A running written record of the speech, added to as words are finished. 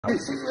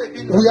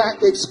We are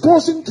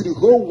exposing to the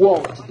whole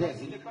world today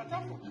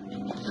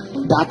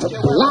that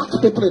black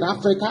people in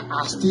Africa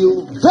are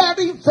still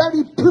very,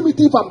 very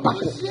primitive and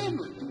backward.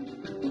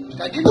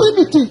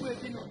 Primitive.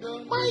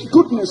 My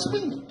goodness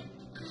me.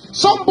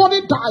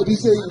 Somebody died.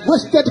 He's a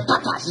wasted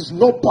carcass. Is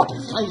nobody.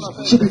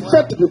 Should be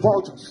fed to the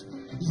vultures.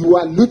 You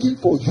are looking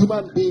for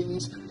human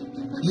beings,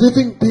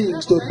 living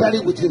beings to bury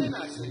with him.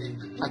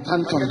 I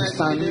can't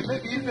understand.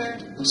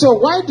 So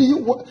why do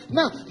you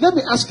now? Let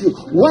me ask you.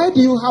 Why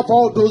do you have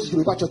all those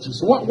Yoruba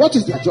churches? What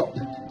is their job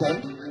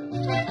then?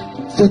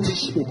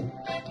 Fetish people.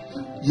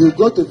 You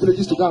go to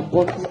villages to go and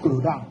burn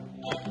people down.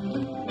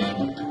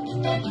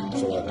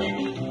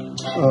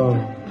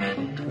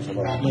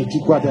 May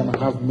God then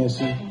have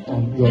mercy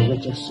on your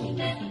wretched soul.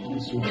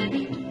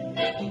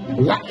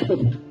 Black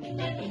people,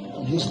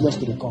 useless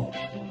to the core.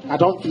 I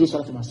don't feel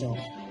sorry for myself.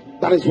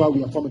 That is why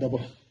we are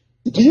formidable.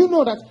 Do you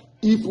know that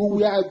if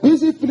we are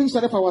busy feeling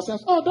sorry for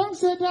ourselves, oh, don't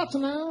say that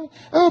now.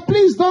 Oh,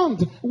 please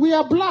don't. We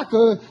are black.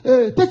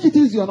 Take it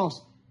easy on us.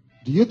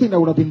 Do you think that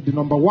would have been the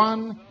number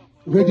one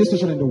radio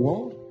station in the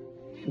world?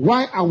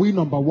 Why are we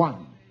number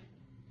one?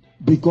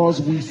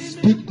 Because we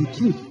speak the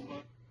truth.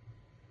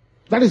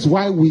 That is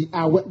why we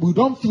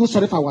don't feel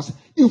sorry for ourselves.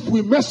 If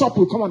we mess up,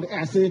 we come on the air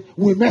and say,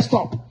 we messed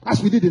up,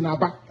 as we did in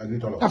Aba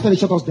after they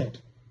shot us dead.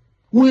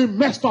 We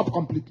messed up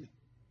completely.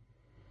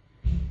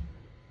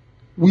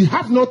 We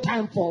have no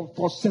time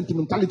for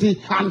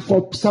sentimentality and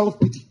for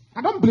self-pity.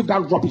 I don't believe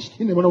that rubbish.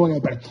 Come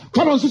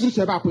on,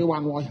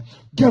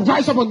 get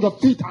rise up on your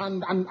feet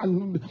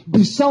and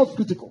be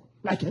self-critical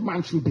like a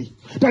man should be.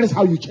 That is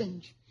how you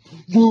change.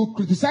 You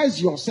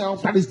criticize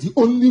yourself. That is the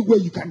only way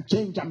you can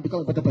change and become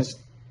a better person.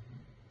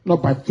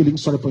 Not by feeling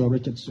sorry for your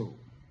wretched soul.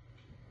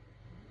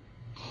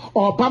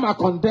 Obama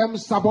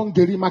condemns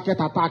Sabongeri market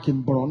attack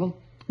in Borno.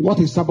 What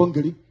is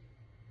Sabongeri?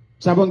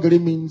 Sabongeri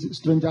means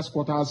strangers'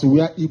 quarters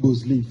where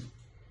Igbos live.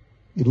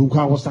 In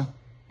Ugawasa,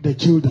 they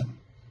killed them.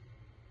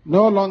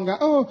 No longer,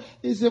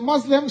 it's the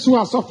Muslims who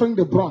are suffering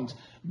the brunt.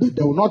 But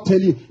they will not tell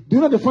you. Do you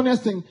know the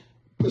funniest thing?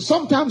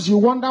 Sometimes you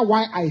wonder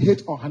why I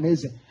hate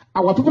Ohanese.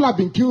 Our people have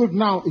been killed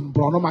now in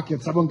Borno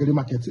market, Sabongeri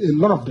market, a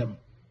lot of them.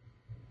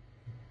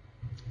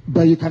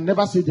 But you can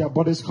never see their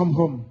bodies come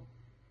home.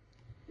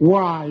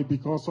 Why?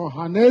 Because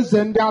Ohanese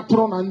and their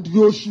throne and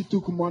Yoshi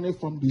took money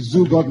from the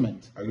zoo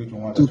government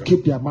to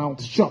keep their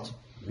mouth shut.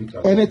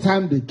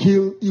 Anytime they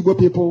kill Igbo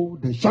people,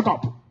 they shut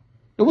up.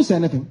 They won't say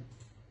anything.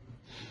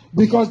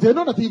 Because they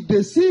know that if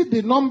they see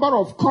the number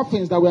of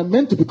coffins that were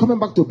meant to be coming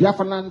back to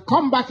Biafra land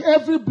come back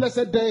every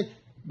blessed day,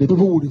 the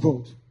people will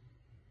revolt.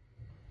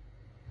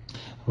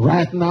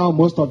 Right now,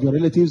 most of your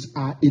relatives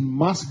are in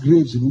mass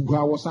graves in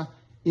Ugawasa.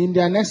 In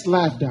their next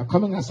life, they are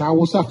coming as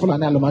Awusa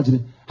Fulani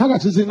Alomajiri.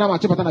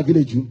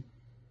 Village.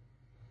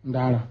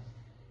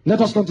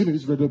 Let us continue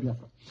this radio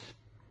Biafra.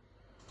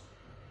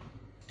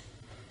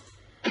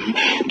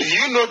 Do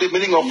you know the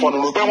meaning of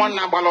Honorable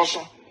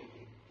Nambaloso?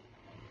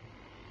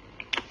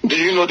 Do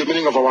you know the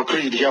meaning of our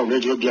creed here on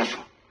Radio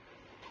Biafra?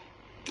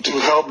 To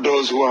help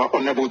those who are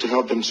unable to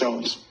help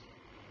themselves.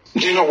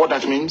 Do you know what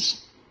that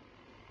means?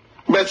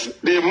 But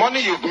the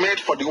money you've made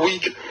for the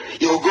week,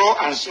 you go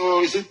and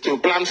sow, is it to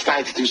plant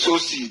site, to sow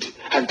seed,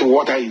 and to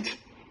water it.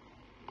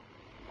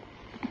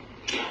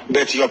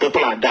 But your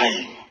people are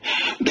dying.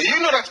 Do you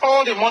know that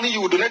all the money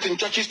you will donate in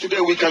churches today,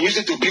 we can use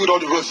it to build all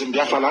the roads in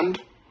Biafra land?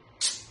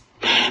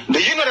 Do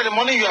you know that the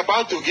money you are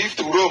about to give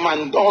to Rome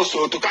and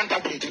also to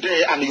Canterbury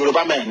today and the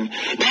Yoruba men,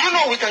 do you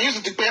know we can use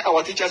it to pay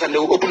our teachers and they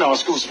will open our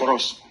schools for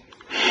us?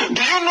 Do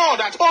you know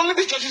that only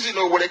the churches in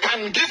Owerri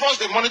can give us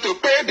the money to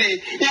pay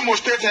the Imo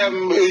State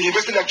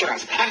university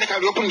lecturers and they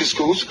can open the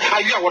schools?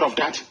 Are you aware of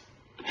that?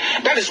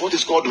 That is what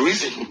is called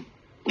reason.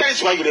 That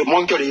is why you're a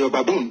monkey or you're a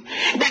baboon.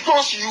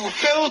 Because you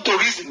fail to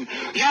reason.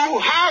 You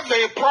have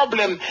a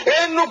problem.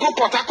 Enugu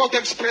Port Harcourt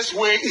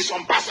Expressway is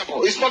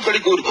unpassable. It's not very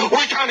good.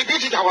 We can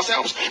rebuild it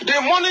ourselves.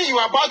 The money you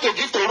are about to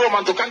give to Rome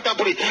and to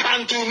Canterbury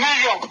and to New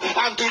York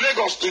and to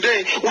Lagos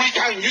today, we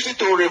can use it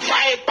to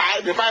revive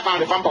and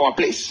revamp our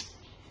place.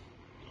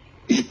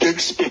 It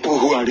takes people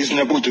who are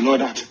reasonable to know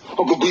that.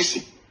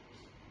 Ogugisi.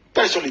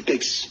 That's all it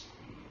takes.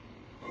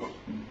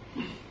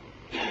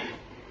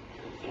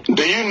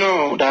 Do you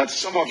know that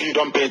some of you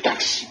don't pay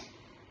tax?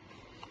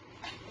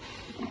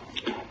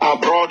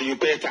 Abroad you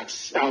pay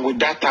tax, and with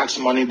that tax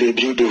money they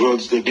build the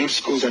roads, they build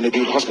schools, and they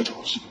build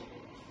hospitals.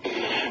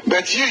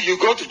 But you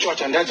go to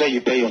church and that's where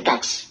you pay your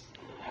tax.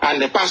 And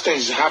the pastor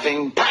is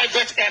having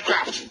private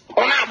aircraft.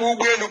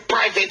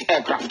 Private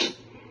aircraft.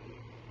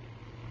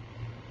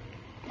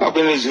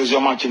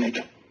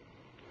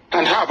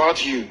 And how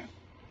about you?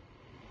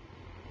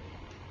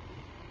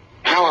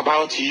 How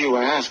about you?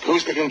 I ask,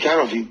 who's taking care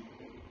of you?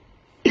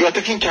 You are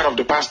taking care of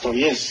the pastor,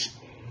 yes.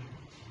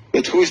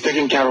 But who is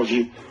taking care of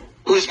you?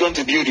 Who is going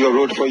to build your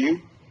road for you?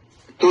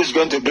 Who is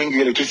going to bring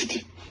you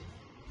electricity?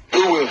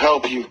 Who will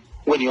help you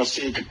when you're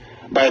sick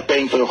by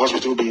paying for your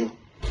hospital bill?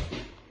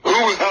 Who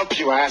will help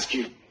you, I ask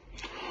you?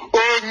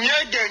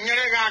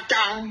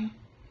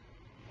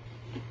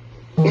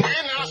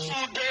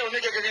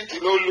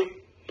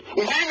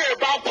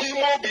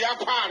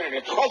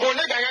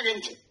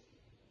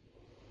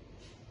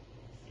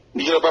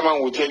 The Yoruba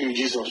man will tell you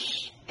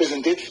Jesus,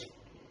 isn't it?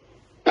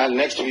 And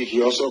next week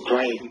he also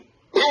crying.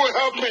 Who will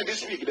help me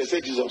this week? They say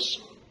Jesus.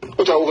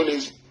 What our woman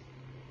is?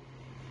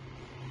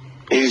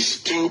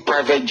 His 2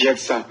 private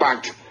jets are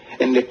packed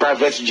in the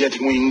private jet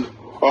wing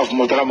of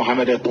Murtala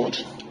Mohammed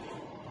Airport.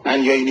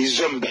 And you're in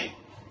Izombe,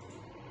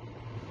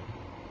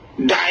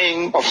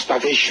 dying of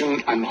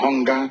starvation and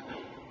hunger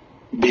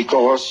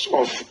because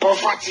of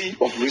poverty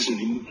of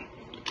reasoning,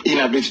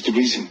 inability to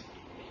reason.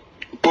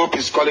 Pope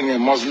is calling a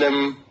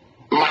Muslim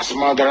mass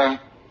murderer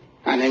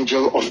an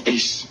angel of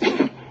peace.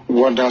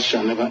 Wonders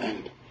shall never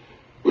end.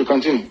 We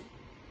continue.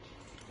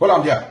 Well,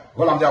 I'm there,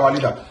 our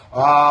leader.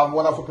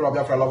 Wonderful people of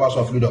Biafra, lovers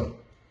of freedom.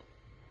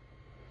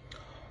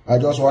 I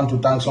just want to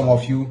thank some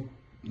of you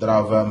that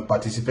have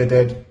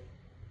participated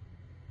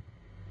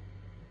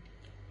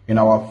in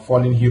our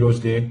Fallen Heroes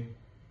Day.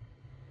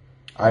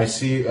 I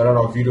see a lot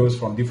of videos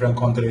from different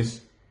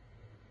countries.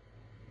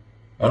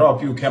 A lot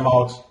of you came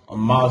out en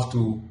masse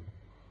to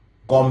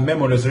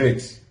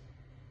commemorate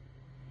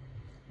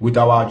with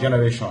our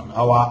generation,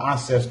 our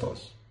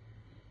ancestors,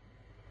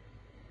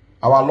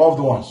 our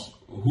loved ones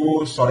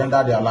who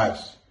surrendered their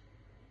lives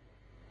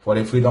for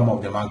the freedom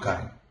of the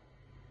mankind.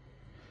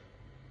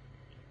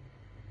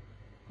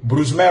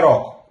 Bruce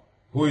Merrock,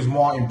 who is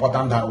more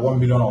important than 1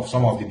 million of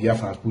some of the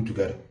Biafrans put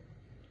together.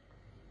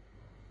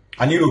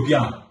 An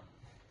European,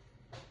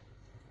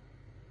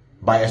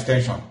 by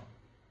extension,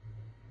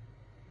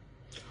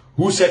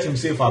 who set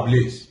himself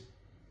ablaze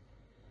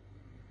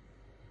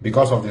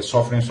because of the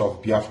sufferings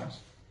of Biafrans.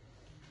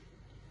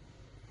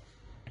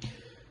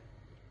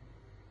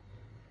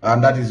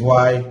 And that is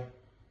why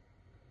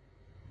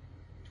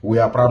we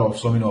are proud of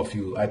so many of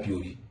you,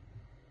 IPOB.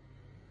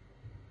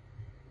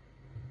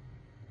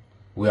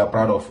 We are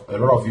proud of a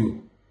lot of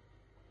you.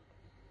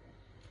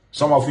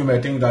 Some of you may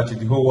think that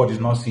the whole world is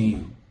not seeing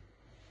you.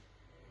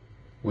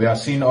 We are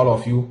seeing all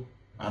of you,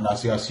 and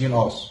as you are seeing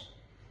us,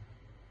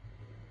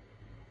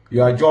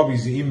 your job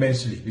is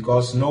immensely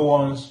because no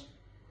one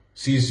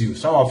sees you.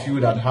 Some of you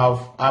that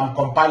have, I'm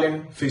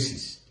compiling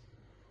faces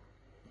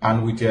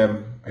and with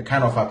a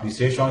kind of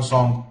appreciation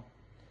song,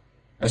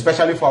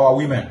 especially for our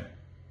women.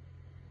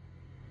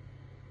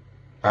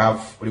 I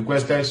have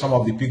requested some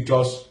of the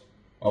pictures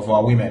of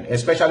our women,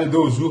 especially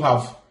those who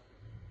have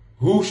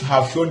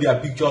shown their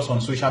pictures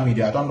on social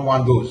media. I don't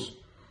want those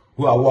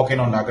who are walking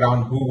on the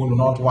ground who do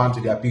not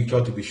want their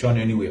picture to be shown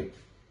anywhere.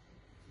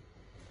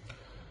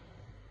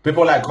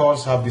 People like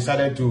us have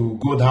decided to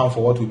go down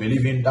for what we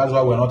believe in. That's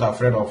why we're not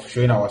afraid of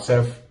showing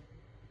ourselves.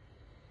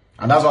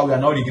 And that's why we are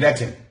not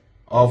regretting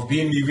of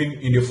being even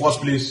in the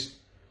first place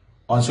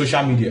on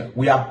social media.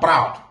 We are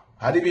proud.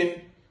 And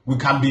even we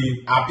can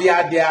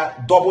appear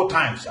there double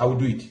times, I will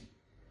do it.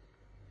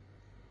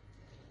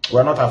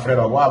 We're not afraid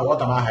of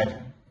what am I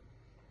hiding?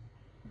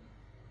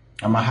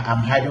 I'm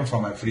hiding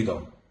from my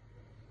freedom.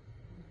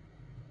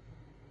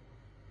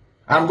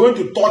 I'm going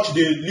to touch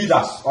the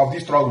leaders of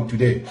this struggle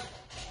today.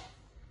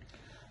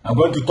 I'm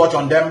going to touch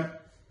on them.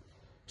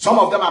 Some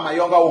of them are my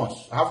younger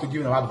ones. I have to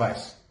give them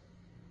advice.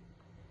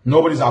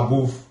 Nobody's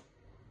above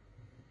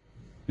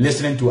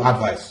listening to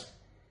advice.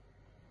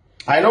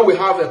 I know we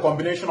have a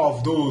combination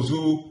of those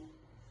who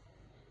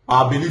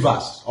are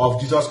believers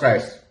of Jesus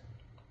Christ.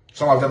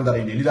 Some of them that are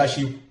in the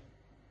leadership.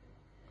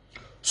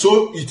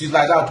 So it is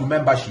like that to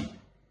membership.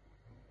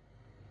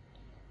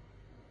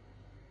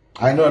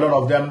 I know a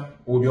lot of them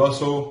will be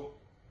also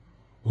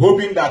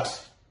hoping that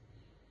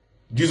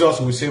Jesus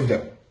will save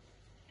them.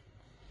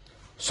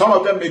 Some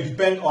of them may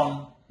depend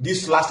on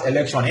this last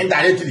election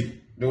indirectly.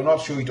 They will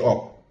not show it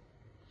up.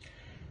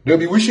 They will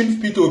be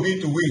wishing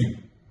P2B to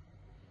win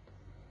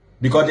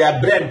because their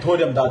brain told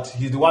them that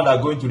he's the one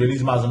that's going to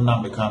release Mazi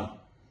Methuselah.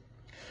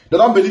 They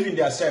don't believe in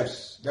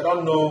themselves. They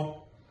don't know.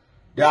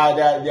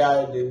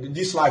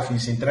 This life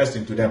is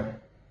interesting to them.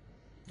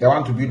 They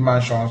want to build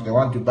mansions. They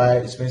want to buy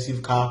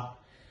expensive car.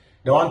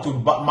 They want to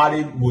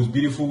marry most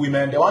beautiful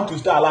women. They want to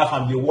stay alive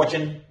and be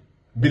watching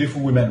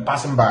beautiful women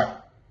passing by.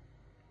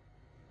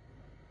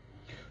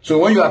 So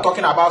when you are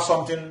talking about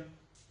something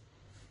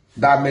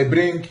that may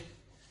bring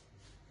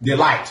the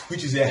light,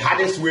 which is the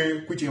hardest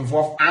way, which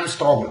involves armed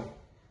struggle,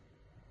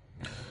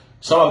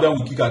 some of them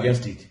will kick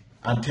against it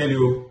and tell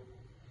you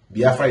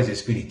Biafra is a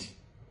spirit.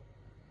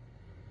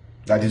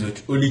 That is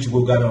only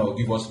Chukwu Governor will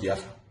give us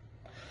Biafra.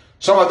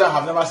 Some of them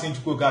have never seen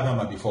Chukwu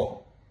Governor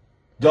before.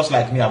 Just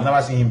like me, I've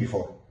never seen him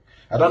before.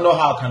 I don't know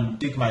how I can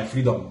take my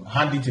freedom,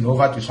 hand it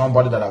over to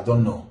somebody that I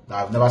don't know,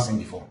 that I've never seen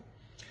before.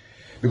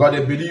 Because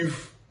they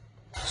believe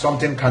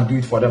something can do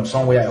it for them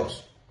somewhere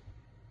else.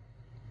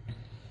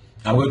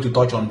 I'm going to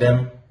touch on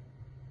them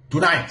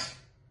tonight.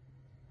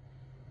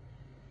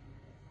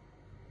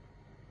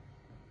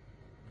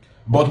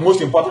 But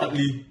most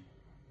importantly,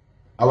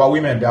 our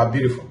women, they are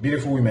beautiful,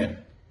 beautiful women.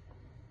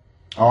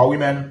 Our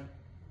women,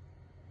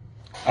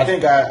 I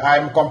think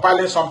I'm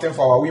compiling something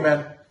for our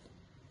women.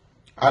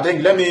 I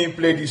think let me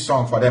play this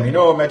song for them. You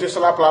know,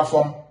 Methuselah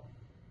platform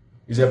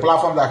is a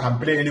platform that I can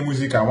play any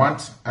music I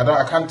want.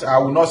 I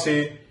will not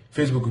say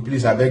Facebook,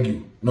 please, I beg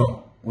you.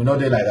 No, we're not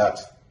there like that.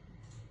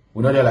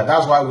 We're not there like that.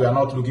 That's why we are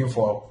not looking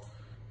for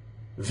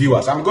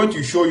viewers. I'm going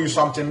to show you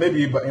something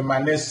maybe in my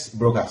next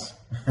broadcast.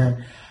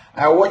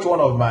 I watched one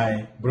of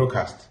my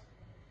broadcasts.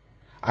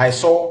 I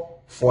saw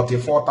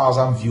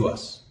 44,000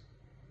 viewers.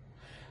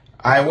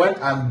 I went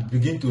and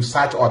began to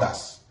search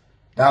others.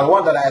 There was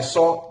one that I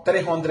saw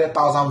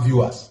 300,000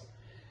 viewers.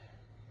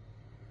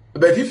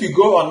 But if you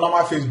go on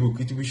normal Facebook,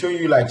 it will be showing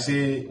you like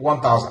say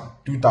 1,000,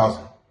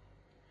 2,000.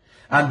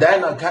 And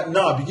then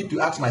now I begin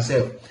to ask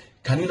myself,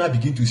 can you now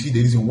begin to see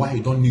the reason why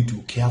you don't need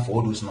to care for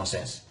all those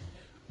nonsense?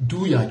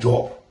 Do your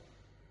job.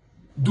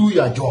 Do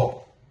your job.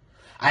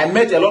 I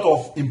met a lot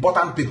of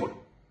important people.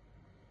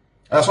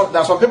 There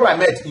are some people I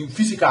met in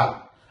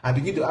physical. I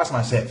begin to ask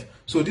myself,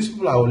 so these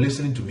people are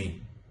listening to me.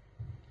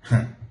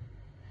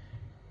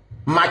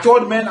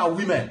 Matured men and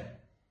women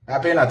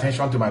are paying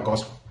attention to my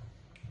gospel.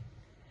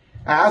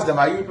 I asked them,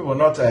 are you people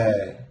not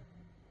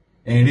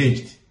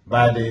enraged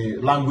by the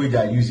language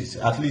I use?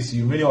 At least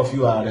many of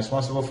you are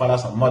responsible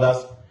fathers and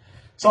mothers.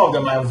 Some of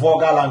them are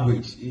vulgar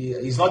language.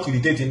 It's not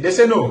irritating. They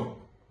say no,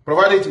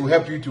 provided it will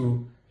help you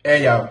to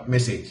air your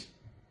message.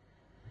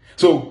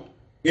 So,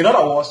 in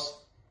other words,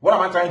 what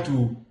am I trying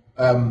to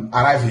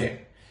arrive here?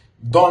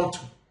 Don't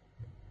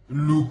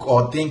look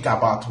or think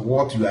about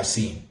what you are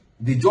seeing.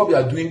 The job you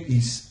are doing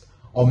is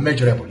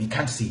unmeasurable. You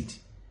can't see it.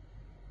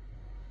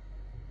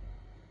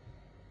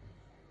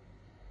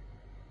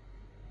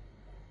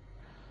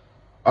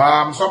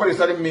 Somebody is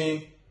telling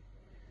me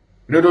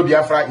Radio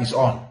Biafra is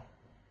on.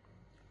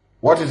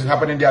 What is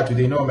happening there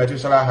today? No,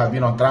 Methuselah has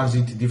been on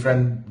transit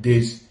different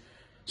days.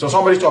 So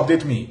somebody to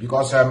update me,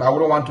 because I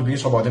wouldn't want to be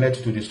subordinate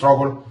to the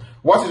struggle.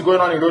 What is going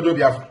on in Radio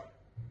Biafra?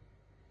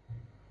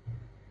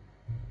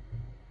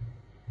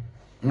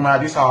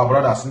 These are our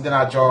brothers. Some of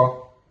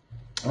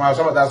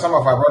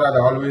our brothers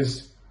are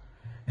always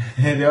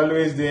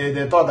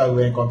they thought that we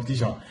were in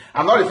competition.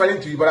 I'm not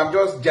referring to you, but I'm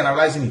just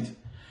generalizing it.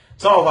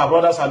 Some of our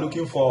brothers are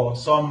looking for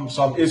some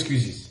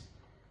excuses.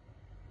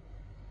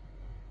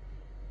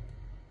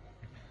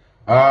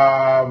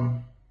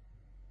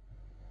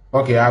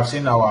 Okay, I've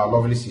seen our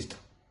lovely sister.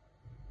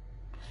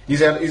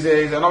 It's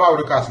a normal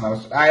broadcast now.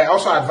 I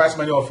also advise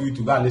many of you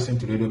to go and listen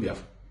to Radio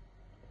Biafra.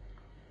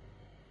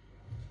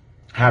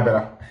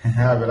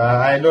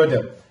 I know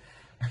them.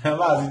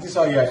 Mazi, this is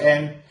how you are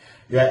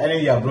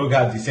earning your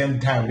broadcast at the same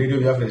time. Radio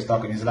Biafra is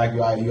talking. It's like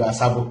you are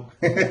Sabo.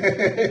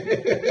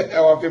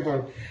 Our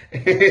people,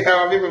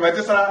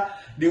 Methuselah,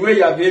 the way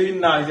you are behaving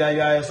now,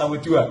 you are a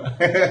saboteur.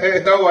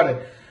 Don't worry,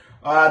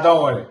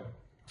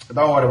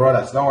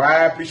 brothers. Don't worry.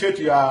 I appreciate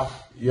your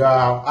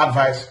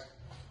advice.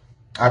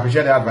 I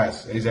appreciate the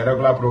advice. It's a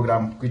regular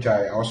program which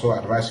I also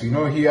advise. You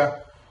know,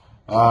 here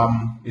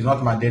it's not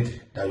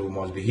mandated that you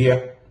must be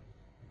here.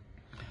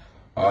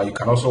 You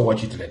can also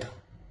watch it later.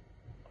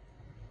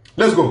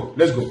 Let's go.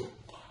 Many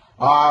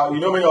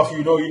of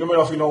you know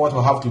what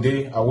we have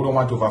today. I wouldn't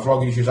want to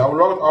overflog issues. I would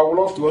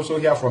love to also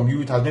hear from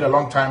you. It has been a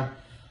long time.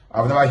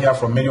 I've never heard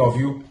from many of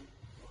you.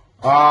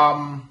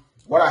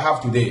 What I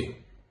have today,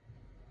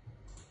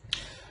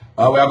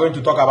 we are going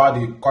to talk about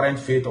the current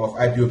fate of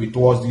IPOB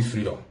towards this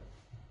freedom.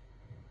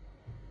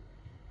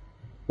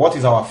 What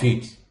is our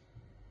fate?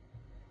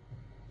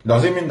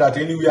 Does it mean that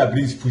anywhere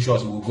breeze push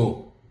us, we will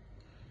go?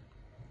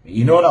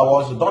 In other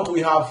words, don't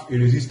we have a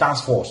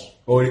resistance force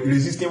or a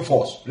resisting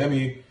force? Let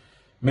me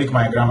make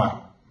my grammar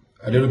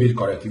a little bit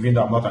correct, even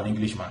though I'm not an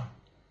Englishman.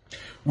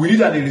 We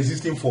need a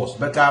resisting force,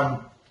 but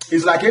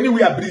it's like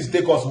anywhere breeze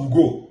take us, we'll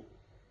go.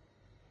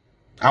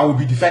 And we'll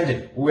be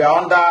defended. We are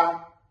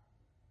under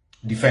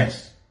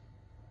defense.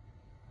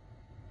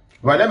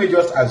 But let me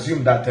just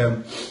assume that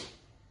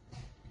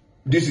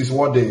this is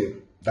what the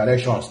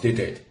direction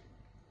stated.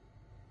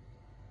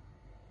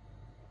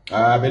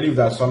 I believe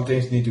that some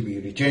things need to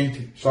be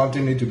rechanged,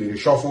 something need to be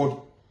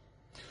reshuffled.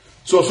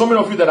 So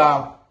many of you that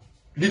are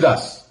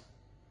leaders,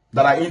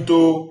 that are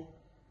into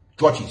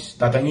churches,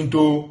 that are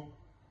into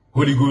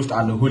Holy Ghost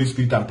and the Holy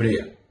Spirit and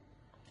prayer,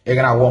 you're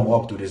gonna warm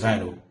up to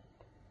design.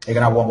 You're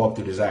gonna warm up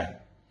to design.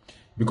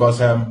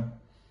 Because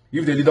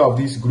if the leader of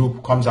this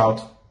group comes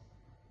out,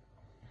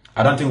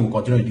 I don't think we'll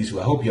continue this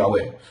way. I hope you're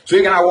aware. So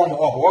you're gonna warm up.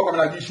 What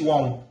can I give you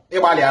one?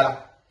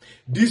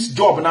 This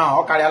job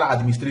now,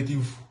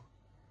 administrative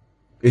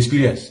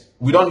experience.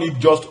 We don't need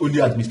just only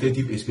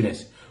administrative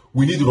experience.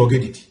 We need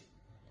ruggedity.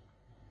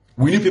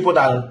 We need people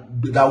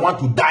that want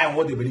to die on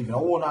what they believe in.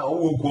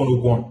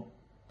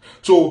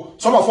 So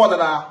some of us that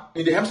are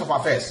in the helms of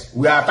affairs,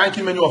 we are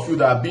thanking many of you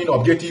that are being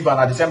objective and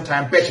at the same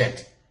time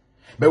patient.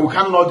 But we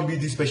cannot be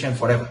this patient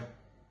forever.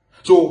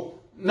 So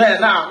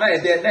now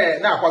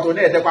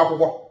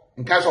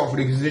in case of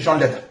registration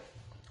letter,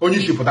 only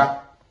you put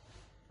that.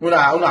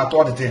 Una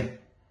told the thing.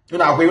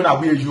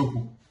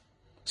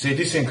 Say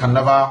this thing can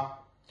never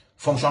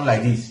function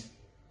like this.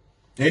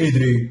 They need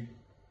the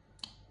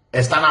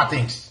external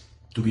things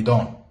to be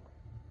done.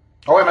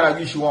 However, I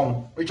wish you one,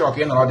 which are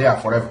not there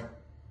forever.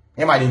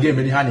 He might give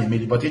many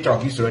hand but each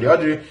of you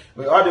already.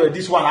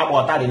 This one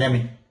about that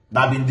enemy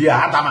that been there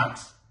adamant,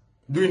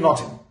 doing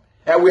nothing.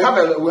 And we have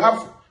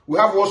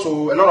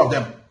also a lot of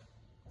them.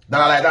 that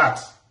are like that.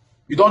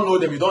 You don't know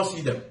them, you don't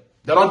see them.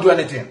 They don't do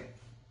anything.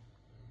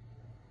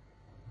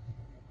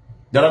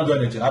 They don't do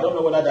anything. I don't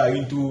know whether they are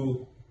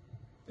into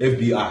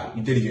FBI,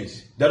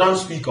 intelligence. They don't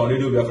speak on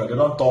Radio Biafra. They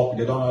don't talk.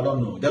 I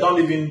don't know. They don't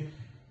even,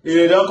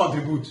 they don't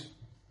contribute.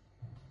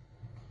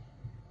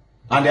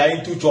 And they are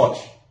into church.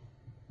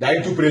 They are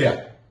into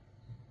prayer.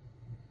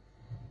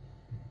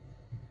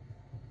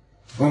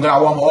 I'm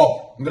gonna warm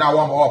up. I'm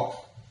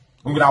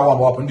gonna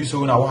warm up. And this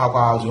one, I will have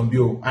a zombie.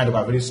 And they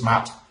are very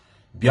smart.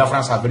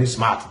 Biafrans are very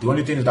smart. The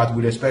only thing is that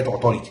we respect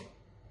authority.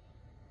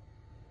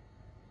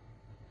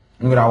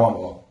 I'm gonna warm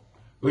up.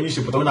 When you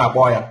see put on a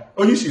boy,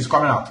 when you see is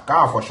coming out,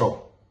 car for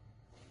sure.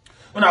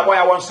 When I boy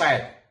one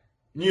side,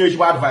 new age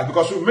advice,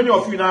 because many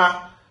of you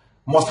now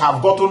must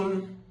have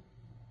gotten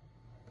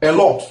a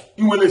lot.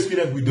 You will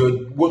experience with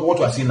the what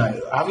you are seeing now.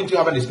 Haven't you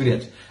have an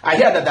experience? I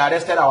hear that they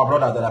arrested our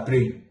brothers that are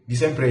praying the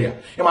same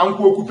prayer.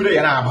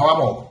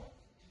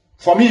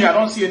 For me, I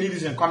don't see any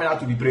reason coming out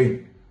to be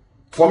praying.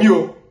 For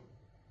me,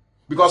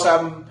 because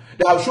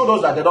they have showed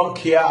us that they don't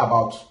care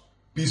about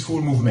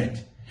peaceful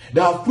movement. They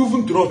have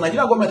proven to us,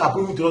 Nigerian government have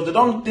proven to us,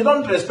 they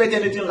don't respect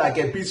anything like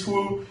a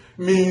peaceful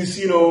means,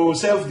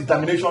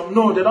 self-determination.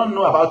 No, they don't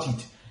know about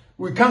it.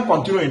 We can't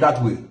continue in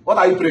that way. What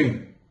are you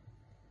praying?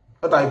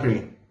 What are you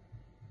praying?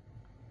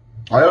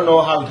 I don't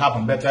know how it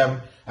happened, but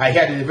I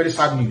heard it's a very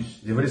sad news.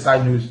 It's a very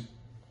sad news.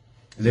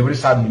 It's a very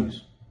sad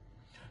news.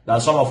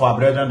 That some of our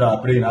brethren that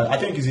are praying, I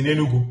think it's in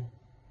Enugu.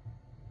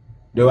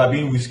 They were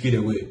being whisked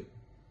away.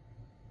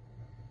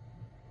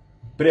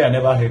 Prayer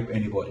never helped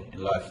anybody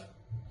in life.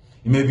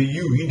 It may be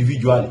you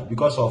individually,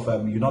 because of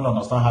you don't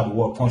understand how the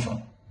world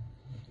functions.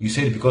 You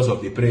said because of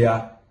the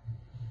prayer,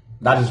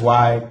 that is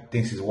why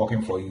things is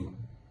working for you.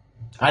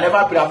 I've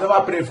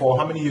never prayed for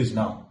how many years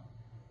now?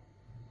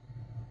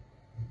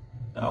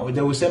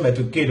 They will say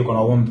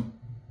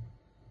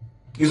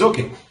it's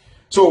okay.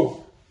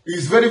 So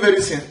it's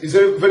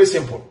very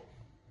simple.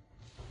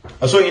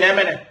 So in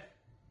Emene,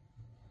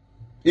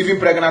 even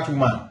pregnant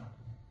woman,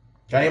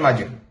 can you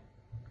imagine?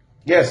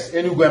 Yes,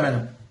 any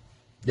women,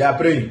 they are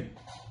praying.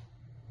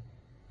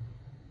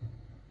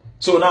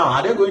 So now,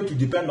 are they going to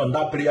depend on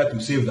that prayer to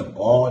save them,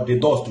 or the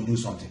doors to do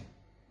something?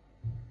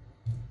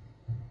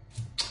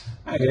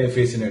 I'm going to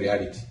face in a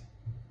reality.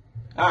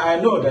 I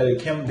know that they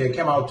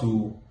came out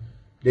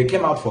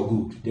for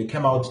good. They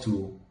came out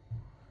to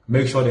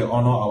make sure they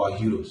honor our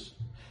heroes.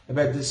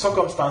 But the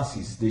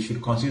circumstances, they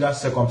should consider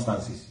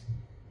circumstances.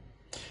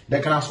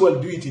 They can as well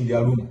do it in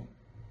their room.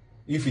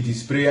 If it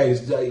is prayer,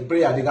 they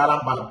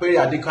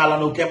can't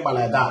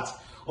like that.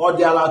 Or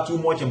they are too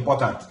much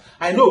important.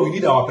 I know we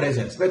need our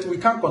presence, but we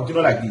can't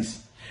continue like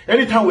this.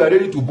 Anytime we are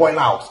ready to boil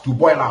out,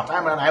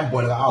 I'm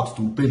boiling out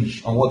to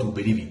perish on what we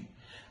believe in.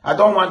 I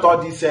don't want all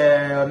this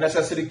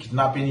necessary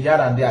kidnapping here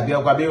and there. They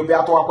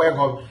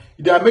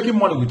are making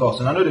money with us,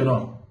 and I know they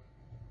know.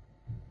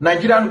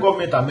 Nigerian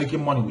government are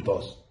making money with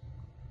us.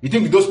 You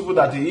think those people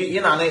that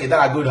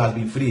are good has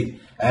been free,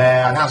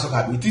 and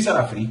it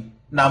isn't free,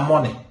 now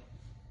money.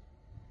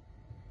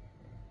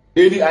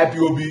 Any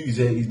IPOB is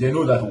they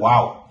know that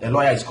wow, the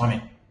lawyer is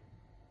coming.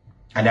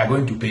 And they are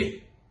going to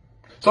pay.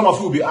 Some of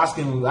you will be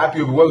asking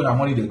IPOB where will the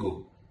money they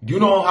go? Do you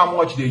know how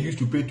much they used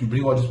to pay to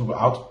bring all these people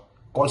out?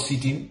 Called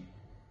sitting,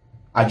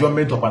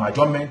 adjournment upon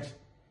adjournment.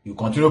 You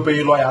continue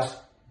paying lawyers.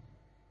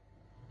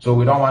 So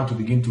we don't want to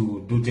begin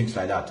to do things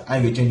like that.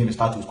 And you're changing the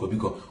status quo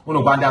because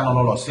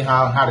see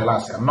how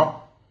relax I'm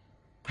not.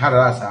 How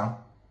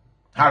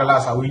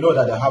relax we know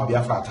that they have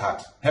Biafra at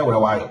heart. Hey, where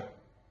are you?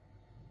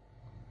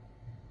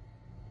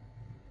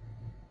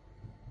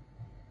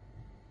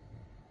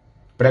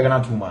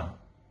 Pregnant woman.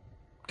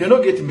 They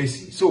don't get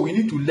messy. So we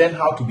need to learn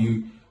how to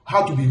be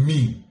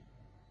mean.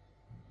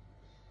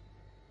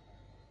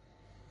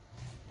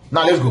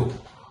 Now let's go.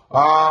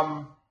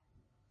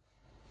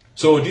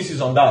 So this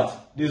is on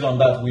that. This is on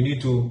that. We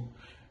need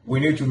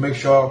to make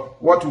sure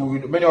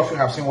many of you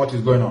have seen what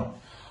is going on.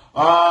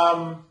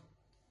 I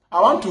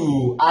want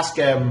to ask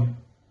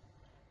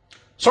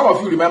some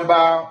of you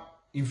remember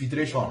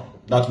infiltration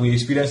that we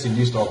experienced in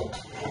this struggle.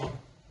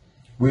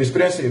 We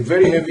experienced a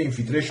very heavy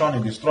infiltration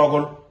in the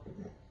struggle.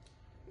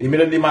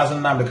 Immediately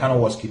Nnamdi Kanu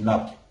was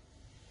kidnapped.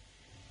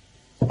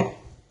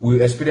 We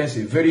experienced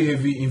a very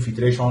heavy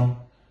infiltration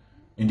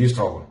in this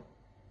struggle.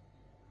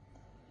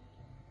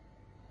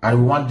 And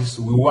we want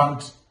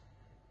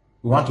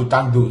to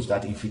thank those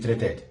that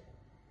infiltrated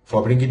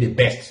for bringing the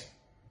best.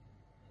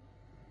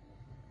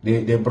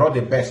 They brought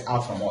the best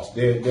out from us.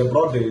 They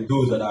brought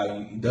those that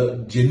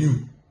are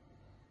genuine.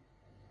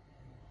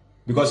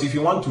 Because if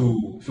you want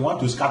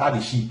to scatter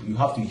the sheep, you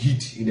have to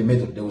hit in the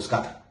middle, they will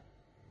scatter.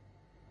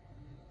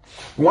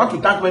 We want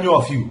to thank many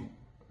of you,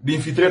 the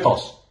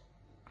infiltrators,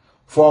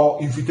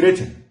 for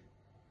infiltrating,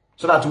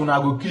 so that we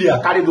will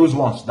carry those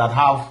ones that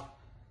have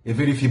a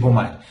very feeble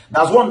mind.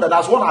 There's one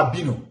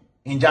albino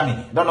in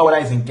Germany. I don't know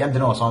whether he's in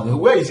Camden or something.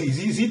 Where is he?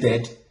 Is he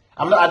dead?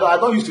 I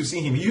don't used to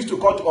see him. He used to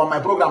come on my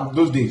program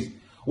those days.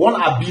 One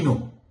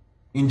albino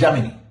in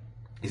Germany.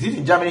 Is it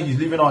in Germany? He's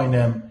living on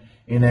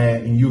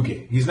in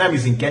UK. His name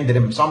is in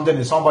Kendrick.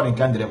 Somebody in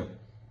Kendrick.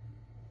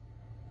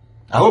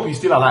 I hope he's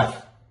still alive.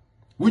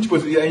 Which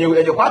position? And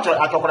you quite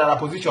a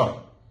position.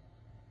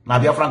 Now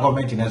Biafran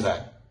government in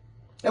exile.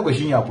 That was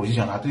in your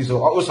position. At least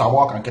also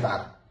walk and get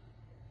out.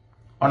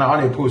 On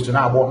a post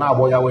now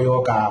boy away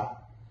your car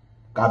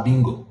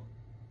bingo.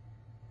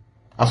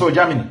 I saw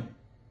Germany.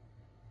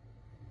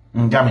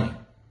 Germany.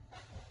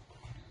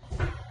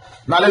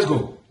 Now let's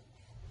go.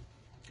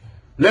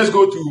 Let's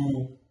go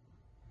to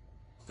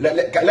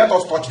let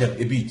us touch them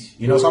a bit.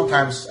 You know,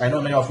 sometimes I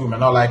know many of you may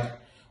not like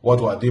what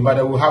we're doing,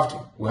 but we have to.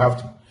 We have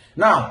to.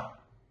 Now,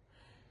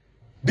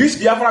 this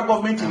Biafra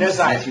government in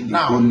exile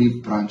now.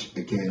 Only branch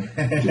again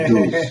to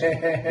those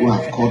who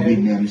have called me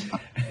names.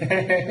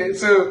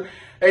 So,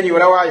 anyway,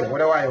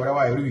 whatever,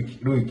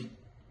 Ruik.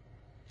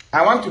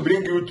 I want to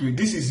bring you to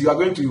this. You are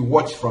going to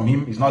watch from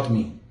him. It's not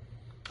me.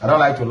 I don't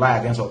like to lie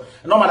against her.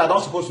 Normally, I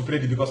don't supposed to play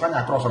this because I'm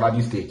across on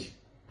this stage.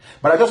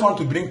 But I just want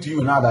to bring to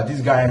you now that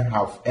this guy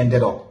have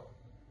ended up.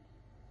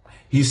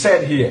 He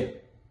said here,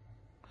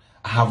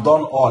 I have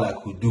done all I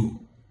could do.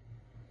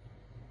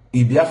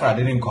 If Biafra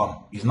didn't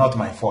come, it's not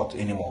my fault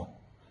anymore.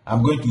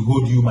 I'm going to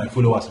hold you, my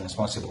followers,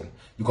 responsible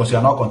because you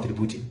are not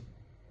contributing.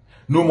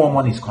 No more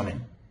money is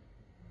coming.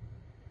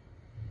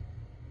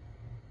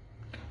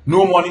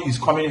 No money is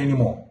coming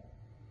anymore.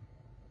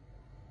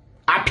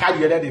 After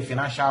you get the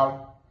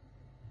financial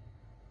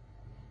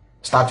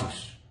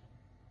status.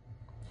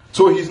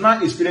 So he's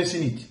not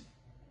experiencing it.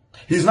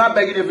 He's not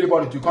begging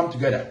everybody to come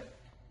together.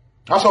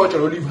 That's why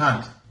we'll leave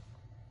hand.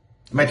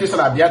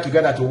 Methuselah be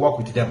together to work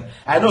with them.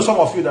 I know some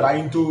of you that are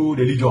into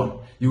religion.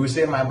 You will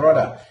say, my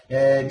brother,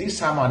 this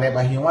sermon,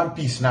 but he want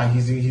peace now.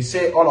 He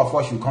said all of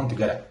us should come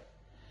together.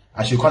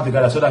 I should come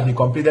together so that he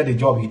completed the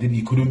job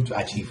he couldn't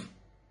achieve.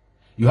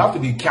 You have to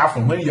be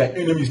careful when your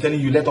enemy is telling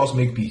you, let us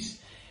make peace.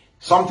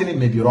 Something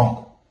may be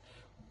wrong.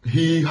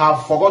 He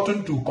have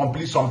forgotten to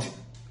complete something.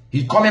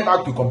 He coming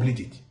back to complete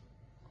it.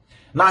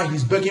 Now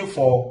he's begging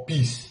for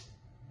peace.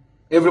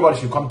 Everybody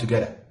should come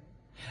together.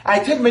 I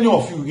tell many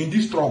of you in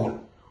this struggle,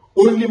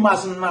 only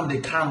Mazi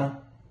Nnamdi,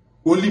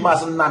 only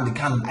Mazi Nnamdi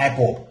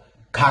IPOB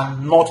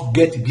cannot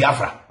get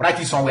Biafra. Write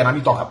it somewhere and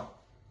we talk about.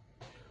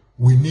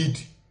 We need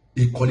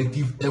a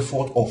collective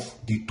effort of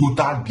the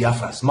total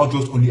Biafras, not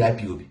just only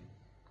IPOB.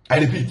 I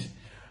repeat,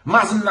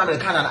 Mazi Nnamdi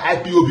and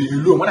IPOB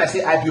alone. When I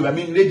say IPOB, I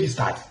mean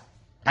registered.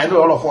 I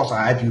know all of us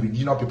are IPOB,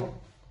 you know people.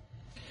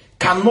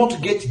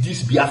 Cannot get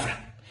this Biafra.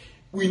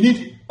 We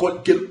need a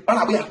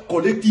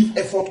collective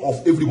effort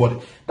of everybody.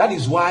 That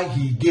is why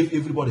he gave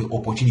everybody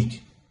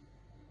opportunity.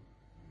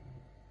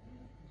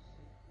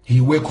 He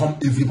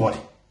welcomed everybody.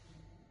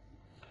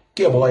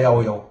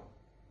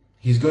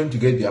 He's going to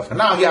get Biafra.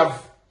 Now he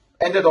have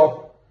ended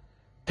up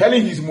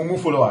telling his Mumu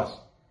followers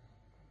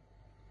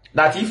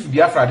that if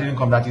Biafra didn't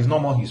come, that is no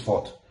more his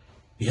fault.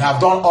 He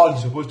have done all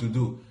he's supposed to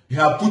do. He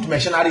have put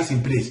mercenaries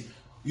in place.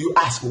 You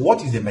ask,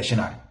 what is a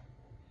mercenary?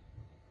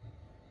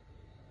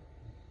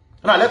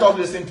 Now let us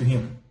listen to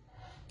him.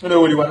 You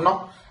know what you want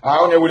now?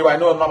 I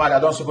know normally I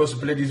don't supposed to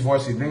play this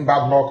voice. It brings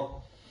bad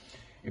luck.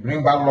 It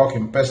brings bad luck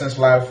in person's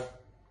life.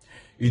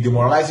 It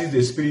demoralizes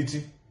the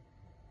spirit.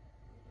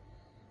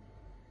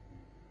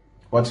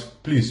 But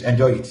please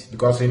enjoy it.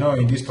 Because you know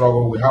in this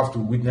struggle we have to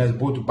witness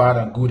both bad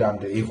and good and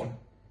the evil.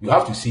 You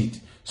have to see it.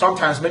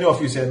 Sometimes many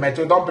of you say,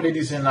 Metro, don't play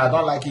this and I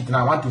don't like it and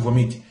I want to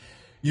vomit.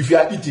 If you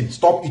are eating,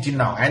 stop eating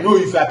now. I know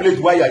if I play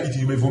it while you are eating,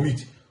 you may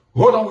vomit.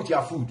 Hold on with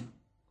your food.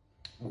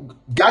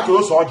 Get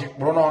your subject,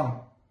 run on.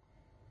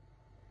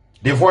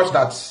 The voice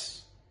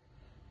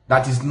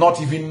that is not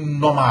even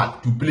normal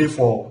to play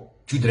for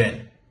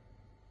children.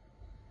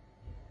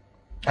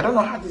 I don't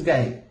know how this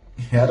guy,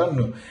 I don't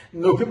know.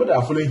 No, people that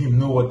are following him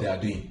know what they are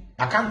doing.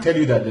 I can't tell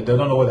you that they don't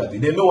know what they're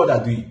doing. They know what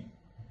they're doing.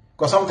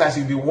 Because sometimes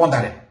you'll be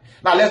wondering.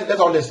 Now let's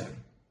all listen.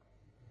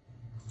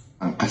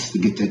 And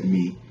castigated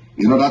me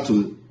in order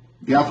to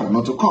Biafra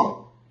not to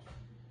come.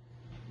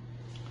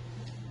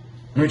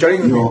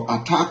 Your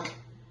attack,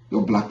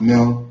 your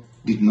blackmail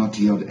did not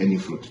yield any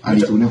fruit.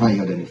 And it will never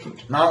yield any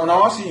fruit.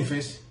 Now I see your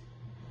face.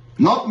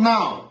 Not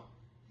now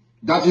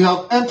that you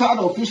have entered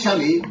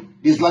officially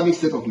the Islamic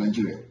State of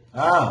Nigeria.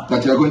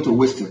 That you are going to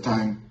waste your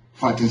time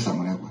fighting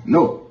Samanegwa.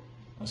 No.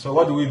 So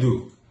what do we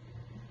do?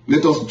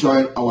 Let us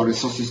join our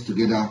resources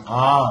together.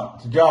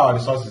 To join our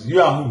resources.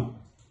 You are who?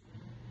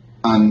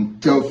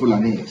 And tell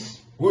Fulanis.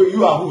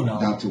 You are who now?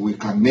 That we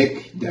can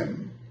make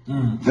them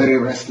very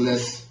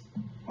restless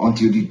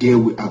until the day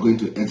we are going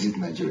to exit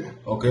Nigeria.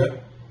 Okay.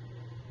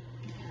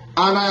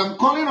 And I am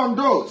calling on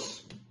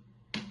those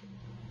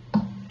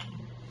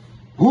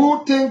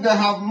who think they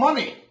have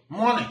money.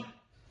 Money.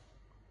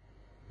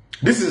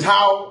 This is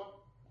how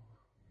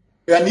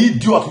an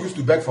idiot used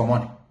to beg for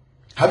money.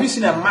 Have you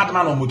seen a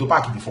madman on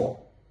motorbike before?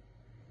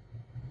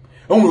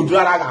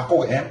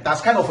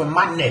 That's kind of a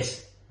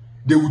madness.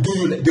 They will do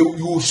you.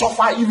 You will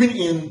suffer even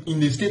in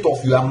the state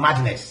of your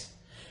madness.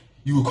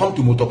 You will come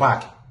to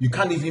motorbike. You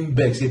can't even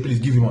beg. Say, please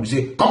give me money.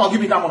 Say, come on, give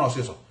me that money or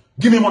say so.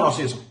 Give me money or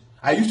say so.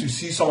 I used to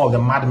see some of the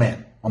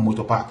madmen on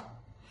motorbike.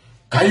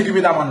 Can you give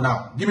me that money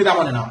now? Give me that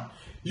money now.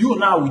 You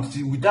now with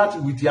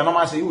your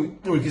normal say, you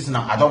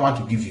now, I don't want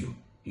to give you.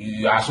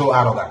 You are so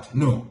arrogant.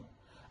 No.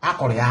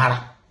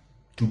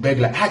 to beg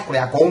like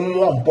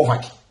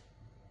poverty.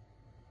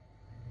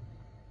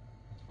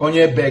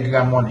 Only beg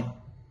money.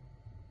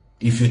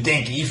 If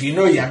you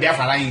know you're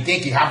Biafra, you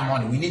think you have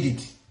money, we need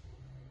it.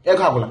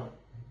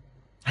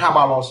 How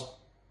about us?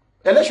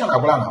 Election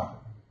now.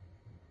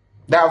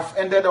 They have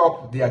ended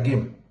up their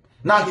game.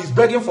 Now he's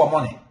begging for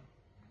money.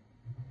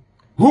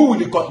 Who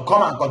will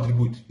come and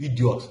contribute?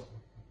 Idiot.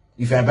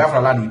 If you're in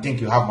Biafra land, you think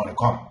you have money,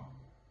 come.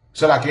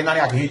 So like you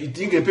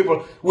think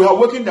people, we are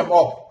waking them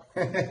up.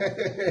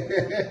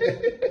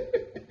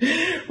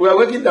 We are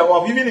waking them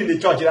up. Even in the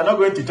church, they are not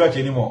going to church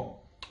anymore.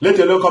 Let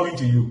alone coming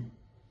to you.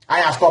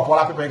 I stop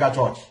all people in that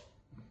church.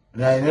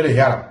 They know they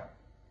hear them.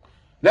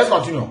 Let's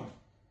continue.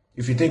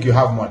 If you think you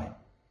have money,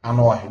 I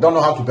know you don't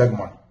know how to beg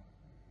money.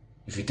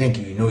 If you think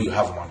you know you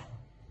have money,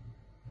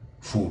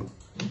 fool.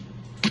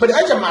 But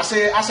I just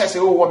say, as I say,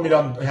 $1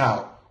 billion.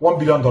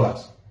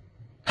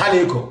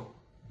 Haneko,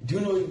 do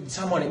you know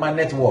someone in my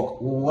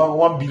network?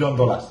 $1 billion.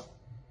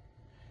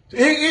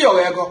 Here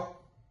you go.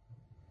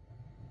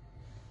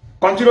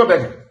 Continue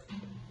begging.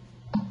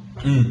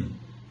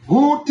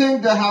 Who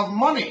think they have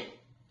money?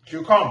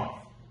 You come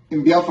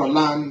in Biafra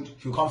land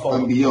you come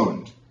forward. And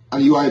beyond,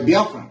 and you are a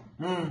Biafran.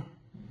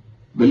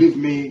 Believe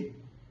me,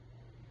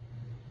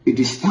 it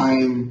is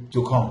time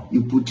to come.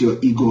 You put your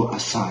ego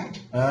aside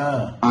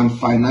and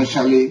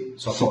financially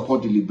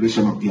support the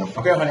liberation of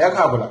Biafra. Okay, honey, let's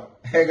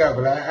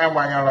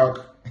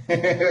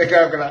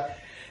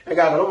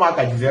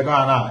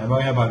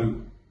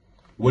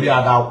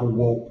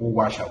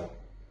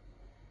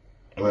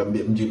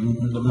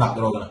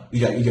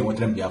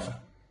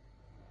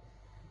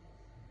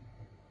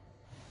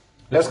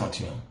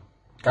continue.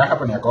 Can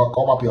happen here?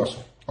 Go up yours.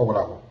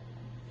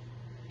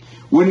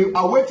 When you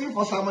are waiting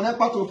for Simon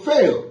Ekpa to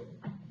fail,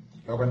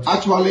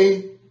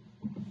 actually,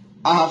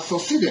 I have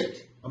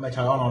succeeded in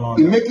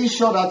making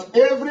sure that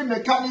every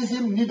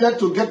mechanism needed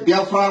to get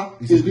Biafra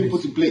is being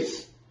put in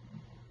place.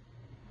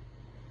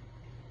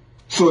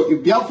 So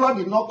if Biafra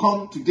did not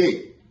come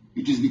today,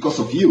 it is because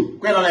of you.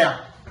 Because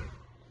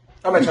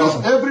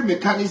every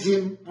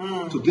mechanism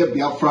to get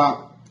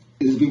Biafra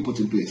is being put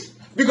in place.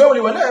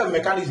 Because when I have a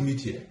mechanism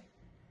meet here,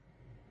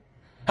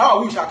 how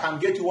I wish I can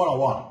get you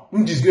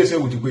one-on-one. Disgrace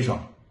with equation.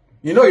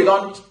 You know you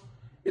don't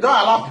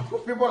allow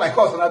people like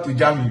us not to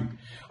jam you.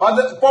 Or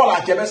the Paul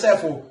like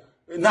yourself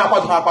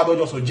now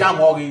just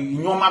jam or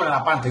in your man and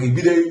a pantry,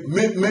 you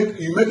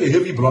make a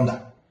heavy blunder.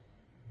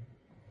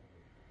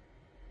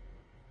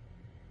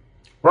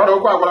 Brother,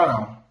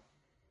 now.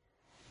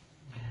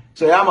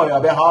 So yeah, my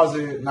house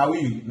now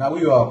we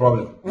are a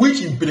problem.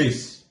 Which in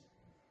place?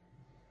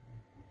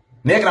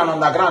 Negra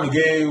underground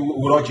again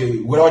with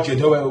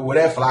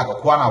a flag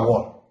or Kwana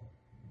wall.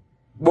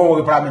 Born with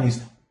the Prime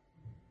Minister.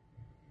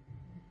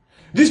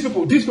 These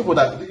people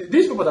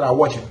that are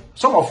watching,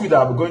 some of you that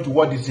are going to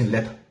watch this in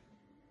later.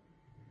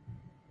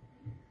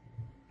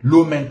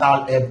 Low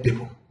mental health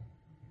people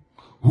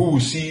who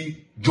will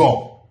see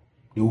job,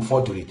 they will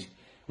fall to it.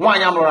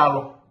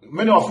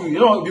 Many of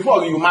you,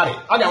 before you marry,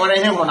 I don't want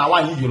him on a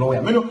one you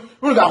lawyer. Many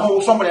you got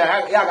hold somebody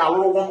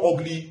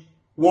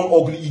one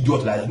ugly idiot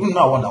like that. You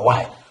now wonder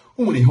why.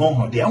 Only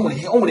home there,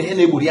 only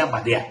anybody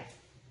there.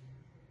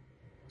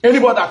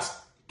 Anybody that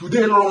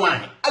today long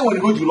man, I want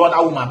to go to Lord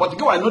that woman, but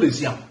go I know they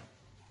see him.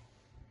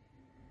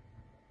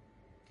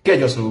 Get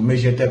just to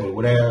measure table,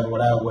 whatever,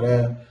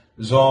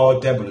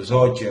 table,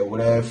 chair,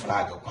 whatever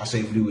flag, pass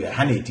everywhere.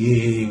 Honey,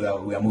 we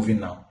are moving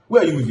now.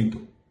 Where are you moving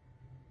to?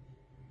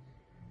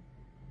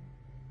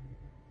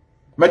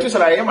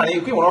 Methuselah, I am an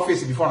equal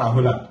office before I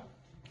hold up.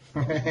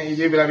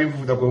 You will have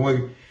put up a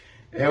way.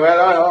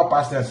 Well, all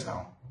pastors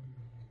now.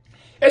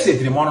 It's a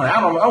tremor.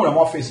 I don't know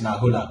office now,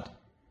 hold up.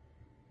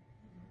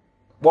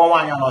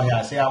 One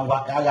here, say, I'm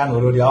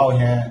already out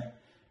here.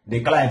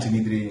 The client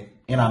need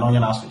in an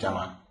onion as to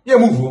German. You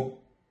move.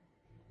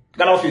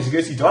 That office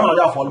gets it. I'm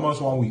not for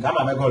almost 1 week. I'm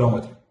going to go along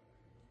with it.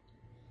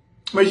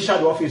 Make sure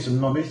the office,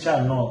 no, make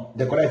sure no,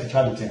 the correct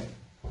child thing.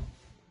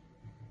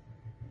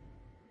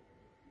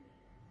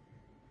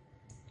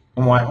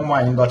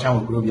 In Dutch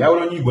will prove you. I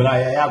will only go.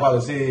 I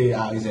say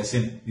it's a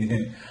sin.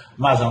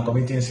 Mazi, I'm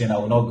committing sin. I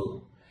will not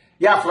go.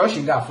 Yeah,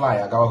 flushing got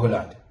fly. I go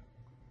Holland.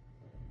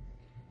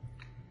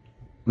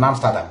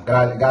 Amsterdam.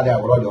 Got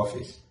there with the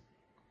office.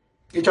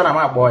 Each one of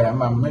my boy,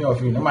 many of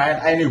you,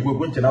 I knew we're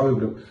going to know.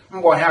 I'm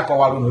going to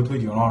call you to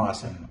you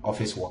as an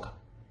office worker.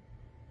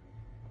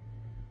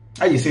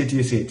 I just say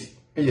it.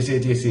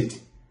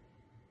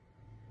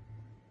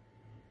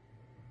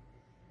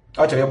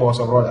 Actually, boss,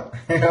 brother.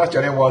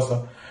 Actually, boss.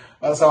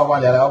 Let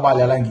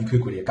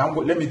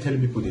me tell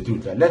people the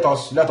truth. Let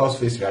us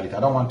face reality. I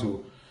don't want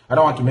to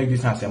make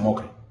this as a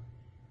mockery.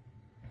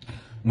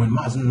 When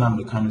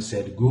Nnamdi Kanu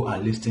said, go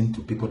and listen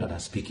to people that are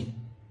speaking,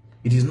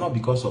 it is not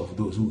because of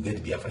those who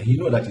get Biafra. He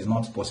knows that it's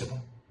not possible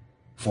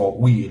for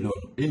we alone.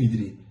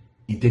 Any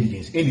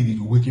intelligence, any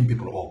waking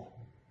people up.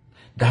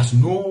 There's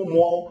no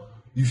more.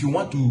 If you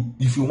want to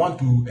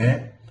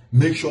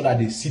make sure that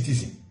the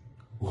citizen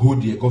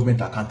hold their government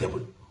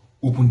accountable,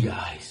 open their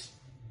eyes.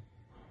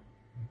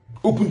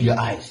 Open their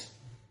eyes.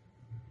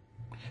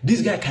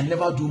 This guy can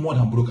never do more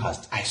than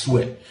broadcast. I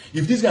swear.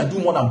 If this guy do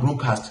more than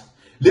broadcast,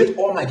 let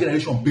all my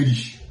generation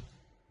perish.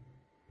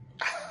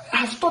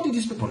 I've studied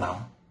these people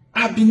now.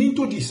 I've been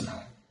into this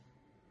now.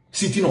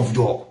 Sitting of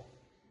job.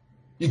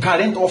 You can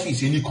rent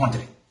office in any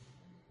country.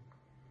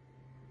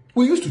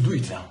 We used to do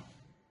it now.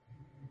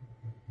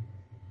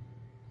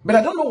 But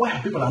I don't know why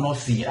people are not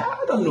seeing.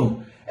 I don't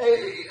know.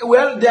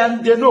 Well,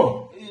 they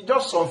know.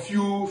 Just some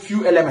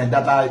few elements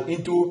that are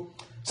into,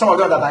 some of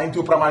them that are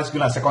into primary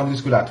school and secondary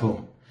school at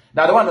home.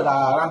 They're the ones that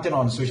are ranting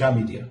on social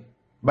media.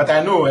 But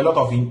I know a lot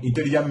of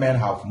intelligent men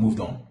have moved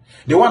on.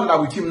 The ones that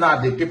are with him now,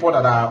 the people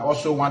that are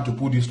also want to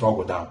put this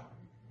struggle down.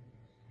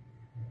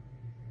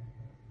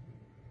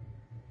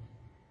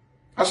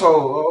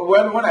 So,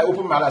 well, when I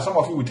open my eyes, some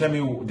of you will tell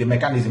me the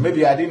mechanism.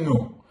 Maybe I didn't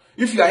know.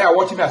 If you are here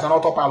watching me as an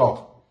autopilot,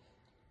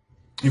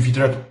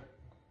 infiltrator,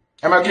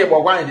 I'm going to get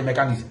one in the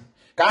mechanism.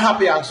 Can I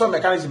happy I saw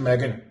mechanism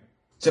again?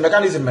 It's a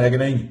mechanism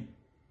again.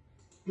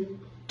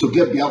 To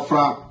get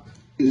Biafra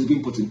is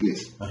being put in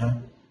place.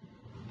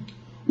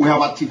 We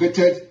have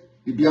activated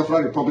the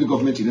Biafra Republic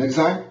government in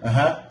exile.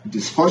 It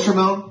is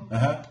functional.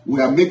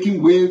 We are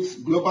making waves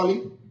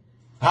globally.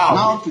 How?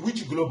 Now,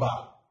 which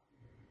global?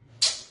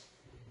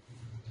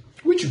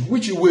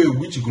 Which way?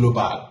 Which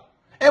global?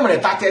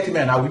 I'm 30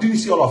 men now. We didn't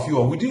see all of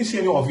you. We didn't see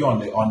any of you on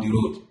the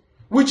road.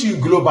 Which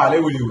global?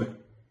 Everywhere.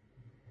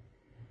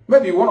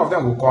 Maybe one of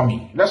them will call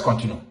me. Let's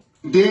continue.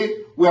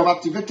 Today, we have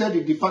activated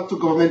the de facto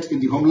government in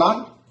the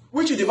homeland.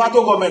 Which de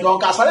facto government? On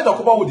Kasale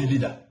Dokuba with the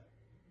leader.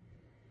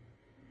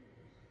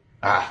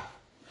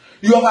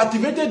 You have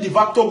activated de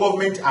facto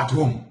government at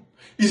home.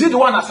 Is it the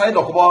one Kasale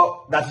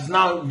Dokuba that is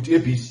now with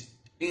APC?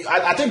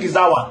 I think it's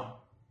that one.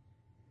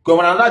 Because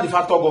another de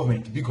facto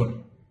government,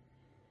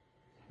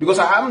 because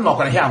I'm not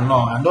going to hear him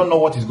now. I don't know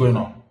what is going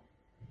on.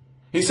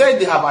 He said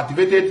they have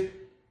activated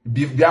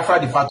Biafra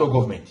de facto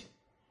government.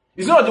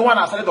 Is not the one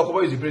Asante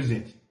Dokubo is the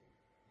president.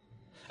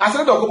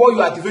 Asante Dokubo,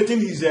 you are activating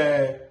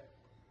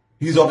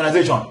his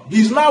organization.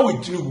 He's now with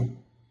Tinubu.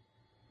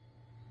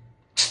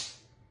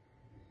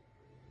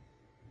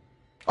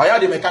 I have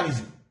the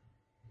mechanism.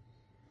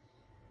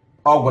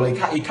 Oh, well,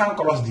 you can't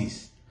cross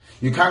this.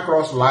 You can't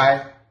cross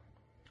lie,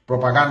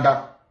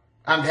 propaganda,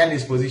 and then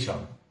his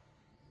position.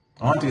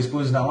 I want to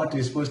expose now. I want to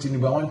expose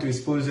Tinubu. I want to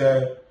expose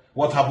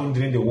what happened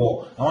during the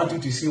war. I want you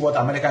to see what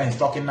America is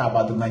talking now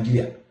about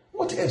Nigeria.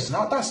 What else?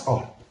 Now that's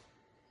all.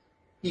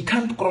 You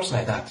can't cross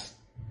like that.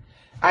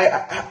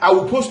 I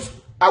will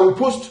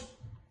post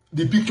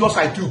the pictures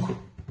I took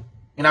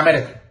in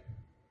America.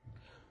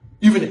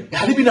 Even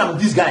had it been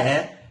this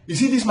guy, you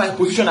see this my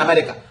position in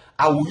America.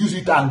 I will use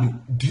it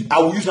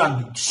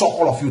and suck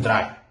all of you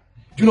dry.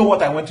 Do you know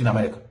what I went in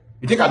America?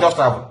 You think I just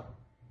traveled?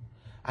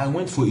 I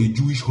went for a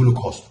Jewish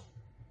Holocaust,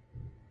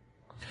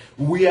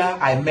 where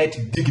I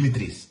met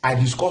dignitaries. I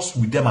discussed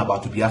with them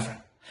about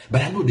Biafra,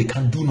 but I know they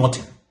can do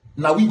nothing.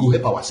 Now we go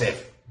help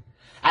ourselves.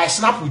 I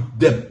snap with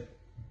them.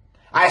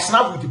 I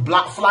snap with the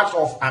black flags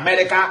of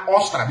America,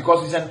 Austria,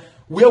 because it's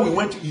where we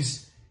went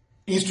is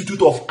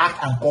Institute of Art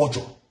and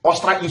Culture,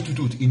 Austria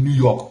Institute in New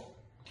York.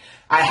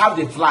 I have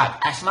the flag.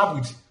 I snap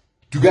with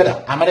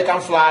together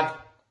American flag,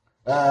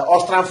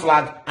 Austrian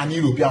flag, and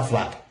European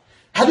flag.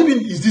 Had it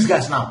been is these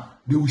guys now,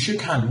 they will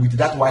shake hand with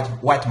that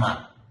white man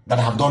that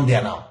I have done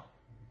there now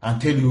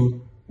and tell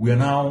you we are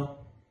now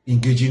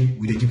engaging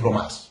with the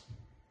diplomats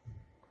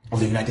of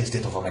the United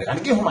States of America.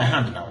 And give him my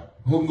hand now.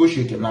 Who go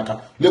shake him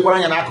now? Look what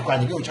I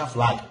give him a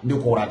flag.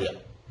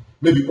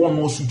 Maybe one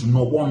more suit,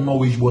 no one more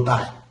wage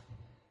tie.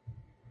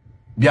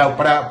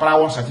 Para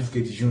one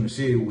certificate you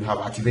say we have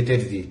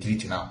activated the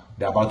treaty now.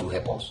 They're about to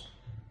help us.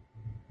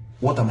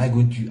 What am I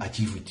going to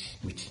achieve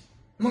with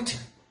nothing?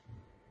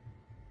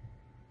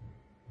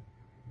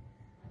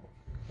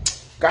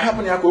 Can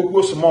happen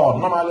go small.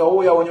 Normally,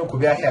 when you could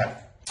be here.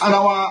 And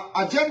our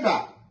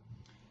agenda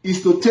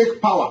is to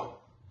take power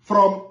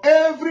from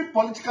every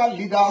political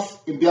leaders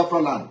in Biafra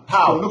land.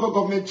 How? From local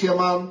government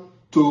chairman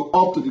to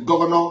up to the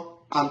governor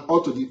and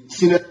up to the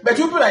senate. But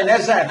people are in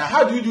exile now.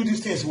 How do you do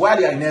these things while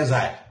they are in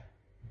exile?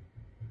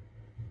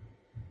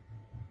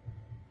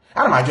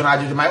 I don't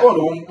imagine my own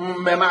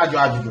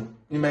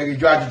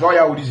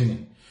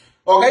reasoning.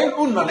 Okay,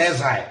 in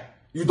exile,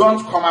 you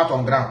don't come out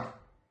on ground.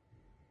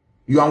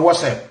 You on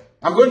WhatsApp.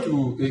 I'm going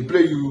to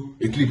play you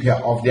a clip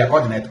here of their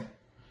coordinator.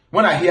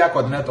 When I hear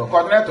coordinator,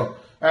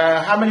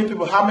 how many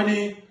people, how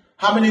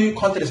many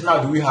countries now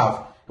do we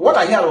have? What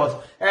I hear was,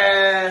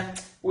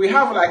 we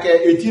have like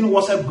 18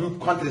 WhatsApp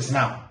group countries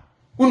now.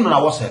 Unna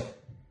WhatsApp.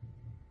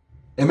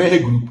 A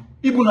mehe group.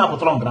 Even now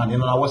put on ground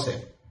in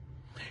WhatsApp.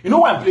 You know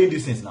why I'm playing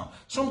these things now?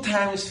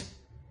 Sometimes,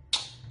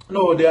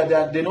 no,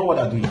 they know what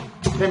they're doing.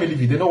 Let me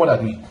leave it. They know what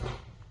they're doing.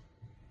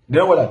 They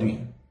know what they're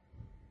doing.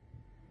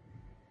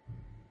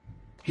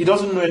 He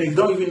doesn't know anything. He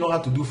don't even know how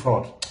to do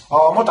fraud.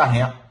 Oh, I'm not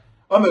here.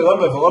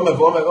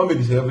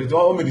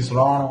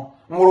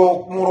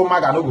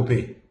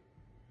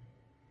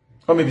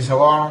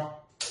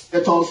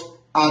 Senators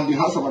and the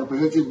House of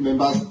Representative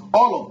members,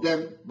 all of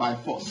them by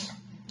force.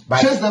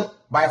 Chase them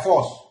by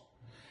force.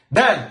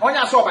 Then, when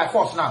I saw by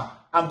force now,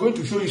 I'm going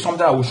to show you something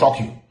that will shock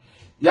you.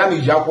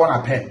 Yami Japon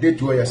a pen. They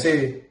do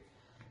say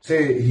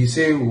he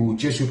say we will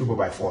chase you people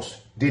by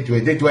force. They do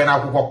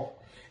now.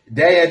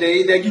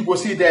 They give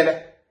see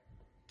there.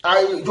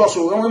 I just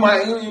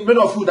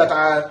many of you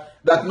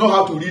that know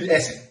how to read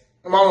essay.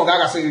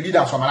 Gaga say read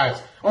and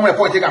summarize. On my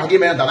point, take and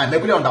give me underline.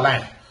 Maybe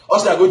underline.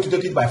 Also, they are going to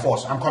take it by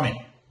force. I'm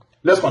coming.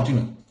 Let's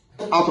continue.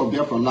 Out of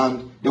Biafra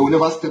land, they will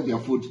never step their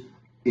foot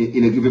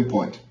in a given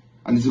point,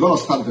 and it's going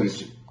to start very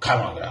soon.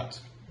 Come on, that.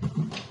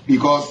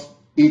 Because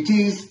it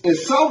is a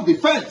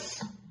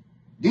self-defense.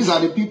 These are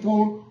the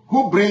people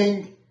who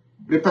bring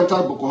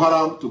repentant Boko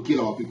Haram to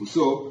kill our people.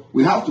 So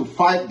we have to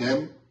fight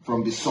them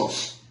from the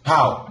source.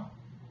 How?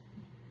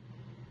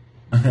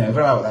 I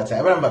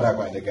remember that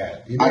guy, the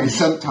guy. At the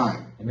same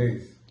time,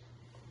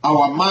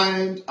 our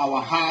mind,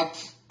 our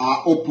hearts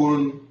are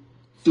open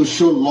to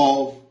show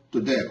love to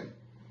them.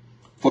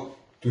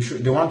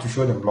 They want to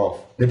show them love.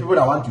 The people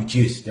that want to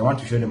chase, they want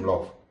to show them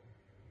love.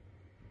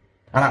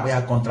 And we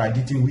are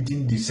contradicting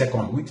within a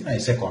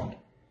second.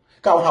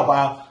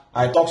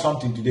 I talk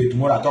something today,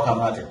 tomorrow I talk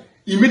about it.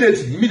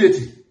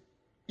 Immediately.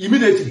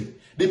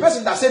 The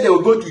person that said they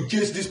were going to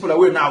chase these people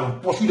away now,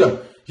 pursue them.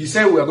 He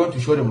said we are going to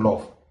show them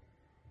love.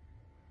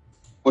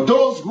 For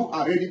those who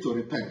are ready to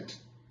repent,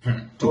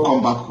 to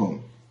come back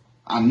home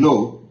and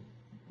know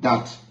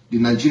that the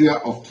Nigeria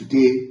of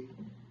today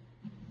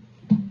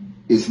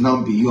is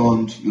now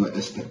beyond your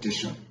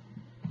expectation.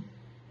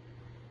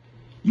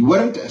 You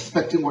weren't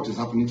expecting what is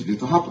happening today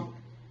to happen.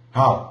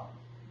 How?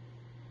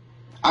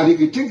 And if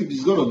you think it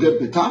is going to get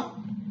better,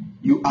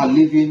 you are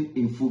living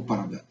in full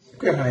paradise.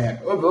 Okay,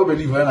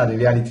 believe we're not the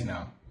reality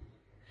now.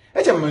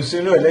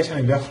 No election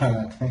in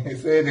Biafra.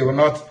 Say they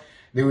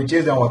will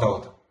chase them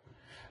out.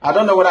 I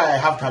don't know whether I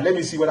have time. Let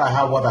me see whether I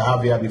have what I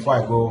have here before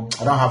I go.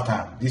 I don't have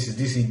time. This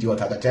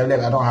idiot. I tell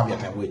them I don't have your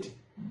time. Wait.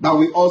 But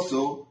we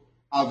also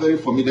are very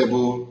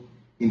formidable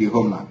in the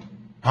homeland.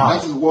 How?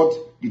 That is what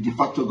the de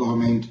facto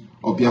government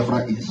of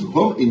Biafra is.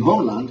 In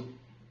homeland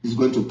is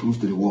going to prove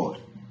to the world.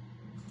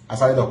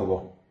 Asari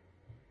Dokubo.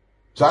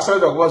 So Asari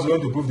Dokubo is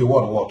going to prove the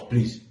world what,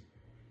 please?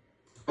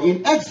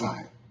 In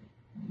exile,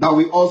 that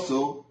we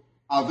also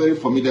are very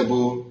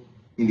formidable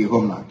in the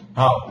homeland.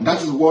 How? And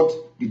that is what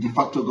the de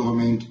facto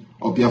government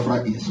of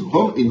Biafra is.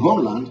 In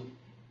homeland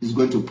is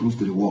going to prove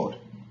to the world.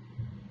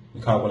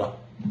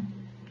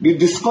 The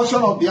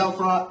discussion of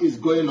Biafra is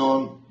going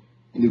on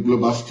in the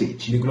global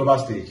stage.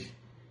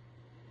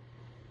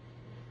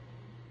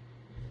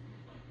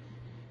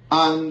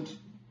 And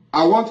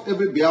I want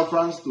every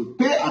Biafrans to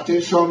pay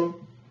attention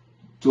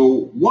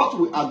to what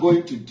we are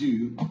going to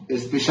do,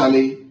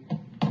 especially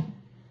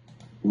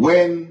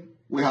when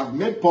we have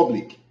made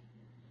public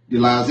the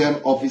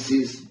liaison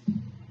offices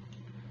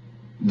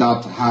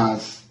that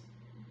has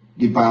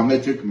the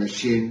biometric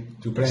machine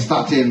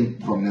starting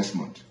from next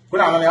month.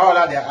 Put on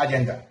all their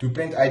agenda to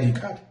print ID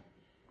card.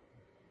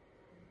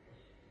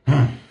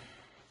 How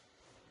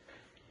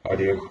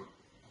do you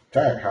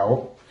try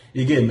how?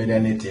 You gave me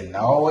anything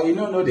now. You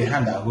don't know the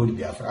hand that hold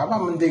Biafra.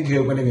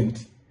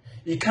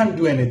 You can't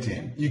do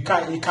anything. You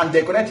can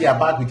decorate your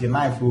back with a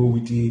knife or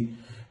with the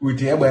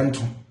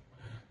ebento.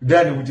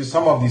 Then with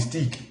some of the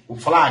stick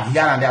flag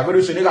here and there.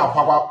 Very soon you got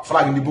papa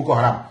flag in the Boko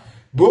Haram.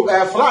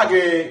 Flag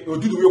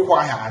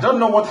I don't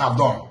know what I've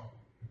done.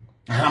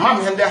 And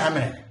I'm here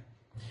hammering.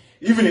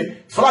 Even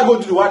if flag go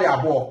to the water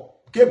above,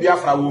 ke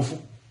Biafra wofu.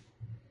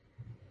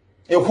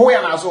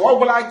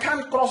 I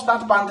can't cross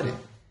that boundary.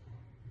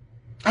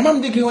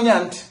 I'm the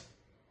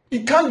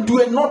he can't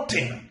do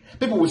nothing.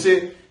 People will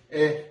say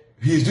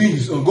he's doing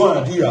his own, go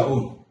and do your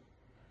own.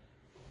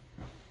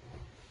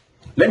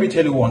 Let me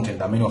tell you one thing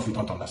that many of you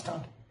don't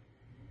understand.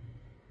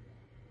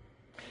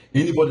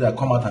 Anybody that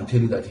come out and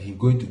tell you that he's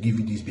going to give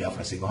you this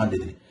Biafra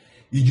single-handedly,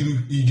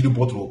 you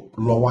bottle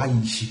lower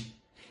ishi.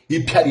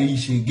 He carry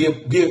ishi,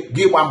 give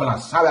one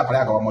balance.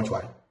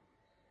 The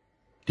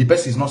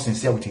person is not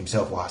sincere with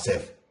himself or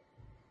herself.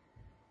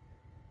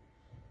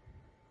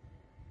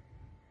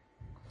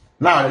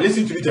 Now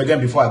listen to it again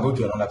before I go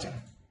to another thing.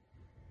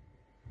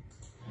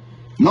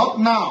 Not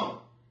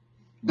now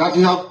that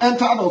you have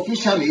entered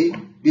officially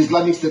the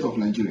Islamic State of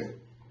Nigeria,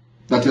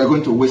 that you are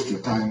going to waste your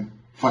time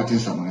fighting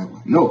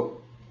Samanegwa.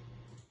 No.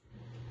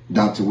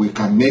 That we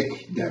can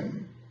make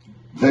them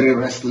very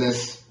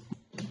restless.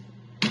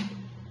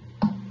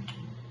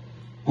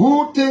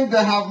 Who think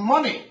they have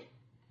money?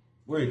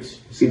 Wait.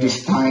 It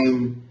is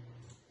time.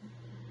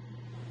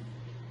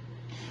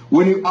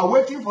 When you are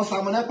waiting for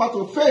Samanegwa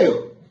to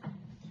fail,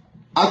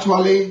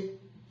 actually,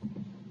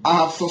 I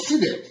have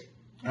succeeded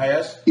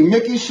in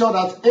making sure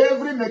that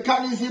every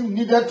mechanism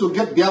needed to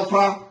get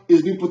Biafra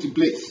is being put in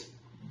place.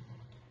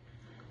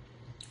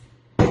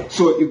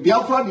 So if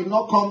Biafra did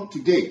not come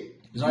today,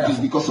 it is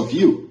because of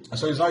you.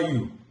 So it's not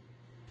you.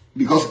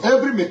 Because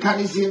every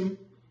mechanism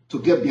to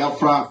get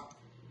Biafra,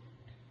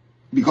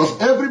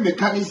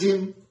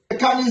 mechanism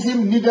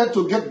needed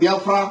to get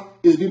Biafra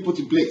is being put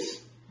in place.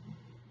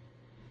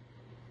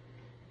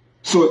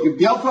 So if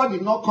Biafra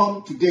did not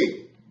come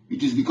today,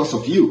 it is because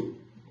of you.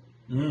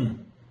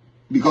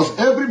 Because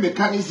every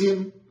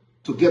mechanism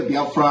to get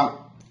Biafra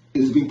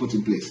is being put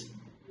in place.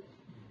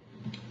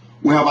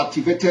 We have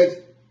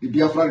activated the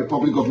Biafra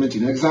Republic government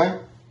in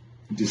exile.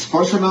 It is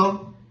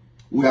functional.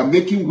 We are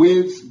making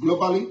waves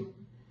globally.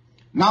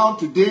 Now,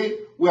 today,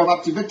 we have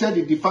activated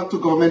the de facto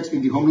government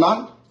in the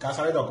homeland.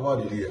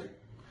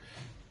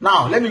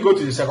 Now, let me go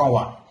to the second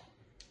one.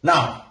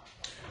 Now,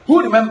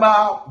 who remember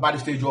by the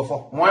stage of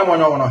why one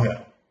not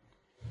here?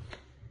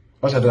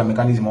 What's the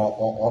mechanism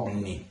or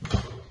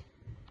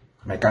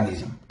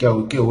mechanism?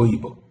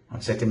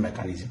 Certain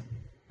mechanism.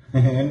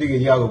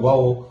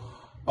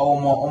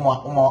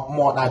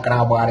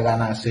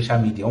 Social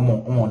media,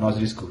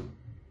 nursery school.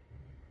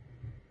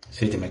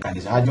 Certain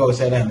mechanism. I just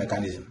said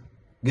mechanism.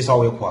 This all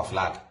we call a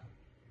flag.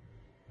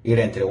 You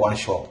enter one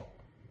shop.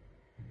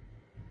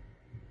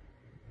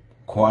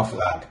 Core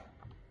flag.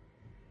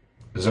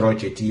 Zero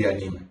JT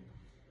and him.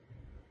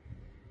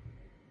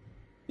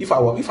 If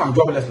I'm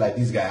jobless like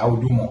this guy, I will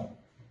do more.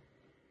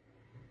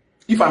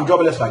 If I'm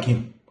jobless like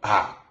him,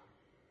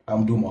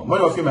 I'll do more.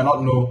 Many of you may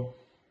not know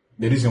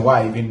the reason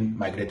why I even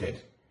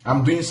migrated.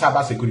 I'm doing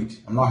cyber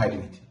security. I'm not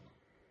hiding it.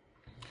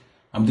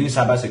 I'm doing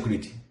cyber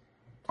security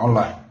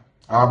online.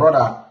 Our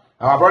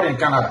brother in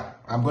Canada,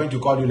 I'm going to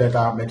call you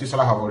later.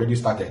 Methuselah have already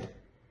started.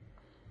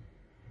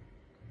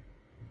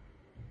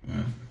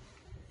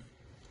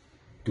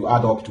 To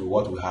add up to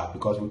what we have,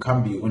 because we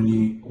can't be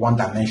only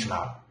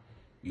one-dimensional.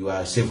 You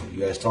are civil,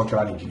 you are a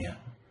structural engineer.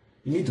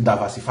 You need to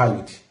diversify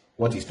with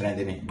what is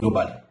trending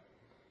globally.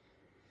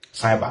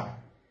 Cyber.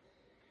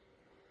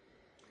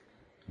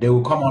 They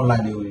will come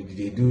online,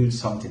 they do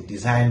something,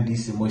 design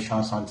this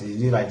emotion, something, they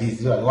do like this,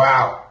 they do like,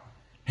 wow,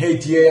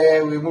 hate,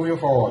 yeah, we're moving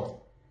forward.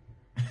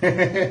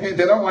 They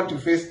don't want to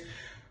face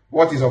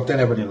what is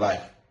obtainable in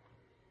life.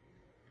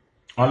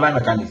 Online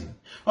mechanism.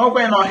 I'm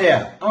going out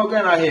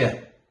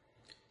here.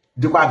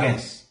 They go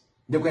against.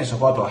 They go in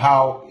support of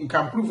how you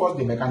can prove us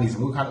the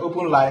mechanism. We can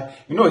open live.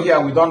 You know, here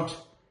we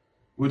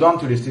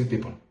don't restrict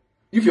people.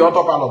 If you're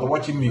autopilot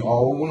watching me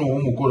or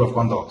code of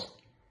conduct,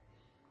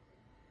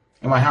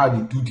 you might have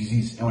the two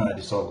diseases and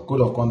one solve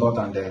code of conduct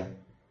and the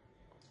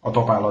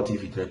autopilot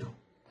TV trade.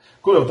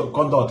 Code of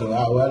conduct,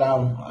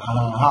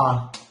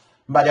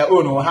 but their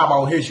own how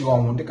about hate you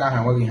on the car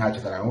and working hard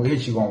to we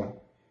hate you on.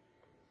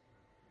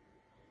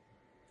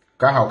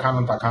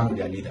 Kanu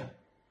their leader.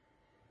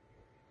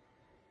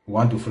 We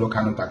want to follow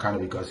Kanu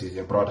because he's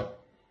a brother.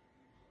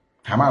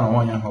 How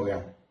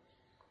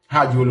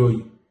do you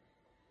know?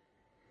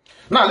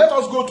 Now let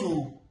us go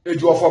to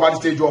Ejiofor, by the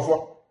stage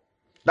of.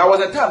 There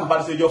was a time by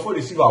the stage of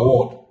received an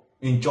award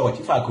in church,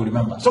 if I could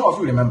remember. Some of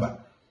you remember.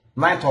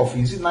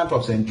 9th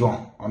of St.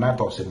 John or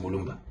 9th of St.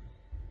 Mulumba.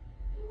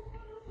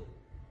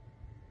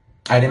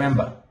 I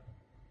remember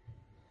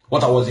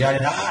what I was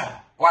hearing.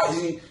 Why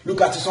is he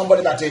look at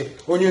somebody that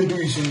Onion do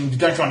is in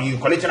detention, you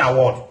collecting an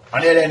award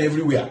and then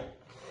everywhere.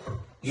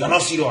 You are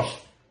not serious.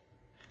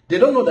 They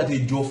don't know that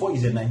Ejiofor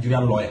is a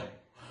Nigerian lawyer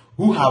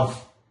who have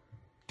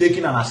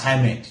taken an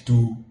assignment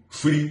to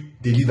free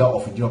the leader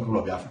of the people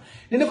of Biafra.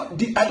 I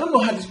don't know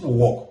how these people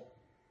work.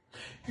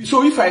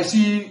 So if I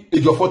see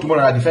Ejiofor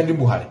tomorrow defending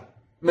Buhari,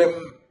 maybe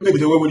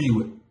the way will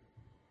you.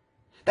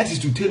 That is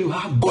to tell you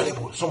how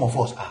gullible some of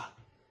us are.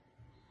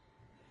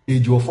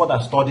 Ejiofor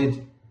that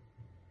studied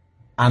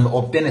and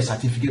obtained a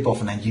certificate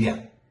of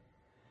Nigeria.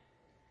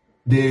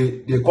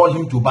 They call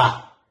him to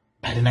bar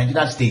by the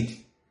Nigerian state.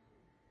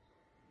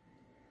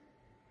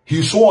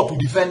 He swore to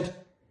defend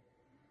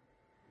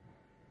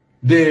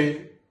the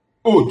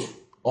oath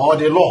or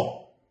the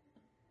law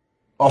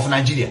of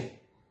Nigeria.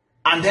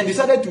 And then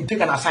decided to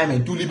take an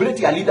assignment to liberate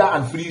your leader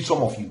and free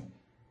some of you.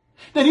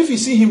 Then if you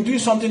see him doing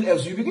something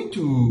else, you begin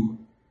to...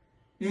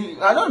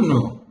 I don't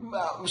know.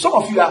 Some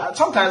of you are...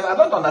 Sometimes I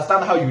don't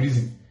understand how you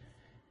reason.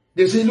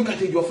 They say, look at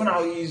it, your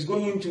now, he's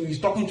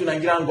talking to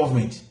Nigerian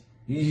government.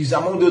 He's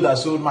among those that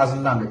sold Mazi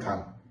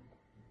Methuselah.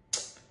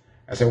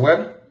 I said,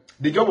 well,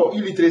 the job of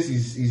illiteracy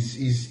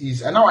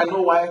is and now I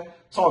know why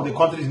some of the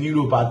countries in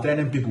Europe are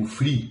training people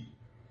free.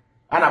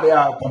 And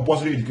about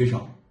compulsory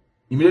education.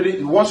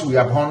 Immediately, once we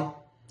are born,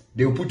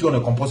 they will put you on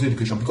a compulsory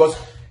education because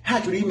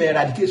actually may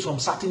eradicate some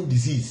certain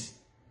disease.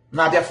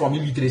 Now they're from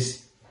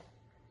illiteracy.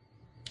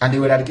 And they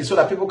will eradicate so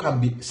that people can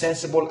be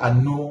sensible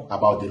and know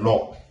about the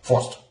law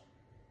first.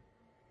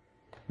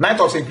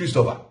 9th of St.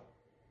 Christopher.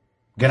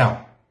 Get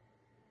out.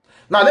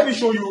 Now let me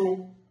show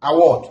you a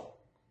word.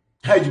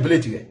 How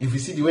jubilate here. If you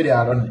see the way they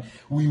are running,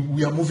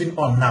 we are moving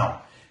on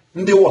now.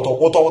 The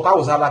water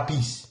was our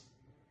peace.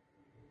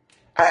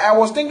 I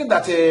was thinking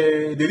that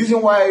the reason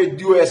why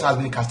the US has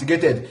been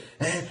castigated,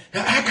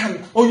 how can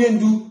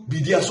Onyendu be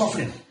their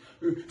suffering?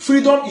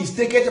 Freedom is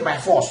taken by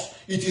force.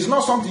 It is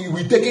not something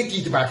we take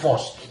it by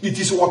force. It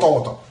is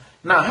water.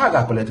 Now, how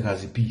that political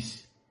has a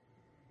peace?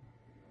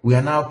 We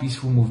are now a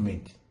peaceful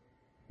movement.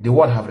 The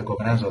world have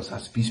recognized us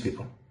as peace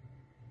people.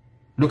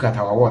 Look at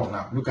our world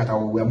now. Look at how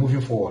we are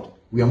moving forward.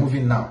 We are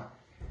moving now.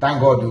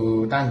 Thank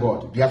God, thank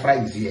God.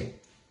 Biafra is here.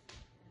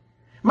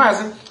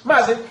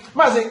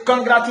 Mazi,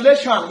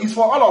 congratulations. It's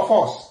for all of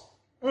us.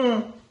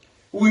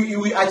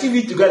 We achieve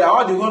it together.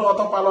 All the whole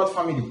autopilot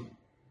family.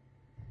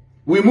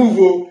 We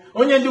move.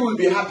 Onyendu will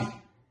be happy.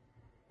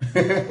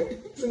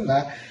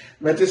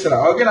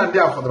 Methuselah, again and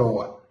there for the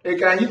war. It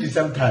can hit the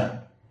same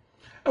time.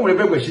 I'm going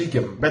to beg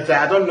him, but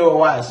I don't know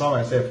why I saw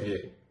myself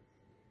here.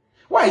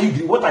 Why are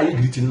you? What are you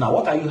greeting now?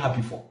 What are you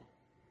happy for?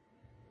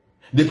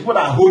 The people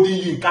that are holding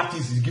you in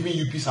captivity is giving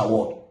you peace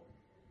award.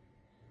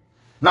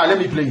 Now let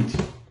me play it.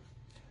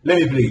 Let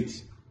me play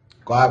it.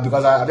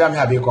 Because I'm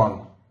here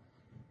bacon.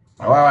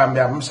 That's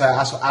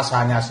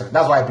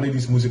why I play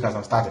this music as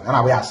I'm starting. And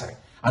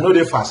I know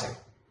they fast.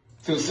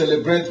 To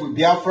celebrate with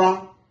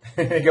Biafra.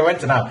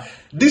 Now,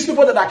 these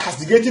people that are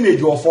castigating a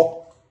Joe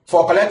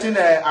for collecting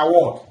an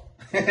award.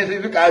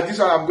 Look at this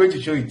one, I'm going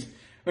to show it.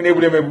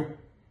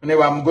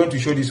 I'm going to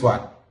show this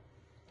one.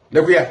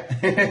 Look here.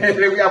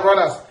 Look here,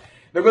 brothers.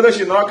 Look at the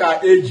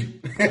Shinoka age.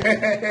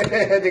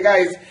 The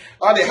guys,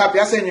 all the happy,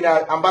 saying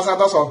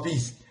ambassadors of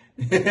peace.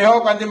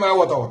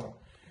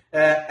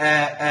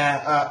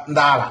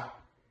 Ndala.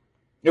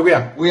 We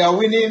are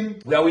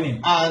winning. We are winning.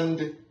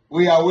 And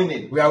we are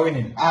winning. We are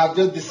winning. I have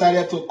just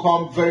decided to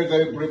come very,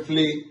 very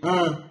briefly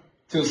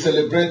to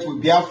celebrate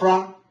with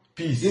Biafra.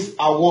 Peace. This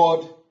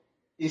award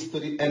is to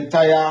the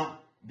entire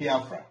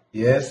Biafra.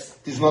 Yes.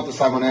 It is not to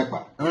Simon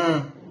Ekpa.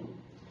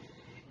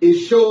 It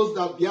shows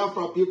that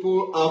Biafra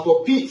people are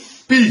for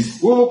peace. Peace.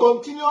 We will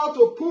continue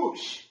to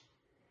push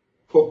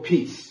for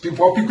peace.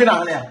 For people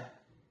down there.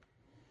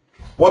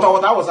 What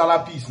I was all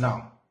peace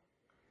now.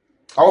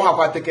 I won't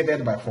have to take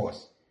it by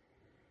force.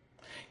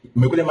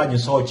 Me could imagine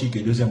so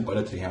cheeky do them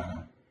collect here.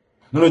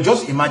 No,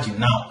 just imagine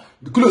now.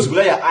 Close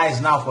below your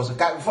eyes now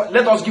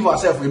let us give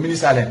ourselves a mini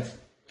silent.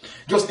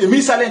 Just a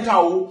mini silent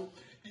how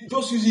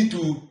just use it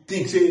to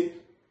think, say,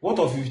 what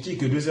of if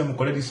cheeky do them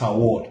collect this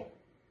award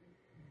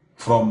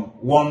from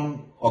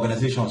one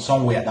organization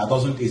somewhere that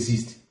doesn't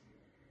exist?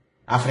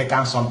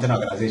 African something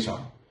organization.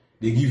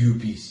 They give you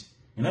peace.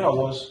 In other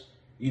words,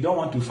 you don't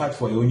want to fight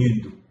for your own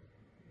Hindu.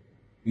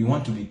 You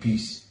want to be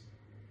peace.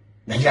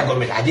 Nigeria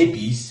government, are they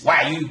peace?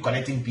 Why are you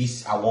collecting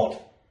peace award?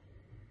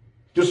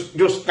 Just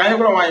can you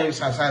go why you're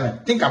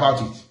silent? Think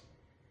about it.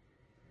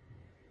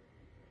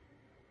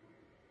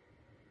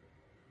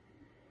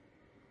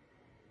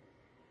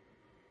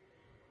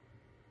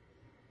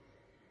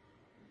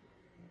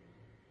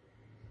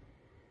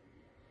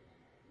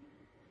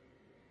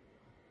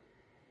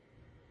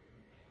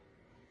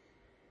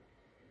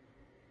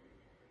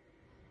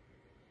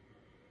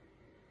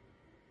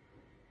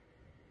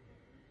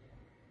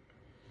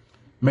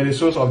 May the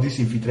souls of these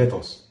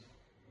infiltrators,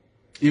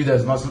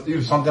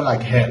 if something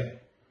like hell,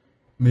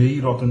 may he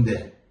rotten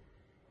there.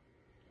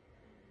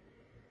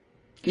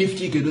 If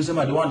Chike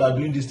Dosema are the one that are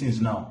doing these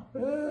things now,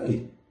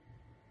 hey,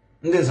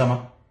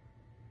 Ndezama,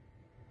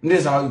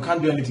 you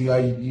can't do anything.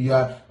 You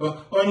are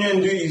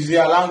Onyendu is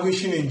there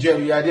languishing in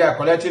jail. You are there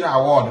collecting an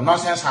award,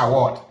 nonsense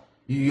award.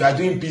 You are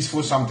doing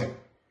peaceful something.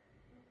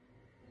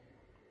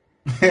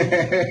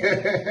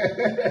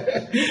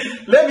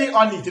 Let me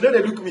on it. Let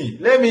they look me.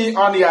 Let me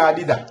on your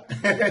leader.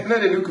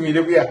 Let they look me.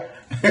 Look here.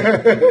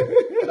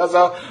 That's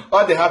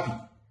all they happy.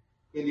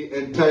 In the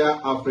entire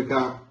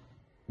Africa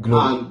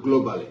and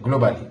globally.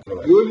 Globally. The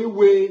only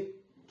way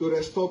to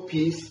restore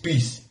peace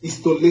is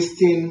to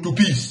listen to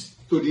peace,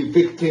 to the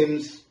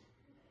victims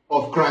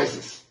of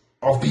crisis.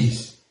 Of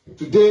peace.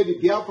 Today, the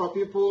Biafra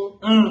people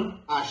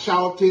are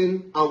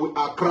shouting and we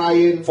are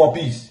crying for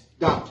peace.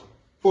 That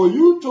for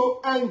you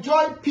to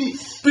enjoy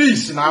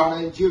peace now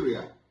in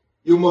Nigeria,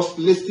 you must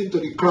listen to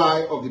the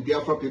cry of the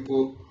Biafra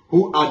people,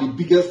 who are the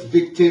biggest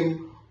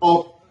victim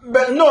of.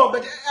 But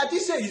I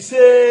think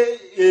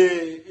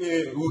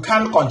we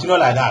can't continue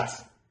like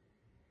that.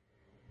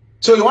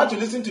 So you want to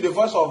listen to the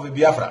voice of the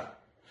Biafra.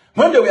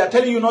 When they were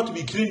telling you not to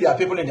be killing their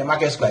people in the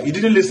market square, you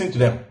didn't listen to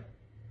them.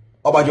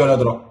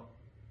 Obajo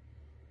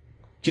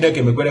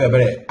Chineke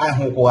mekwere I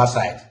won't go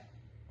outside.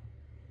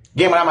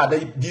 Game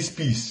this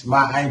peace,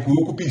 I'm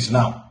peace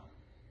now.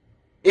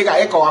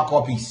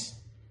 Eka peace.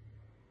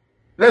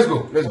 Let's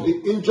go.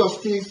 The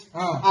injustice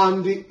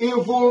and the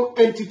evil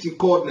entity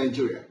called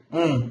Nigeria.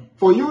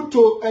 For you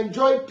to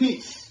enjoy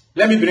peace.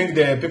 Let me bring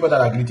the people that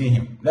are greeting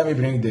him. Let me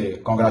bring the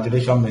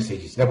congratulations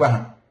messages.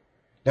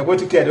 Go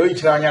to care. Go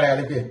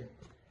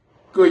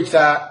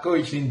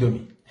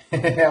Indomie.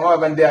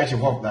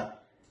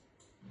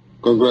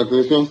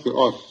 Congratulations to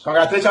us.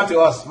 Congratulations to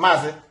us,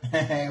 Mazi.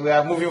 We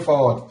are moving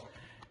forward.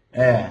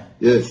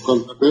 Yes.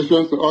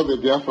 Congratulations to all the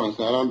Biafrans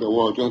around the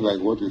world, just like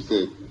what you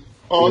said.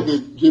 All the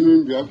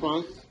genuine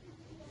Biafrans,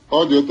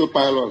 all the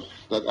autopilots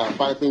that are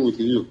fighting with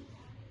you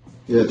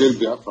against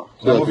Biafra,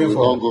 so that we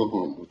all go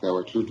home with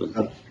our children.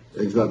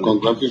 Exactly.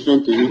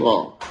 Congratulations to you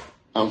all.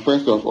 And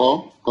first of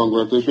all,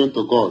 congratulations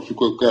to God,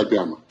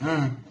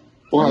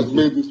 who has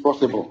made this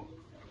possible.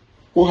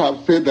 Who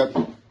have said that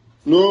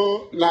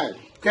no life.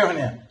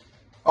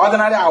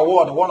 Ordinary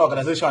award, one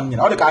organization.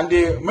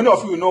 Many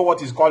of you know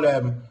what is called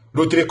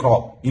Rotary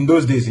Club in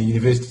those days in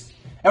universities.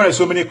 And there's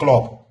so many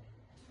clubs.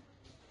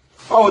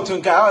 Oh,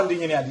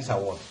 this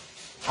award.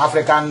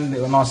 African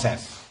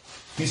nonsense.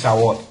 Peace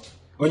award.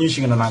 When you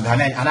sing on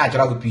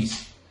natural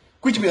peace.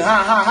 Which means,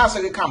 has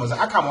a cameras.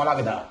 I come all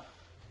like that.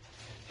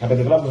 But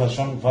the club has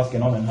shown fast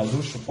phenomenon. Has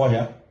you for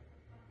here?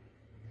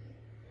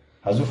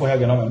 Has you for here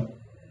phenomenon?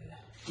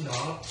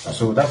 No.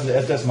 So that's the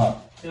SS map?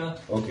 Yeah.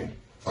 Okay,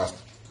 fast.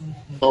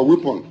 Or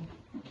weapon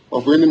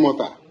of any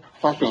mortar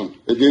fashioned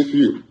against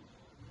you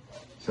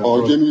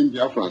or genuine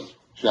Biafrans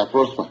shall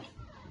prosper.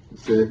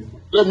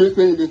 Let me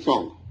sing this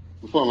song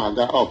before I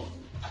get up.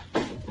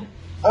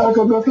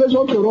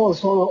 Congratulations to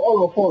us,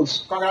 all of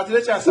us.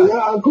 Congratulations, sir.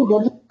 Yeah,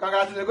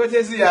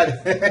 Congratulations,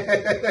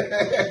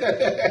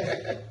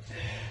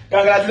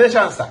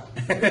 Congratulations, sir.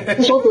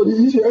 So to the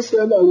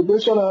ECSN and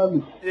Liberation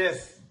Army.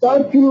 Yes.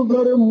 Thank you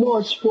very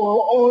much for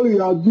all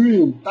you are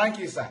doing. Thank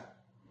you, sir.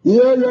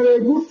 Yeah, you're a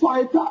good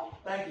fighter.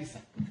 Thank you,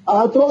 sir.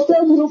 I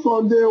trusted you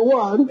from day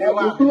one.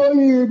 Before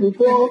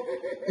you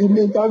in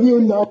the interview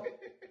now.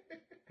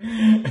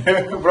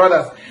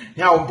 Brothers,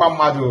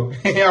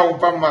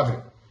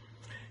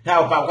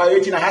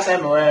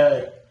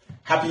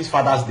 happy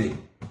Father's Day.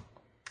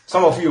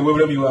 Some of you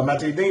will you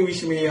didn't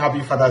wish me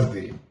happy Father's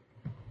Day.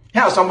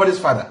 Here somebody's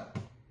father.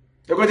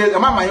 You go to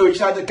mama you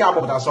shot the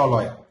car that's all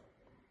lawyer.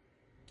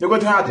 You go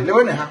to her,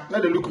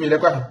 let them look me, they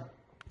got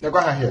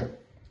her here.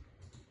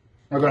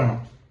 You're going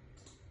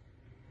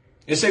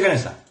you say again,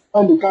 sir.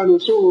 And the Kanu,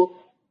 so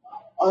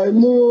I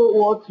know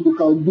what you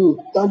can do.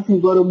 Thank you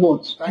very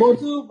much. But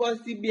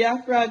the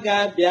Biafra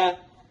Gabia,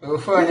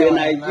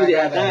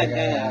 Nigeria,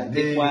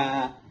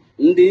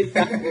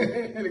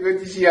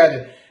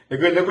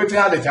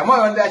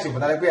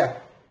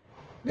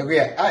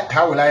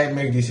 how will I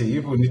make this?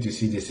 You people need to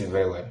see this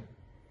very well.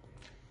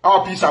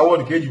 Our peace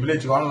award, can you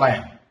believe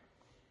online?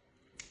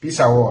 Peace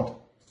award.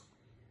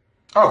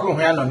 Oh, come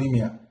here,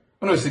 Anonymia.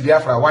 No, see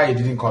Biafra, why you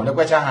didn't come? The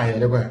question I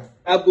had,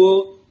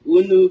 Abo,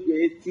 Unu,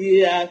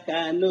 Betia,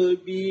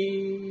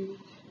 Kanobi.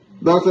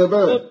 Dr.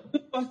 Bell.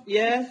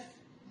 Yes.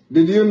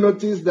 Did you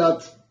notice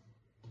that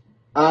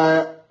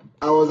I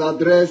was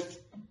addressed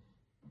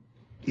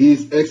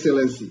His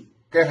Excellency?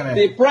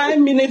 The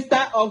Prime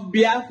Minister of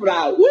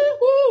Biafra.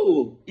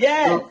 Woohoo!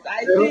 Yes,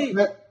 I did.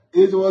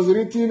 It was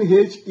written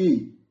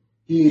H.E.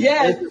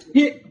 Yes,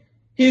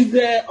 His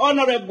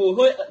Honorable,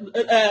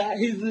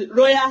 His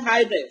Royal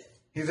Highness.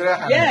 His Royal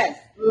Highness. Yes.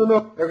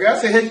 No. Okay, I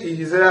say H.E.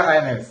 His Royal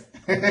Highness.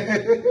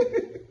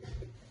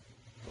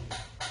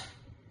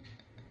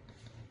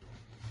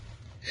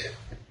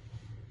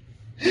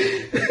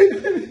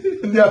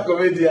 They are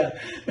comedian.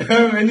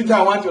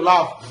 Anytime I want to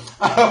laugh,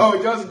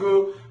 I'll just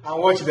go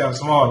and watch them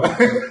small.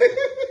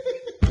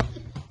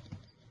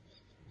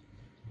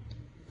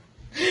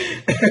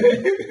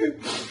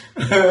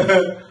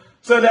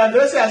 So they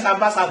address as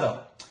ambassador.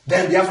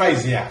 Then Biafra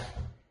is here.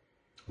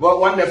 Well,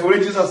 wonderful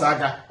Jesus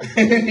Saga.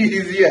 He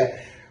is here.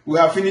 We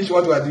have finished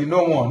what we are doing.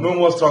 No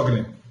more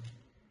struggling.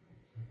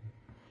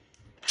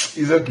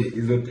 It's okay.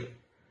 It's okay.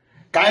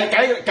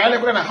 Can I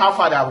put in how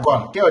far they have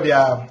gone? Okay,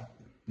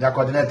 their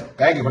coordinator.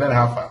 Can I give them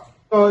how far?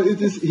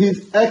 It is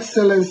His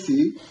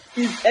Excellency.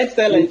 His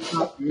Excellency.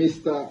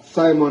 Mr.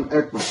 Simon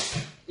Ekman.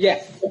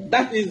 Yes,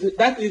 that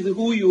is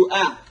who you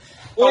are.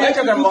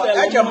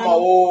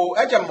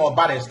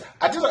 Barrister.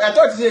 I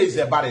thought he said he's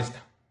a barrister.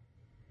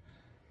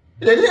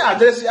 They didn't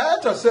address it. I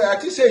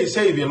thought he say he's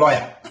a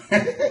lawyer.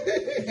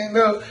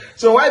 No.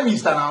 So why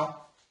Mr. now?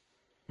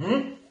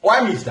 Why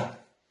Mr.?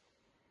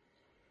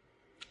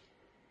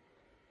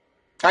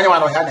 I don't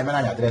know how the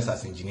man address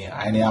as engineer.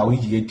 I know how we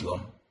get to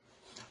him.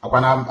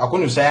 I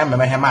couldn't say I'm a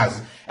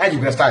Mazi. And you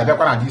can start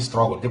this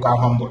struggle. They are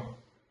humble.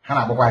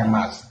 Hannah Bokwa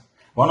Maz.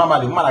 One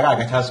normally, Malaga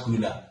get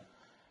school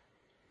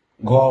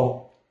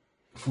go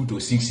food to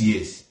 6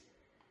 years.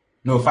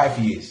 No, 5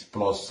 years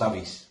plus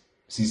service.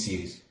 6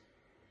 years.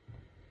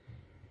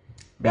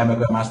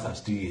 Biamego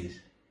masters 2 years.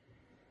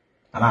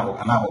 And I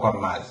become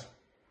Maz.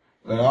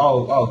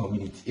 All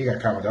community. You can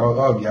come.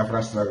 All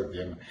Biafra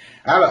struggle.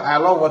 I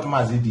love what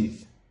Mazi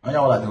did. I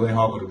know like the way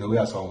how the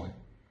way somewhere.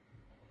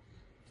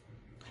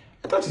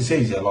 I thought he said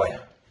he's a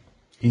lawyer.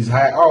 He's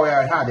high. Oh,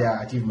 yeah, had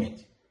their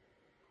achievement.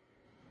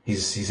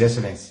 His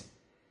Excellency,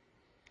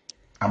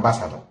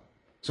 ambassador.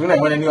 So when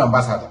I went a new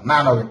ambassador,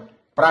 now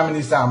Prime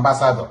Minister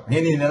ambassador.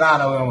 He need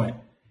another one.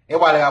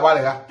 Why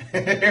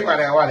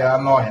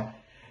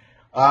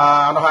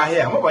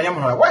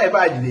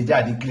did they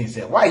judge clean?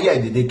 Say why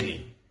here did they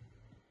clean?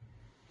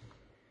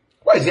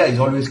 Why is here is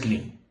always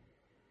clean?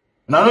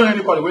 Now not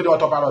anybody wait to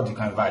top out you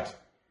can invite.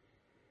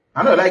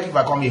 I know like if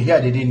I come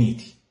here they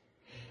need.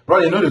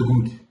 Bro, you know the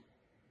good.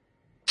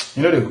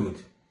 You know the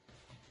good.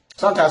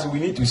 Sometimes we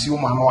need to see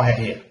woman more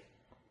here.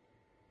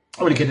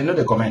 Oh, they know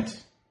the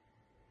comment.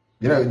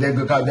 They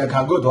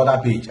can go to other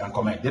page and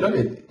comment. They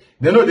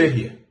know they're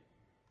here.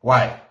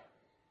 Why?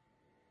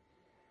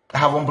 I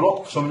have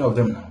unblocked so many of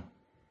them now.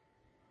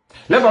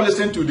 Let's all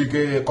listen to the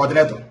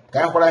coordinator.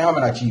 Can I have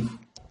an achieve?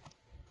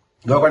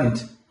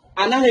 Government.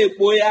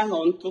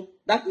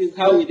 That is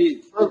how it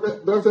is.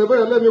 Dr.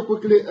 Ebele, let me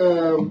quickly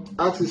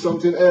ask you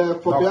something.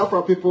 For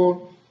Biafra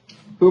people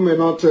who may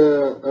not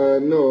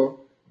know,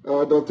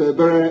 Dr.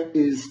 Ebele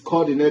is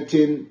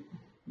coordinating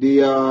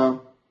the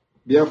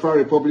Biafra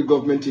Republic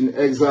Government in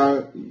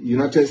Exile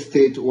United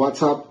States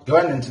WhatsApp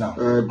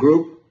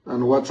group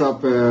and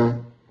WhatsApp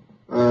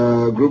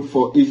group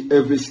for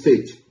every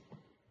state.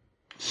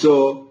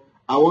 So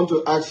I want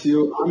to ask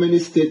you, how many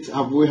states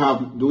do we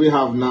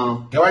have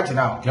now?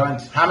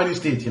 How many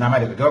states in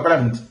America?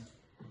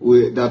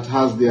 That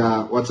has their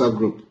WhatsApp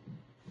group?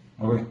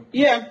 Okay.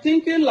 Yeah, I'm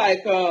thinking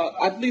like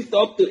at least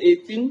up to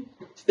 18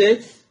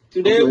 states.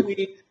 Today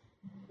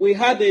we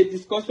had a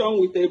discussion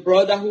with a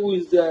brother who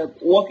is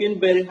working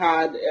very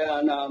hard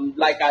and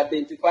like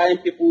identifying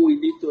people we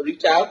need to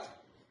reach out.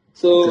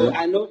 So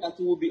I know that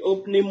we will be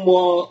opening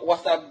more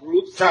WhatsApp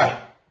groups.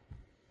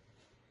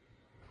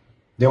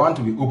 They want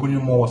to be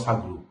opening more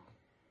WhatsApp group.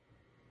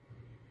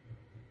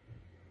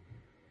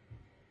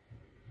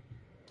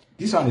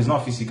 This one is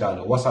not physical,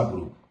 the WhatsApp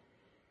group.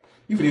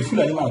 If they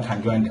feel anyone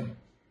can join them.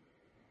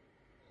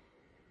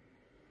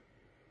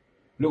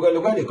 Look at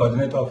the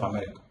coordinator of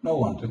America. No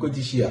one. Look at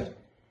this year.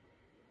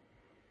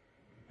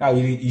 Now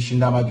you should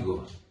never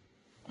go.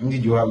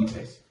 Indeed, you have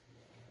witness.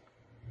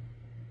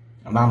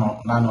 I'm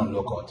not on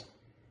lockout.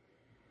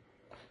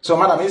 So,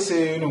 madam, let's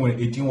say 18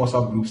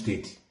 WhatsApp group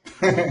state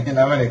in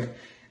America.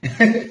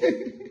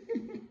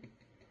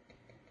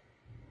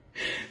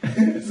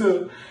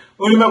 So,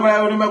 only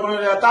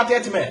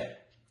 30th May.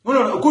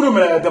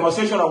 Could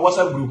demonstration of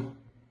WhatsApp group.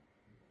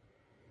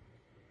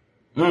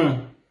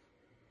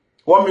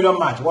 1 million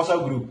match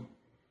WhatsApp group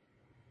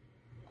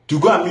to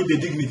go and meet the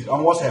dignity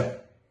on WhatsApp.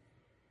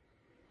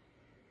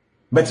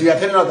 But you are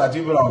telling us that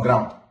people are on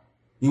ground.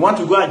 You want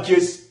to go and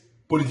chase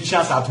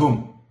politicians at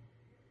home,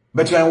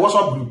 but you are in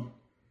WhatsApp group.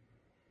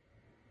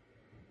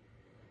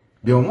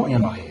 They will want you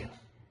not here.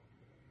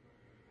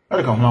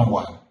 Let come on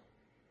one.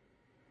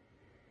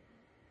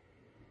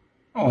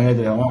 Oh, yeah,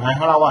 I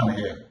have one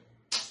here.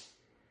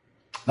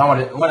 Now,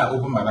 when I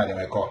open my line, they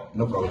may call.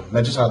 No problem.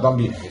 Methuselah, don't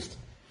be in haste.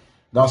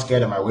 Don't scare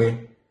them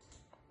away.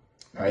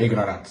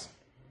 Ignorant.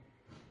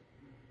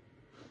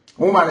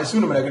 Woman is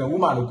soon again.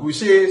 Woman, we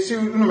say,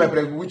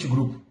 which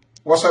group?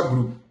 WhatsApp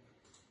group.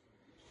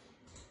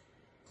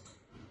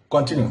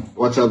 Continue.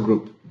 WhatsApp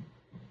group.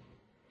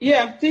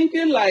 Yeah, I'm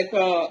thinking like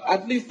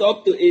at least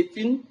up to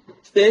 18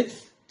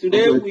 states.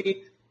 Today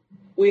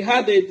we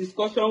had a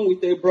discussion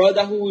with a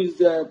brother who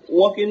is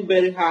working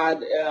very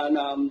hard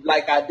and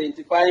like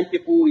identifying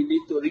people we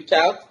need to reach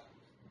out.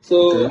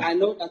 So I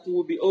know that we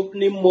will be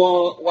opening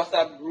more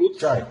WhatsApp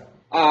groups.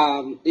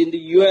 In the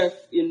US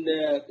in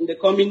the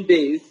coming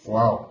days.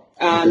 Wow.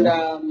 And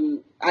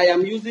I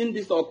am using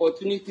this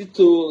opportunity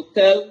to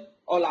tell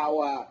all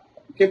our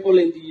people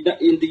in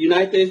the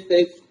United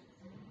States,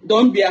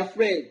 don't be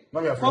afraid.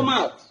 Don't be afraid.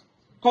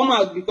 Come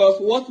out because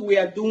what we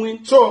are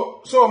doing.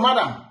 So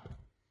madam,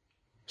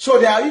 so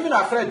they are even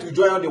afraid to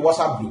join the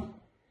WhatsApp group.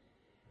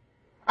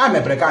 I'm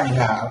a precan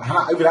here.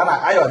 I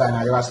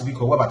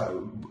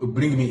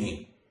bring me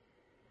in.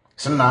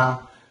 So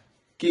now,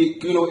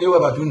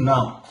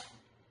 now.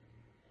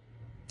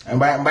 And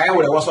by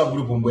with a WhatsApp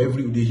group on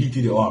every day hit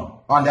the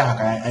on there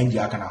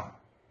I canal.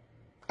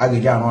 I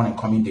get on in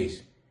coming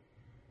days.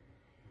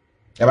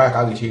 The back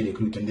I get the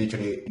recruit and they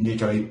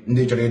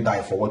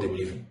die for what they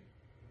believe in.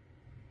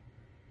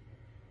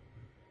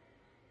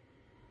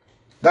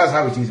 That's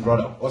how it is,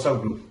 brother.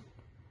 WhatsApp group.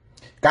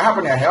 Can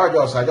happen here.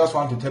 I just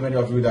want to tell many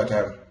of you that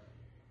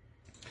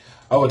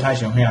our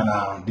attention here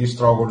now, this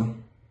struggle.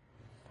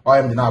 I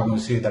am now going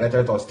to say the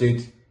Directorate of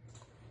State.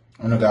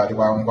 I'm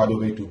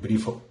going to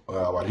brief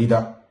our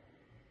leader.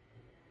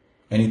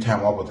 Anytime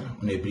about them,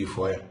 they brief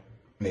for you.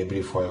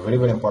 Very,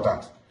 very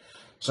important.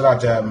 So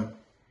that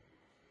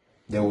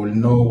they will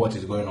know what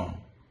is going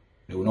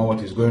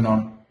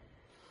on.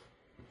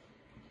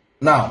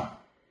 Now,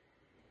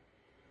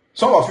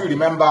 some of you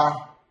remember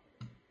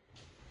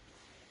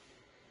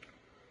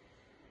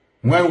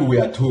when we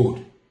were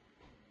told,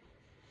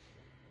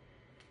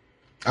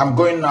 I'm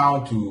going now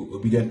to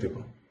obedient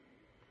people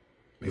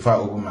before I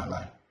open my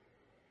line.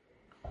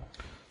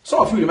 Some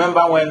of you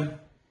remember when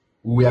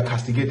we were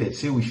castigated,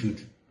 say we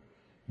should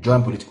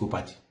join political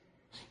party.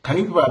 Can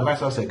you people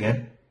advise us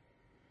again?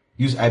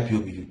 Use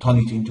IPOB to turn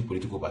it into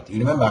political party. You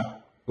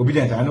remember?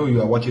 Obedient, I know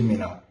you are watching me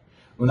now.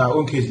 In our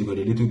own case, you got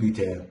a little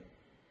bit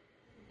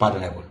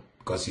pardonable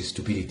because it's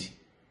stupidity.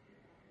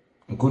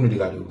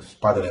 Kanu is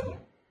pardonable.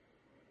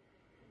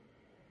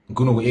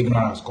 Kanu with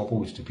ignorance coupled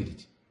with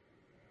stupidity.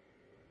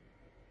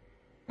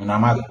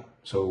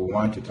 So we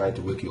want to try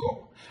to wake you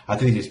up.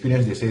 At least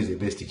experience, they say, is the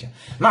best teacher.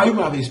 Now you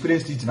have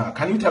experienced it now.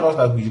 Can you tell us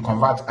that we should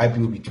convert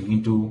IPOB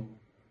into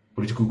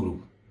political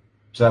group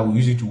so that we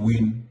use it to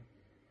win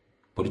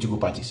political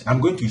parties? I'm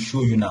going to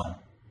show you now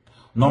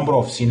number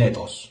of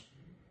senators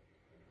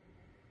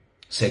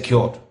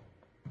secured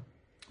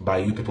by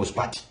you people's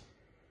party.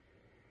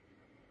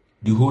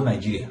 The whole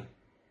Nigeria.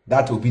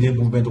 That obedient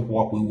movement of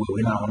work, we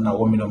now on a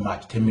 1 million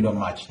match, 10 million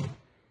match.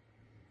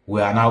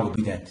 We are now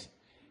obedient.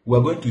 We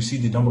are going to see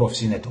the number of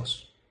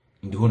senators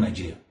in the whole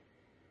Nigeria.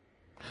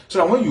 So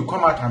that when you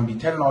come out and be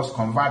telling us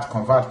convert,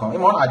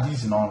 all are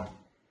these on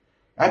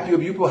IPOB,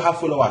 people have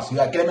followers. You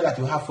are claiming that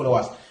you have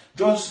followers.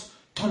 Just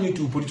turn it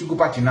to political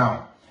party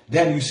now.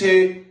 Then you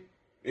say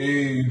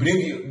you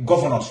bring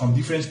governors from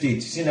different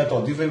states,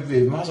 senators,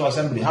 different House of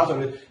Assembly,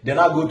 they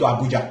now go to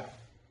Abuja.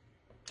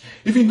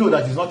 Even though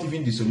that is not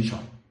even the solution.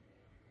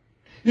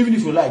 Even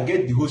if you like,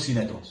 get the whole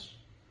senators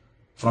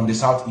from the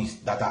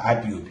southeast that are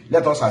IPOB.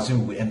 Let us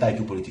assume we enter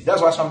into politics.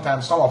 That's why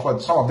sometimes some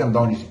of them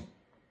don't listen.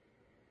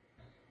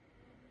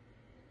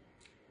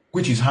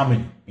 Which is how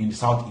many in the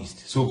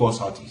southeast, so-called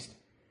southeast?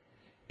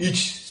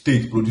 Each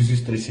state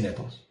produces 3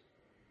 senators.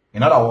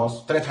 In other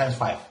words, 3 times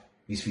 5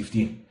 is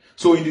 15.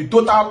 So in the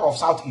total of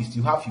southeast,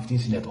 you have 15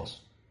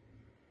 senators.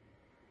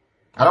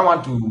 I don't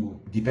want to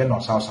depend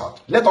on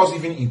South-South. Let us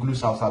even include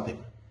South-South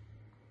people.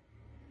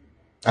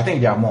 I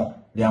think there are more.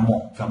 There are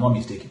more, if I'm not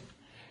mistaken.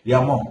 There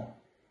are more.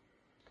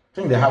 I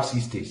think they have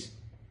 6 states.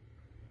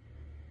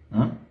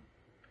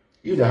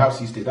 If they have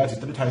 6 states, that is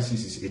 3 times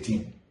 6 is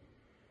 18.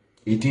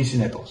 18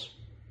 senators.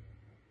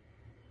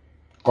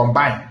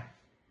 Combined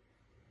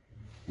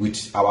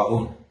with our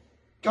own.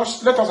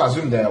 Just let us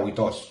assume they are with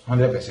us,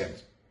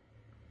 100%.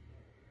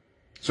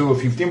 So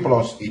 15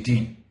 plus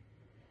 18,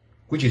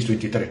 which is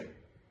 23.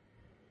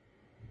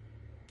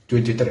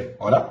 23,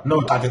 or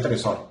no, 33,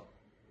 sorry.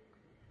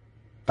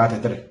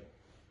 33.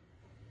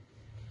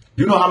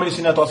 Do you know how many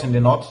senators in the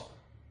north?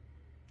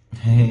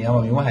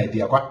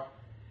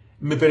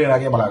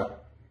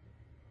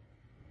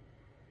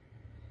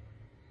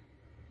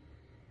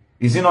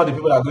 Is it not the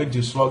people that are going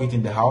to slug it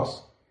in the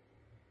house?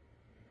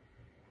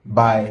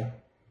 By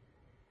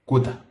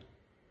quota.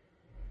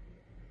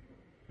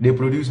 They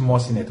produce more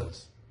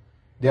senators.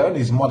 Their own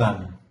is more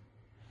than,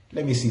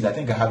 let me see, I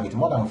think I have it,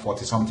 more than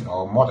 40 something,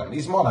 or more than,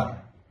 it's more than.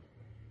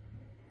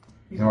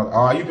 You know,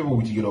 are you people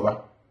with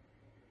Yoruba?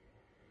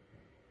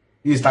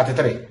 It's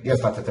 33,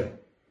 yes, 33.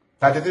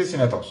 33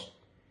 senators.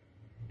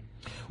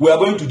 We are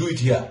going to do it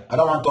here. I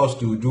don't want us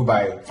to do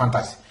by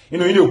fantasy. You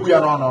know, we are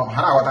not,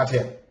 Hana got that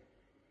here.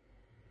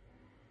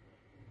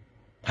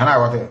 Hana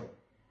got here.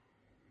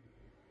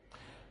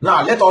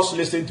 Now, let us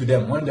listen to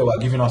them when they were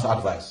giving us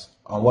advice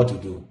on what to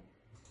do.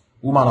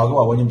 Woman, I'll go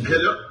away.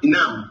 Hello,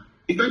 now,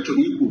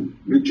 eventually, you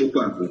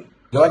go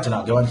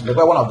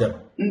one of them.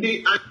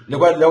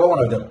 Look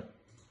one of them.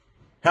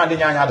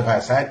 Handing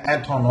advice, I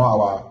don't know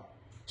our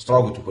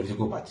struggle to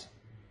political party.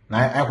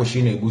 Now, I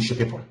question a Bush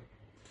people.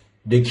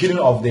 The killing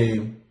of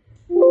the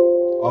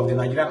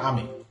Nigerian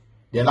army,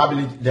 they label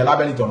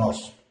it on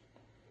us.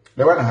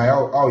 They want to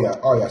hire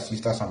all your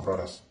sisters and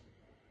brothers.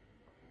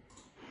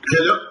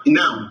 Hello,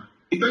 now.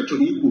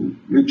 Eventually, you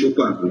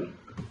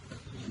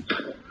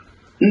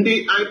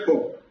ndị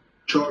IPOB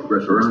chọrọ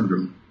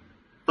referendum,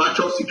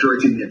 virtual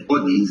security net,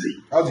 all easy.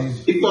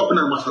 If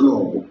ọbụla gbasara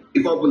ọgụ,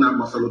 if ọbụla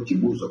gbasara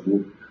tigbu ụzọgbu,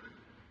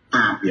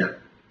 abịa.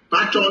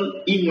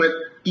 Virtual inwet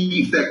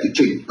effect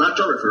change,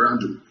 virtual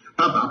referendum,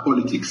 about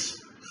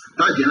politics,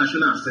 that the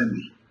National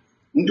Assembly.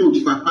 Ndị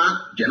otu papa,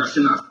 the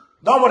National.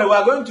 Don't worry, we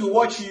are going to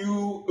watch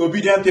you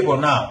obedient people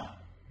now.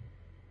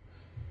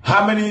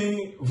 How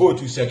many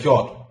votes you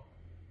secured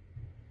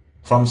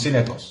from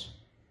senators?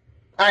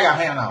 I got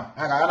here now.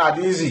 I got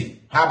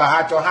easy. How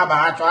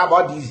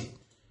about easy?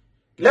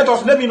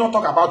 Let me not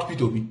talk about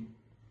P2B.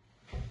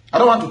 I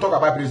don't want to talk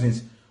about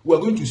presidents. We are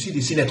going to see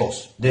the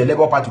senators the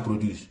Labour Party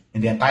produce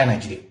in the entire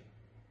Nigeria.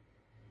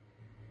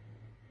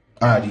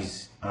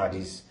 These.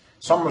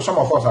 Some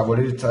of us have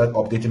already started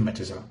updating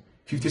Methuselah.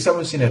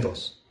 57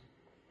 senators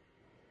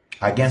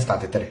against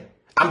 33.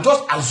 I'm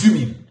just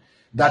assuming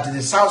that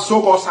the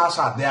so-called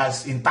South, they are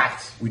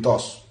intact with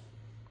us.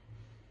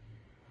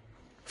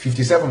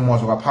 57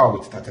 must overpower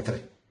with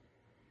 33.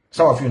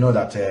 Some of you know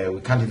that we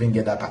can't even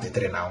get that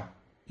 33 now.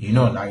 You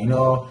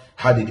know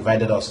how they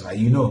divided us now.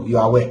 You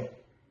are aware.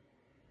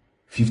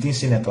 15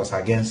 senators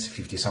against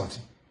 50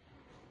 something.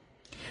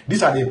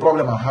 These are the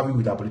problem I'm having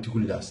with our political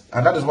leaders.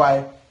 And that is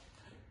why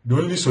the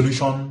only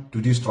solution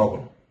to this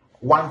struggle,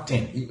 one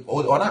thing,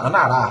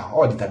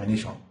 or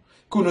determination.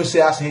 Kunu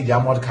say as he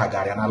jamod ka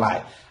gari and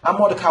lie.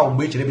 Amod ka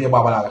umbeche be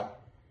babalaga.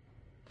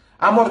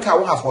 Amod ka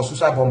won't have for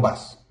suicide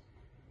bombers.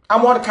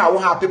 Amod ka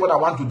won't have people that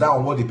want to die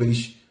on what they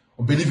perish,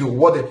 or believe in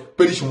what they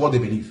perish in what they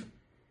believe.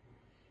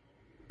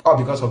 All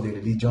because of the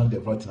religion they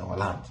brought in our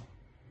land.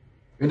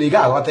 You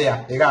got what they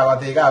are,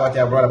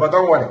 brother. But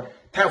don't worry,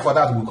 time for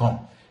that will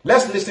come.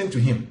 Let's listen to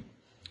him.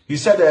 He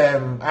said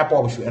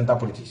IPOB should enter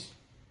politics.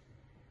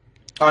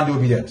 And be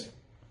obedient.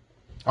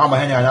 I'm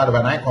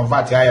a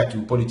convert here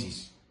to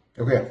politics.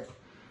 Okay.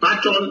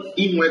 Virtual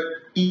inward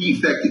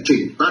effect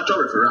change,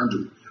 virtual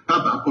referendum,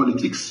 about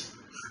politics,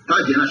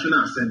 that the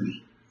National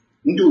Assembly.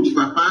 Ndo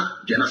papa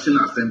the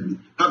National Assembly,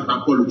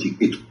 about politics,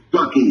 it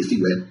one case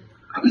when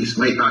at least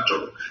my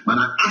virtual. But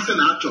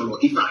actual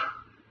if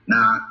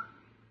na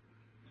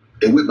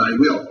a way by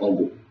way of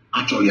Ogo,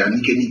 actually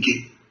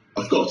nike.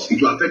 Of course,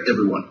 it will affect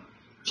everyone.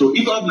 So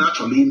if I'm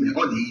naturally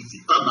all the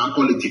easy, about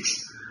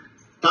politics,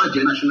 that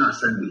the National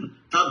Assembly,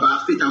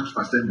 about State House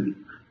Assembly,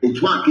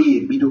 it one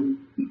case middle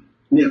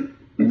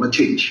never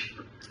change.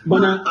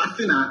 But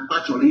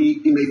actually,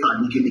 it may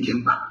find Nike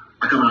back.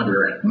 I come out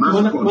there.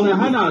 Mana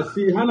Hana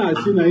see na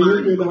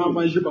ihe na ha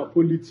manjiba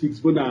politics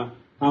bụ na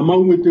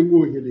amanwete ngo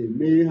ohere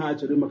mee ha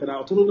chere maka na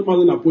ọtụtụ ndị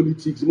mmadụ na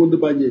politics bụ ndị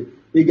banye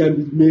ịga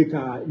mee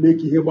ka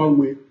ihe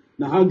gbanwee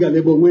na ha ga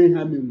lebe onwe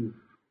ha menwu.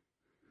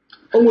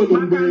 O nwere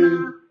mgbe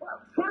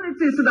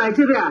politics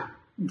Nigeria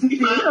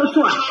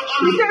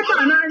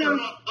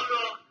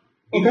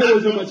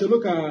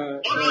look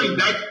at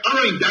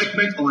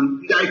indictment on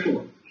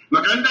indictment. No,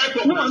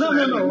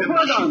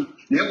 hold on.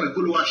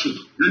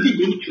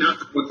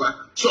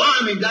 So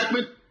I'm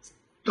indictment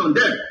on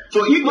them. So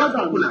if they're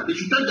popular, they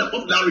should take their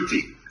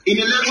popularity in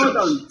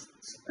elections.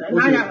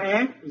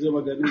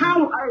 How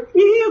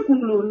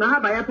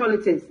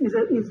politics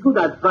is good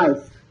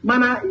advice.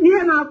 Mana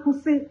ihe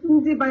na-akwụsị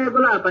ndị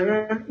banyegolo abanye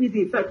ịdị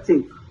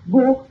effective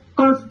bụ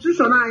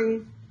constitution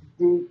anyị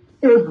dị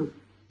egwu.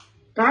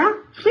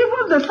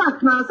 Even the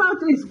fact na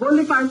South East bụ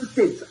only 5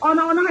 states, ọ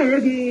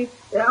naghị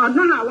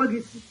awa gị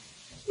isi.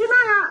 Ị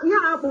naghị ya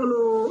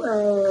akpọrọ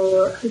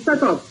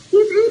set up.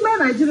 Ime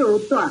Nigeria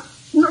otu a,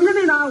 ihe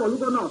niile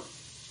awọlugo North.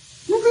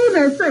 Ndị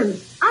na-esen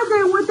a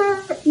ga-enweta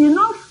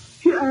enough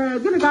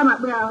gịnị ka a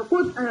na-akpọ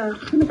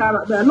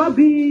ya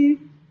lobby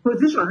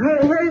position.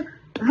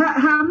 Ha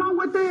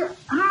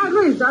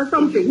raise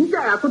something. Ndị a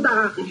yakụta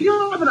ha. Ihe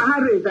ọ bụla ha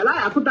raise, ala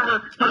yakụta ha.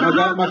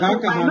 Maka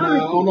aka ha na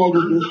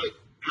ọnụọgụgụ.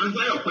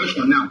 Answer your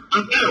question now.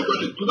 Answer your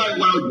question so that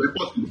while we're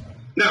possible.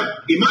 Now,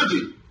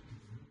 imagine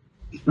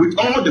with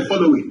all the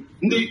following,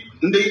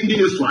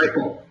 the swipe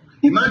up.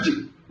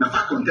 Imagine the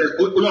fact contest,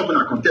 all of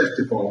them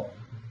contest for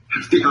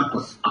state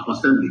house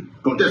assembly,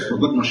 contest for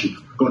governorship,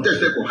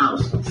 contest for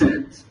house,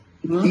 senate.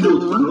 No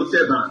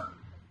say that.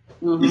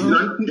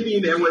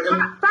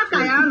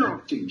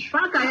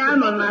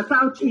 Pakayano na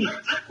South East.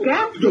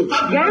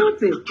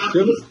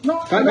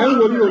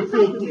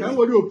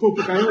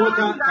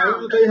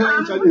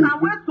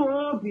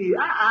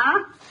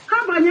 Ha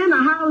banye na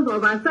House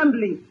of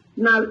Assembly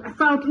na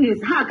South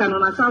East, ha ka nọ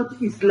na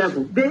South East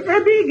level.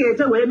 Ebe ị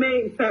ga-eche wee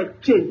mee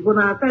effect change bụ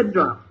na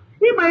federal.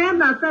 Ịbanye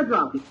na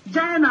federal,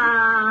 jee na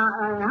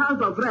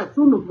House of Reps,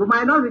 unu bụ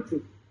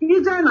minority.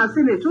 Ije na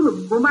Senate, unu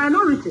bụ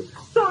minority.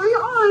 So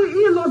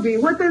lobby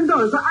wete ndị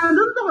ọzọ, and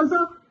ndị ọzọ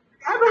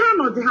ebe ha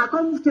nọ dị ha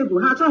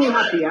comfortable, ha chọghị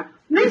hapụ ya.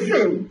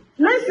 Listen,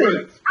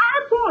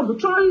 IPOB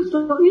chọọ iso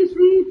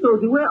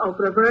the way of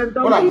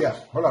referendum.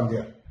 Hold on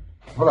there.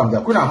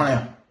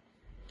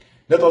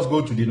 Let us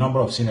go to the number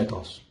of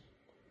senators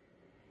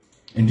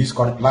in this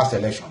last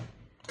election.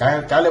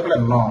 Can I let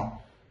them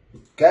know?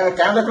 Can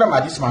I let them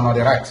at this man on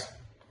the right?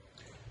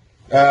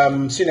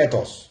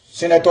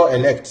 Senator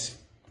elect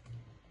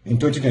in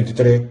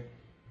 2023,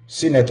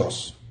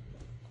 senators.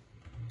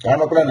 Can I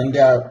let them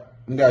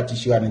in their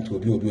tissue and into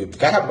Obi?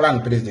 Can I have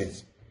brand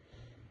presidents?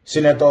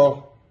 Senators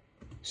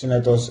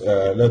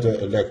let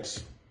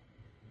elect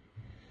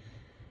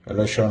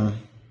election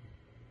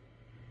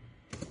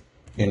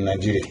in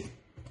Nigeria.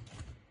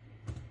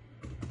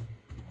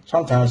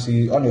 Sometimes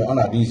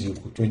on these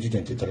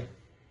 2023.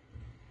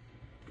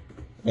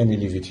 Let me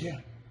leave it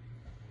here.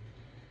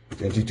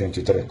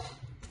 2023.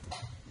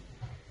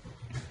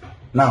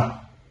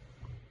 Now,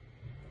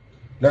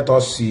 let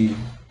us see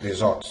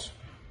results.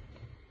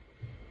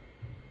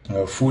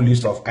 A full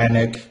list of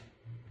INEC.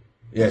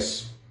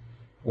 Yes,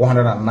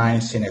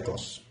 109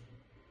 senators.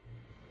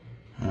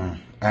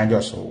 I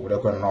just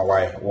don't know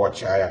why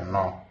watch I am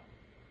now.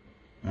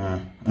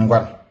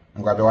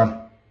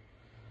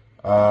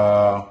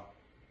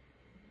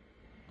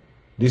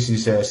 This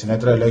is a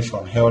senatorial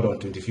election held on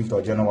 25th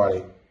of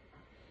January.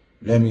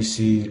 Let me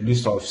see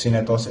list of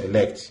senators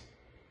elect.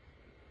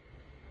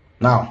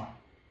 Now,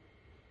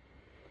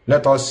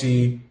 let us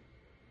see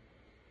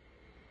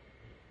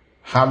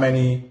how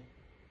many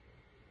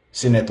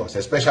senators,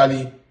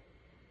 especially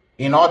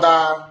in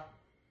other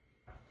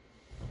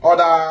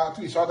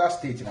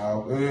states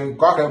now.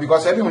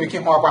 Because everyone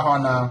came up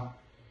on.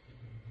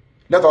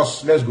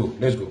 Let's go.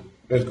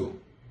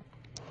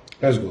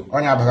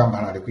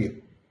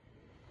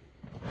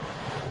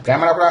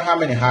 Camera, how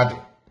many had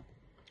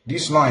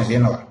this noise?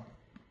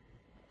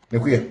 The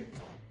queer.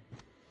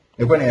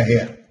 The one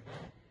here.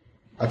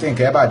 I think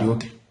everybody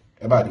okay.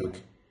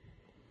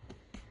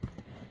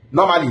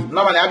 Normally,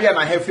 I be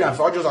an free and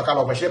for just a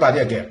color of shape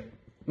again.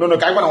 No,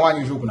 I want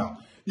to joke now.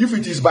 If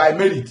it is by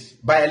merit,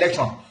 by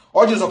election,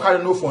 or just a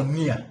carry no for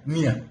near.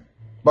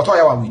 But all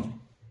I want win.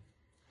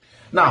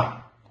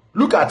 Now,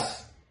 look at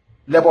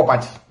Labour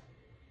Party.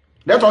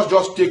 Let us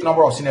just take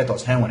number of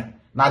senators.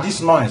 Now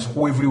this noise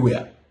who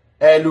everywhere.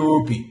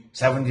 LOP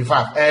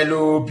 75,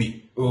 LOP,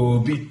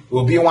 OB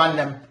one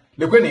them.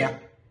 Look in here.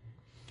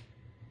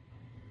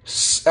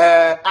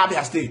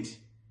 Abia State,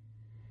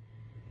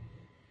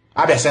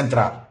 Abia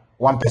Central,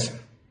 1 person.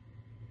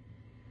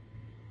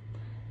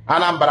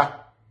 Anambra,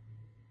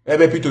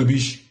 Ebe Pito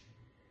Bish,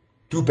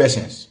 2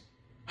 persons.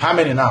 How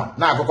many now?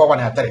 Now go one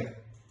at 3.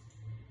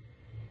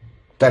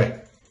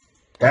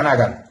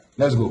 Kanagan,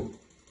 let's go.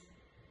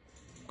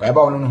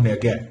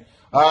 Again.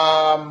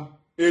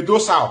 Edo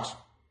South.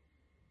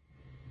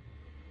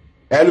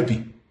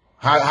 LP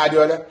had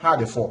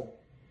the 4.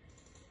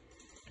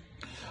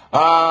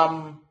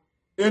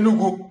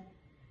 Enugu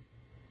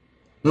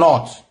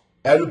North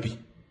LP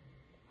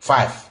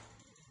 5.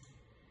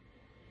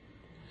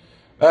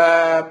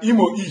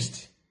 Imo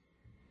East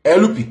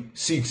LP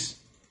 6.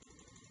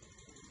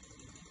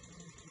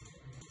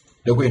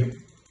 The way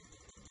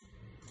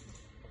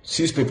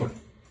 6 people.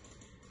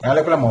 I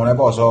like them on a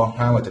boss or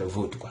hang with the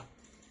vote.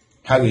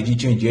 How did you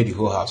change the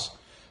whole house?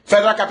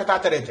 Federal Capital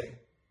Territory,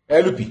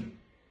 LP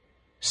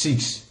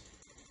 6.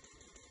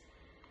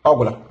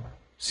 Ogula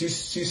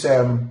 6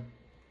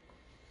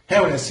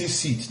 having a 6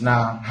 seat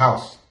now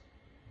house.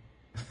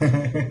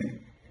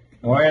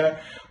 Why not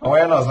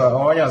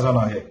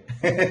here?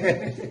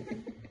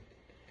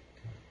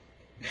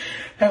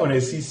 Having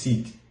a 6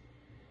 seat.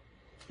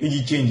 If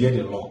you change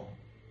the law,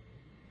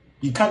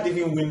 you can't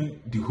even win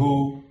the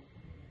whole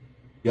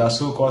your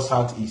so-called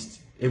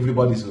Southeast.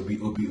 Everybody's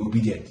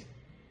obedient.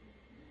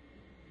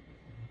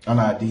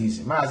 And these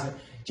Mazi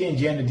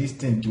change this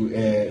thing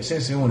to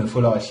since you want to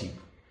followership.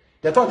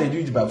 They thought they do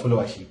it by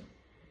followership.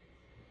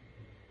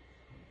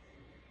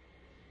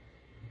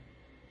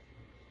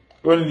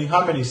 Only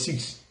how many?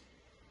 6.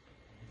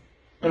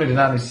 Only the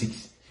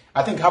 96.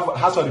 I think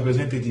House of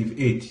Representative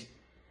 8.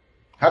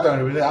 House of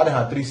Representative I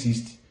have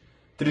 360.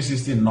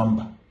 360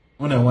 number.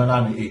 Only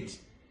 108.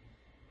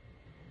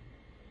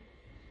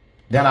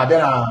 Then I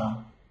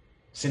been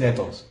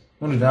senators.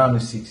 Only down to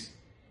 6.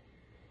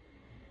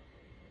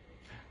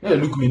 No,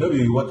 look me,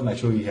 nobody what I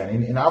show you here.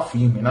 In our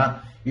film,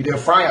 you dey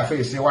fry your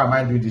face, say, why am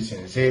I doing this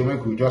thing? Say, we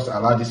could just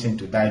allow this thing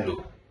to die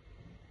low.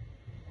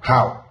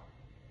 How?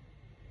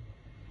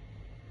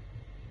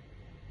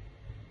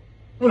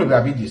 Only be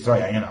a big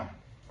destroyer, you know.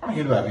 I'm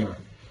here to be.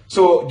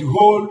 So the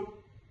whole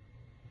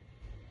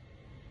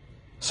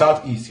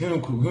Southeast,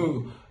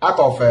 who out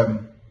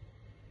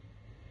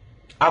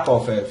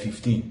of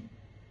 15.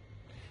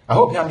 I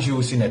hope I'm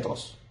sure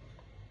senators.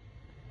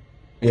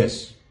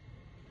 Yes.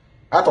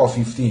 Out of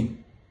 15.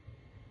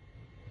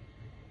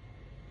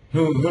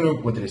 Who know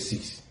what the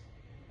 6?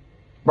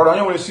 But I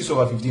only 6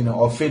 over 15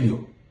 or failure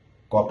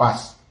or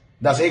pass.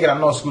 That's a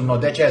no school, no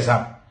their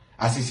exam.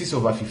 As 6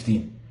 over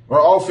 15.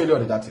 We're all failure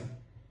at that thing.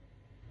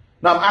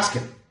 Now I'm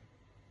asking.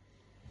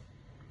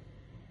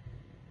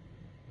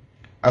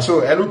 So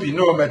LUP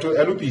no metro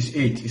LUP is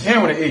 8. It's here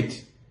on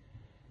 8.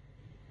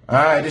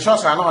 The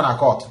shots are not on a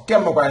court.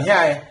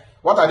 Here,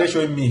 what are they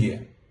showing me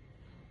here?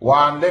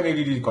 1, let me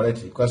read it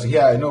correctly, because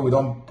here I know we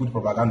don't put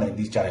propaganda in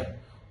this channel.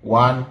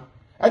 1,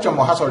 actually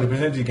my House of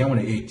Representatives came on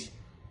 8.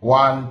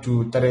 1,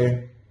 2,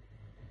 3,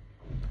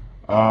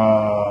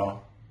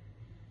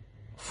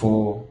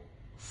 4,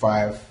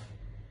 5,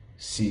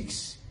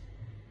 6,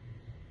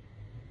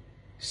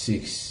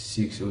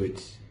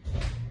 8,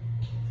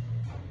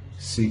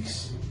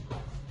 6.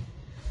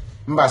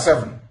 Number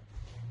 7.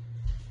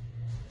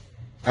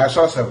 I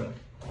saw 7.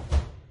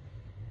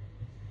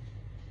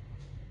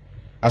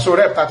 I saw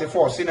Rep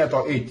 34,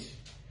 Senator 8.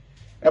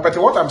 But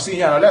what I'm seeing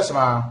here, unless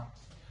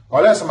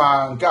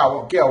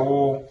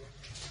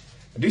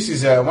this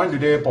is when do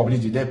they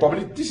publish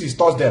it? This is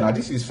Thursday now.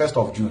 This is 1st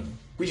of June,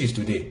 which is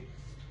today.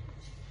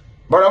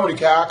 But I'm going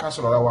to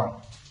cancel that one.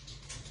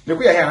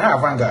 Look here, here,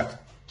 Vanguard.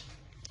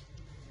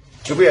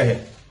 Look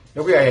here.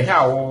 Here,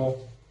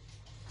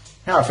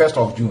 1st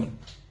of June.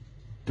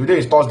 Today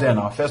is Thursday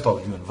now, 1st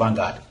of June,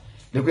 Vanguard.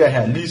 Look here,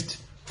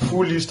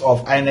 full list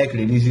of INEC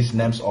releases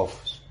names of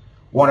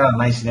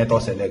 109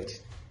 senators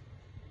elect.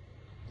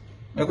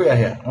 Look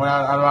here.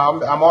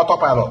 I'm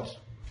autopilot.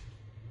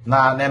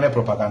 Now, name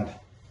propaganda.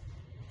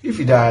 If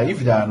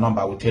the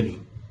number, I will tell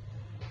you.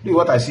 Do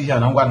what I see here.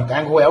 I'm going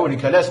to go. I will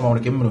declare less more. We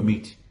can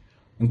meet.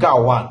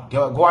 Nka 1.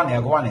 Go on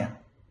here.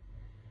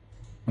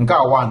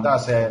 Nka 1.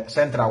 That's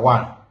Central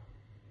 1.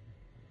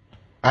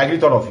 I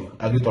greet all of you.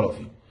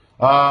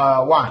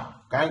 1.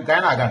 Can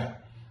I get?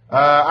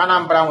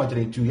 Anambra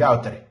with 2.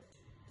 Yeah, 3.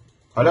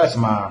 Unless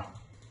my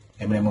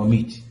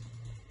meet.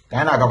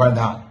 Can I go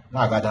down?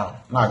 No, go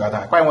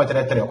down. Quite with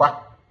 3.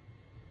 What?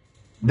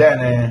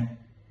 Then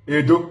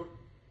Edo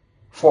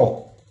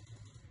 4.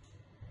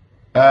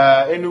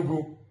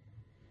 Enugu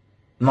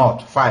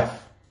North 5.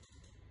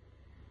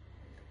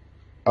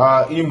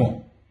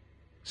 Imo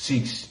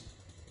 6.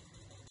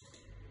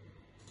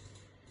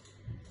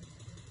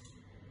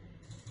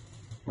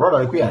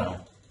 Brother, you now.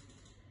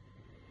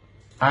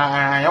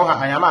 I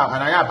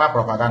am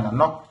propaganda.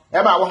 No,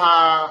 ever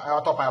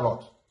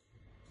autopilot.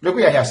 Look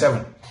here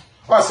 7.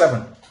 What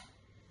 7?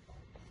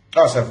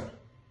 Oh 7.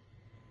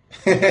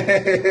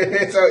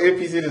 So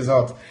APC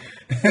result.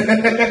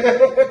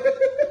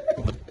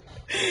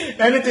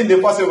 Anything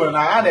they possible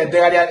now. And the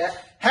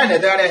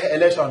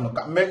election.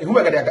 Who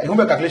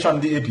make calculation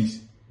the APs?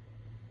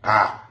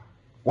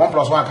 1 +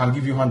 1 can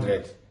give you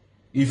 100.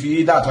 If you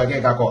eat that, I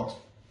get caught.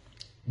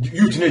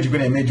 You teenage you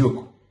gonna make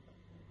joke.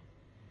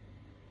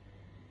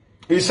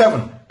 It's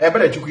 7.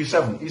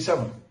 Is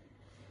 7.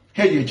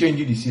 Here you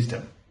change the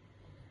system.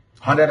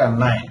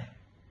 109.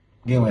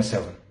 Game was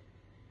 7.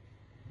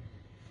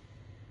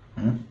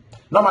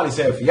 Normally,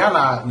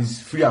 Yana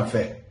is free and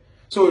fair.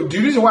 So the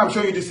reason why I'm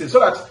showing you this is so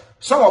that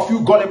some of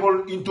you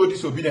gullible into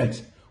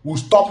disobedience will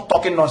stop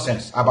talking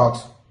nonsense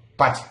about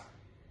party.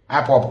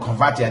 I probably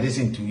convert this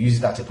into use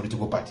it as a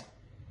political party.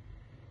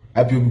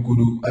 I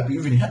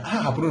even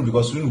happen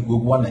because soon we go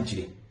one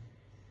Nigeria.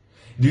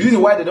 The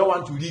reason why they don't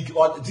want to leak,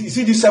 or you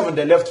see this 7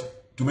 they left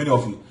to many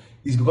of you,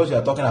 is because you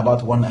are talking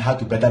about how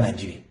to better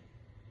Nigeria.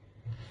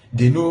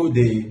 They know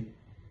they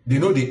They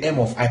know the aim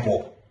of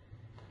IPOB.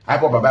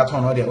 IPOB about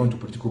turn all their own to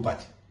political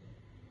party.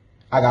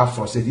 I got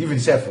frustrated. Even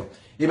self,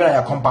 even at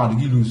your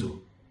compound, you lose.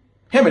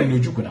 Him and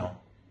Ojuku now.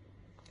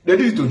 They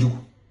did it to Ojuku.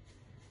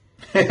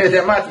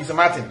 The mat is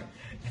Martin.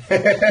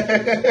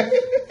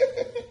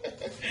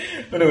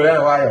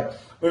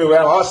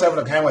 All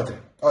 7 came with it.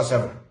 All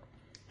 7.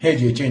 Hey,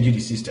 you change the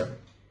system.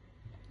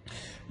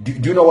 Do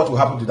you know what will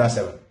happen to that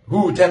 7?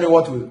 Who will tell me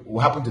what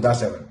will happen to that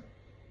 7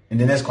 in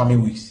the next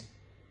coming weeks?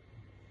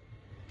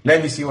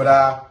 Let me see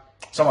whether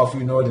some of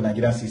you know the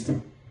Nigerian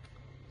system.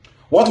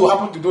 What will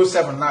happen to those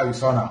 7 now you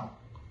saw now?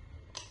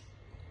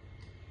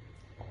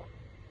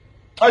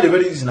 All the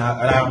very easy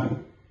now.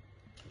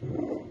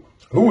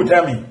 Who will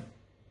tell me?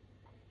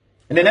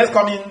 In the next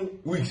coming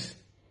weeks,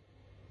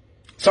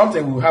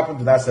 something will happen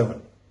to that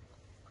 7.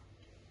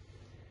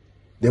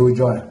 They will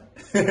join.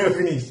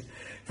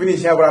 Finish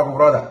here,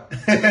 brother.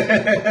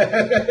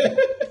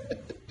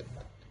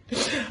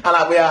 And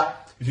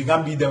if you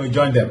can't beat them, we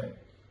join them.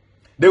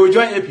 They will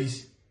join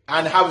APs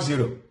and have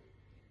 0.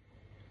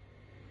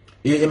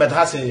 You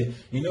might say,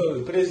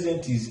 the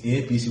president is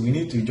APC. We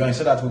need to join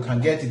so that we can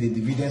get the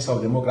dividends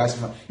of democracy.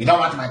 You don't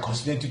want my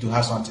constituency to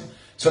have something.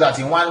 So that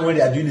in one way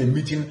they are doing a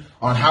meeting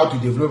on how to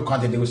develop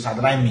content, they will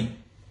sideline me.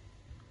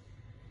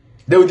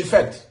 They will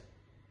defect.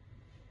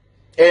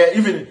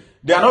 Even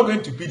they are not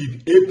going to be the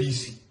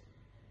APC.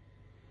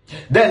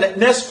 Then the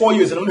next 4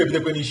 years, they don't have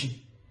the issue.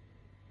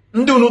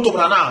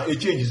 It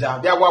changes. They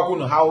are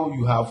working on how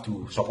you have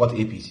to support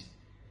APC.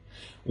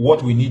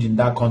 What we need in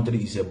that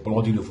country is a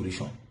bloody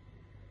revolution.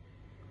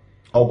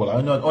 I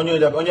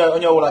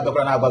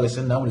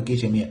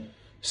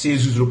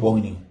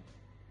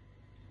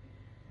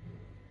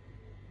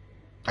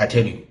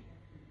tell you.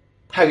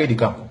 How did it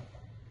come?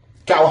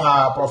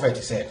 Kawaha prophet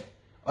said,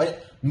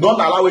 don't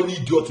allow any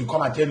idiot to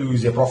come and tell you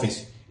it's a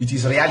prophecy. It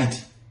is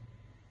reality.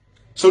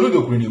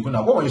 Soludo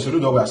Kunikuna, what when you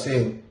Soludo will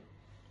say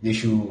they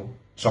should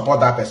support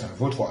that person,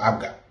 vote for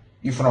Abga.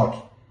 If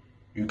not,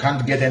 you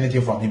can't get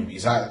anything from him.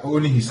 It's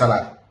only his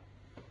salary.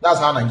 That's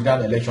how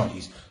Nigerian election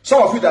is.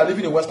 Some of you that are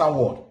living in the Western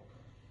world,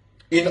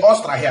 in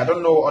Austria here, I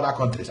don't know other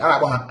countries,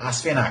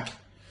 ASFENAC.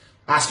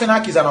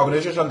 ASFENAC is an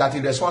organization that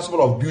is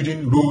responsible of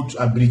building roads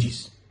and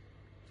bridges.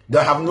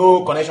 They have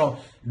no connection.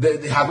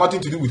 They have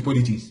nothing to do with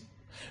politics.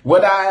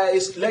 Whether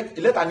it's let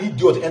an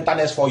idiot enter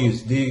next 4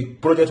 years, the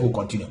project will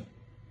continue.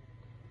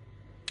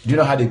 Do you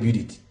know how they build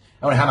it?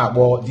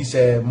 This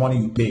money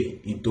you pay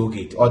in toll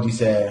gate, or this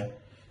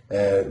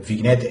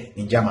vignette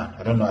in German.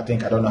 I don't know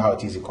how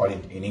it is called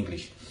in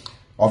English.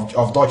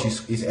 Of Dutch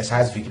is a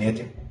size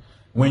vignette.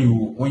 When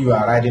you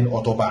are riding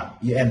autobahn,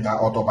 you enter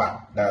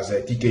autobahn. There's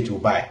a ticket you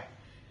buy.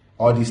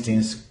 All these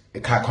things, a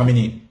car coming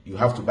in, you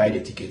have to buy the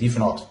ticket. If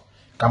not,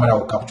 camera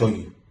will capture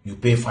you. You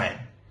pay fine.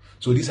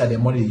 So these are the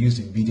money they use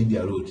in building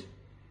their road.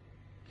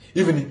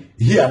 Even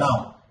here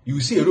now, you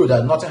see a road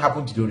that nothing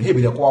happened to the road. Hey,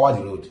 be the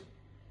road.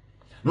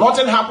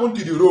 Nothing happened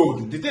to the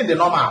road. The thing they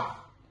normal.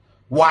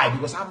 Why?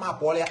 Because I'm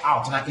up all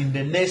out now in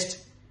the next,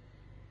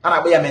 and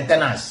I buy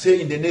maintenance.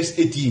 Say in the next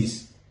 8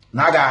 years,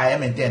 naga I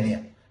maintain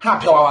here.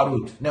 Happy our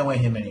road. Never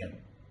him any.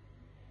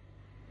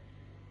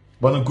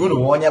 But the good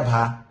one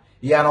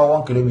yeah, no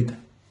 1 kilometer.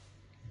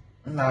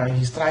 Now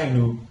he's trying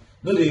to.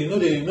 No,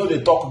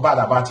 they talk bad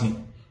about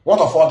him. What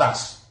of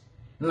others?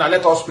 Now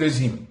let us praise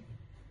him.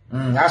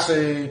 I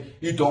say,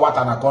 Ito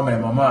Watana come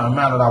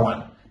another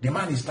one. The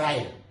man is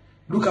tired.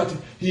 Look at it.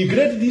 He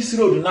graded this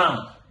road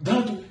now.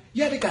 Down to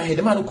Yadika,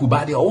 the man who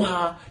Kubadi,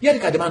 Oha,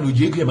 Yadika, the man who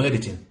Jacob and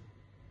everything.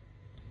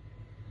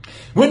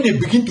 When they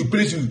begin to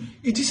praise you,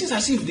 it is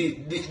as if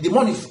the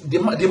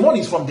money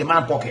is from the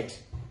man's pocket.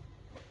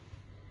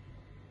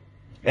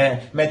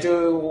 But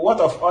what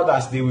of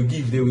others they will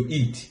give, they will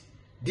eat.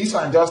 This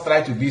one just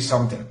try to be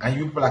something, and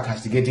you people are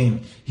castigating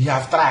him. He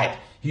have tried.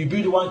 He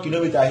built 1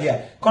 kilometer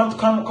here. Come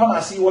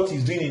and see what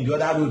he's doing in the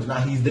other road.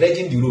 Now he's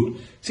dredging the road.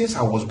 Since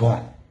I was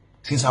born,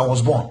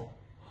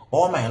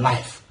 all my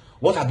life,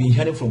 what I've been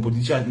hearing from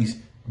politicians is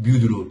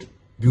build road,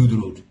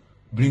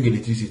 bring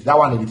electricity. That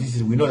one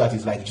electricity, we know that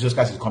it's like Jesus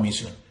Christ is coming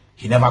soon.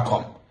 He never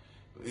come.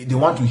 They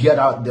want to hear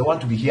that. They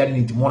want to be hearing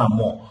it more and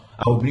more.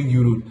 I will bring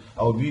you road.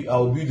 I will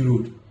build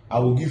road. I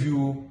will give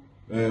you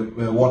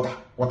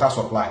water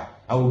supply.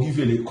 I will give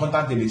you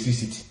constant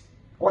electricity.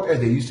 What else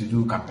they used to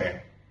do campaign?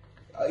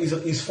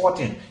 It's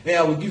 14. Then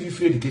I will give you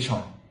free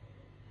education.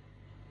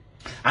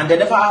 And they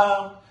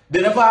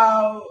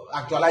never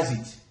actualize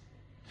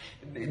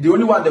it. The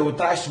only one they will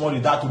try small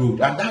is that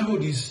road. And that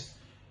road is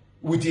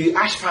with the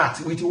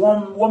asphalt, with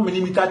 1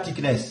 millimeter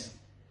thickness.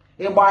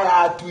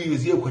 By 2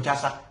 years,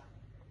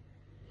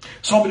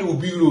 somebody will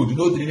build road,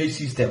 no drainage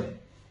system.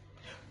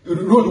 The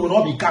road will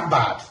not become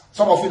bad.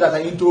 Some of you that are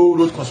into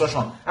road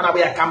construction, and I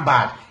become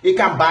bad. It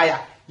can buy,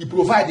 you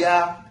provide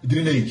their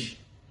drainage.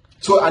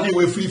 So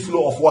anyway, free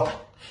flow of water.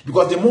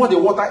 Because the more the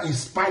water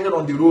is piled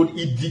on the road,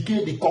 it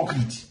decays the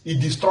concrete. It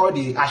destroys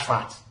the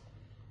asphalt.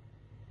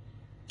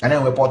 And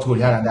then we pothole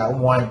here and there.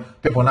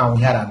 People now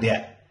here and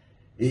there.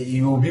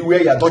 You will be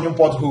where you are dodging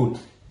pothole.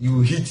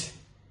 You hit.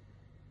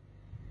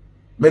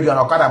 Maybe an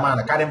Okada man,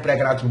 a carrying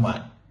pregnant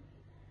woman.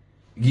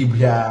 Give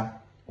here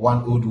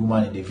one old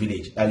woman in the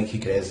village.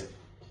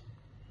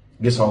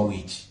 This one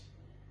witch.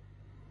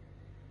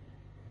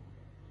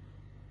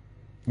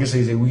 This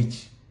is a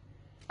witch.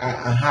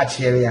 I had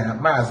cherry and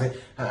Mazi.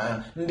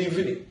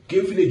 The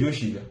village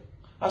Yoshi.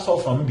 I saw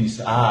from this.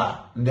 They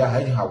are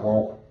hiding her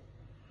walk.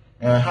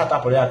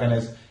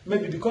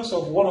 Maybe because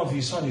of one of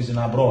his sons is in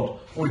abroad.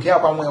 We care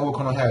about when we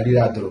can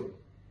hear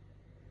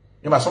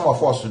some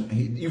of us,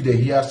 if they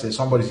hear say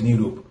somebody's in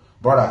Europe,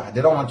 brother,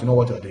 they don't want to know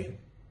what you're doing.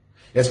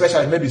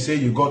 Especially maybe say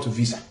you got a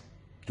visa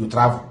to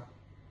travel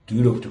to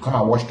Europe to come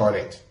and wash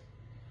toilet,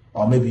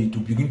 or maybe to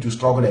begin to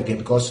struggle again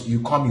because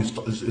you come, you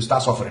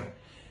start suffering.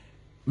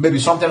 Maybe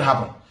something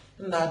happened.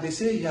 Now they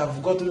say you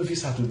have got a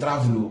visa to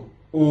travel.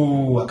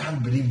 Oh, I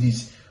can't believe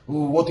this.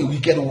 Oh, what a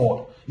wicked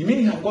word. You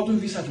mean you have got a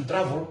visa to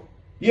travel?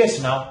 Yes,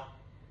 now.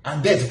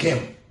 And death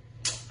came.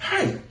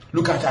 Hi.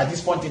 Look at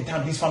this point in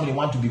time, this family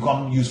want to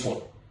become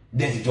useful.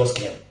 Death just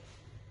came.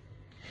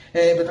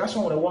 But that's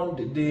one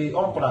the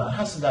uncle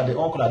has that the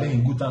uncle are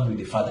in good terms with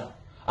the father.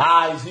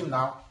 It's him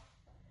now.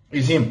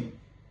 It's him.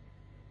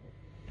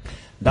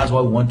 That's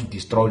why we want to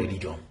destroy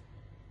religion,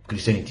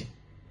 Christianity.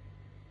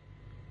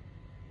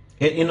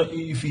 And you know,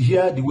 if you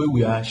hear the way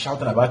we are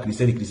shouting about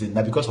Christianity,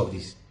 now because of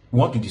this, we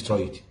want to destroy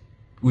it.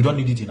 We don't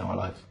need it in our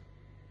life.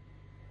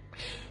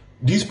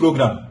 This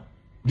program,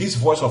 this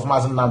voice of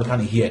Mazi Nnamdi can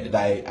hear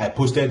that I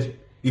posted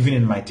even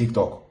in my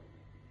TikTok.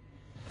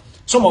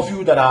 Some of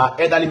you that are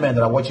elderly men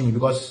that are watching me,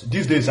 because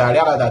these days I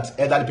realize that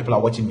elderly people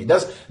are watching me.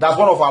 That's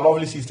one of our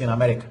lovely sisters in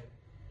America.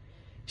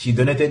 She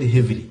donated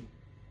heavily.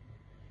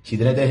 She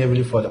donated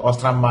heavily for the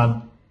Austrian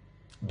man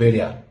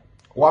burial.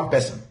 One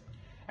person.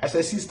 I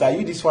said, sister,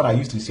 you this one I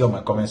used to see on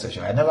my comment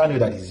section. I never knew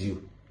that it's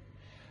you.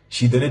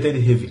 She donated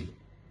heavily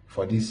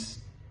for this.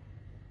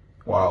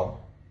 Wow.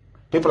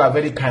 People are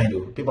very kind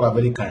though. People are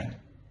very kind.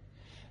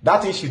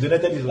 That thing she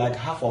donated is like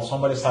half of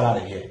somebody's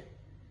salary here.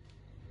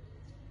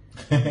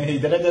 He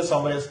donated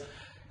somebody's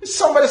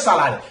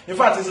salary. In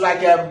fact, it's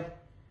like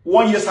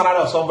 1 year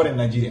salary of somebody in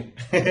Nigeria.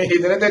 He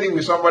donated it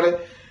with somebody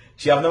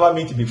she have never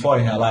met before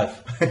in her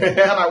life. and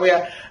I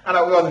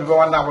will on the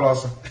one now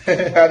also.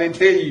 I didn't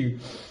tell you.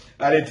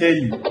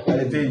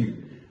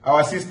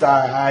 Our sister,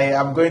 I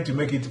am going to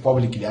make it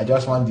publicly. I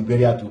just want the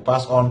burial to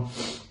pass on,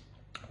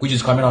 which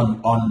is coming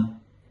on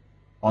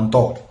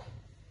 3rd,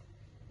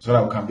 so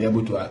that we can be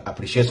able to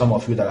appreciate some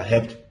of you that are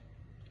helped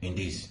in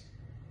this.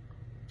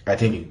 I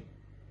tell you.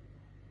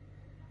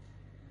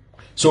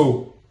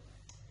 So,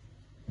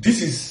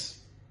 this is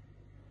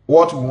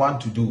what we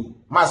want to do.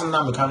 Mazi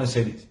Nnamdi Kanu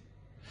said it.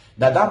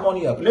 That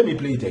money, let me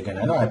play it again.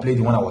 I know I played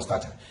it when I was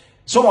starting.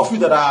 Some of you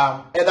that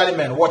are elderly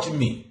men watching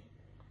me,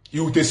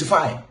 you will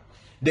testify.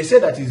 They say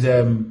that his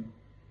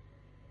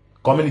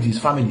communities,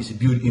 families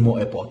build Imo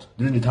Airport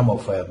during the time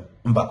of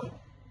Mbako.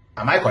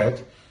 Am I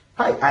correct?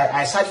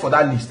 I searched for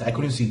that list. I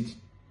couldn't see it.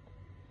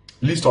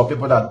 List of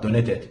people that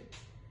donated.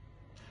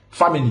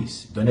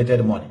 Families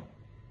donated money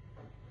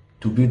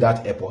to build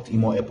that airport,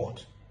 Imo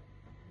Airport.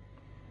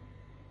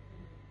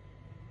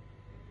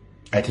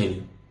 I tell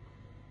you.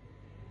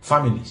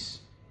 Families.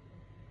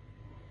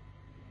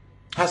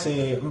 I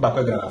say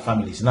Mbako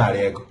families, not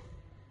ego.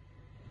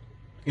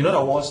 In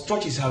other words,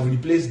 churches have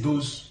replaced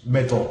those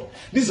methods.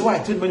 This is why I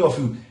tell many of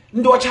you,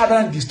 no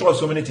child destroy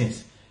so many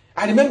things.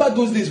 I remember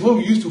those days when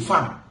we used to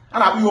farm.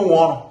 And I be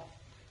one.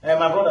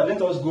 My brother,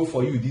 let us go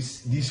for you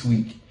this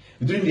week.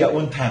 During their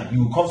own time,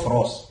 you will come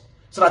for us.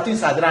 So that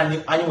things are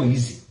done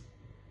easy.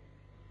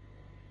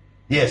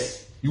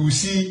 Yes, you will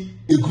see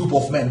a group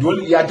of men.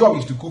 Your job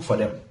is to cook for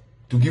them,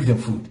 to give them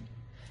food.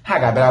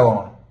 Some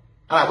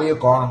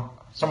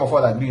of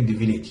us agree in the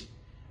village.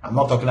 I'm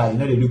not talking like,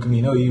 they look at me,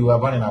 you are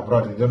born in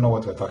abroad, they don't know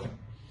what we're talking.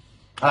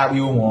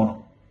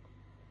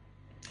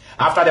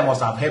 After they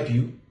must have helped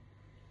you,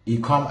 you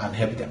come and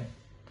help them.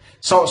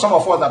 So some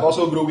of us that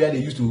also grow where they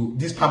used to,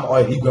 this palm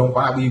oil, they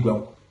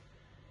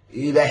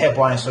help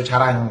on such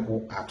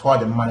I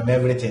told them and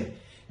everything.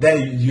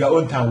 Then your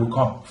own time will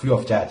come free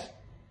of charge.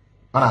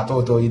 And I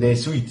told you they're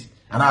sweet.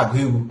 And I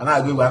agree, and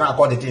I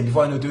call the thing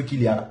before you know to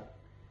kill you.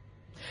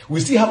 We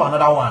still have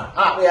another one.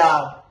 We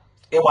are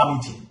a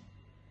meeting.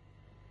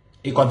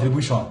 A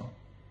contribution.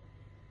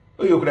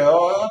 You create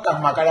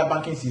a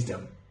banking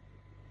system.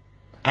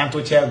 And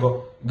to chair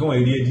go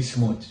and read this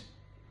month.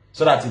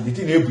 So that the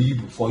thing will be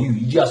for you.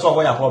 You just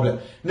solve your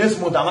problem. Next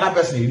month, another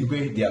person will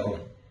pay their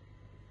own.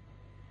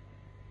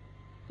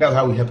 That's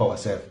how we help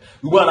ourselves.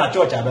 We go on a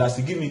church, I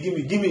say, give me.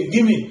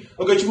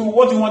 Okay,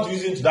 what do you want to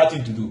use into that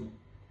thing to do?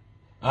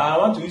 I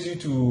want to use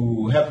it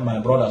to help my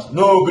brothers.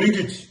 No, bring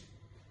it.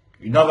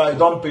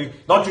 Don't pay.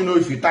 Don't you know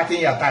if you tighten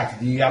your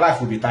tithe, your life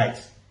will be tight.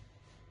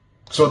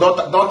 So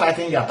don't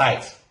tighten your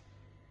tithe.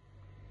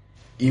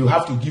 You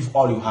have to give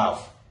all you have.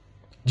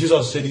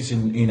 Jesus said this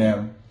in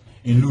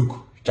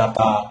Luke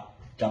chapter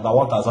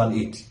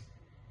 1008.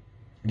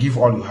 Give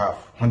all you have,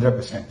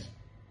 100%.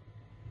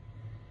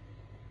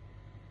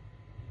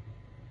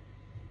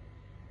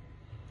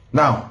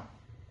 Now,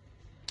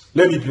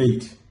 let me play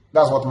it.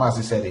 That's what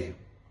Mazi said here.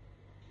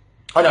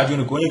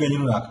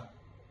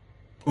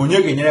 Onye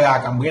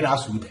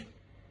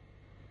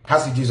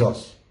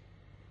Jesus.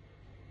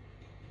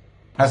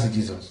 That's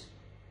Jesus.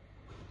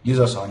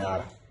 Jesus on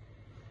your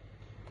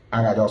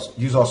and I just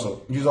Jesus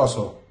on his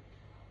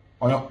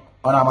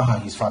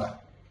father.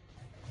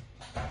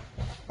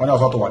 When I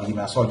was out to him,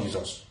 I saw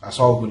Jesus. I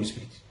saw Holy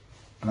Spirit.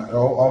 And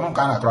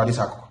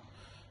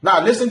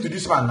now listen to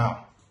this man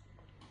now.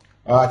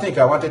 I think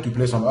I wanted to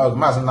play some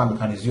Mazi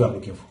Methuselah is you I'm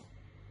looking for.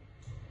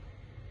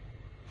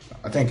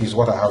 I think it's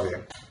what I have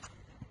here.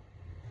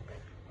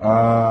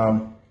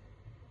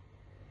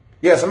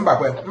 Yes,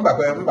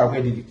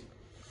 Mbakwe did it.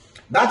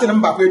 That's what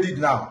Mbakwe did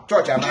now.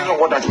 Church. Do you know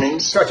what that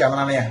means? Church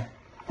and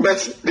but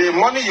the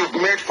money you've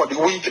made for the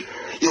week,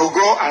 you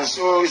go and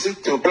sow, is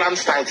it to plant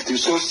sites, to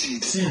sow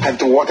seed and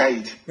to water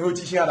it?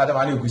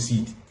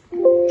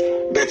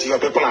 But your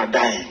people are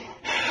dying.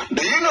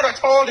 Do you know that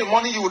all the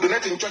money you will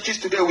donate in churches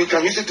today, we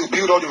can use it to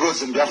build all the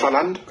roads in Biafra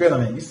land?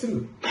 It's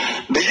true.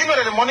 Do you know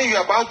that the money you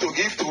are about to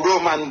give to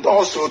Rome and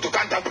also to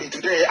Canterbury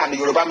today and the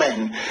Yoruba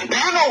men, do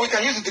you know we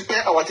can use it to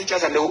pay our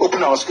teachers and they will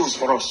open our schools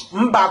for us?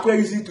 Mbakwe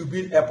use it to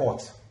build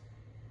airports.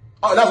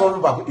 Oh, that's what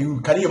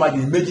Mbakwe. Can you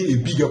imagine a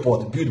big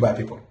airport built by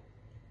people?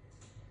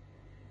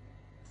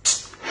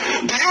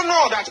 Do you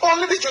know that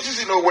only the churches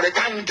in Owerri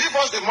can give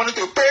us the money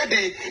to pay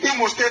the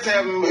Imo State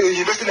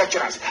university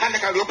lecturers and they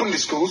can open the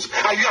schools?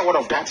 Are you aware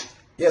of that?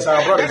 Yes,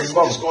 our brother is in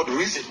Google. That's called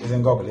reason. It's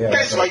in Google, yeah.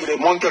 That's why you're a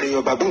monkey or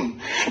a baboon.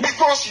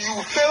 Because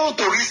you fail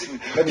to reason.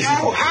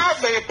 You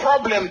have a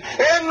problem.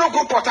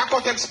 Enugu Port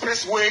Harcourt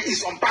Expressway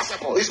is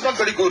unpassable. It's not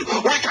very good.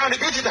 We can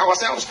rebuild it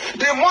ourselves.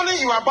 The money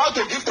you are about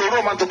to give to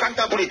Rome and to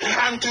Canterbury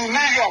and to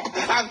New York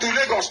and to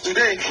Lagos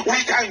today,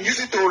 we can use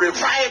it to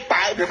revive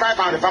and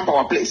revamp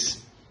our place.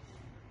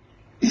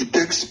 It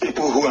takes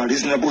people who are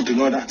reasonable to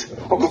know that.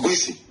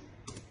 Ogugwisi.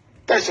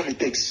 That's all it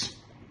takes.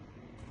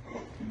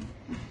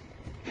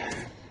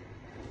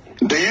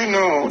 Do you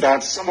know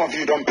that some of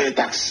you don't pay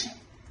tax?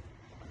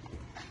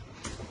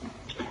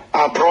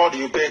 Abroad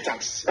you pay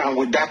tax, and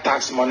with that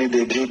tax money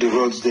they build the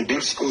roads, they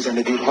build schools, and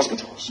they build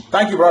hospitals.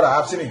 Thank you, brother.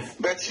 I've seen it.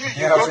 But you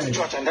go to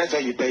church and that's why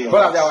you pay your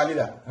tax. Hold on there,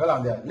 leader. Hold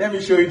on there. Let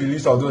me show you the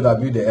list of those that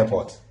build the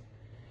airport.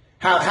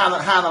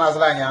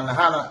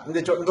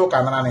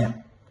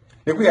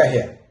 Look, we are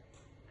here.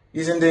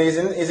 It's in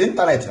the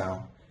internet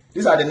now.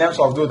 These are the names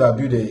of those that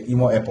build the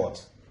Imo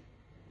airport.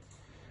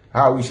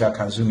 How we shall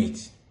consume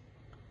it.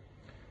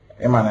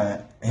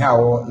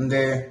 How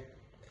the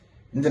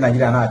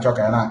Nigeria na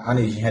choka na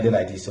headed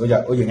like this.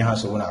 Oja nya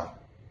so now.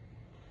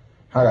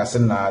 How I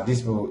said now this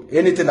people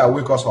anything that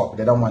wake us up,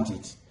 they don't want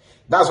it.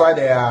 That's why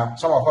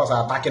some of us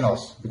are attacking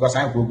us because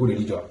I'm good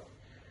religion.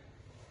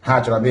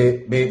 How to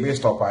be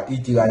stop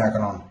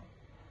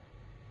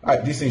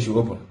this thing should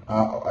open.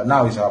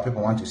 Now is our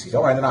people want to see.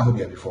 So I didn't have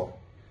here before.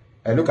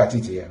 Look at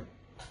it here.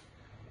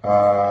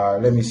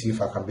 Let me see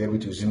if I can be able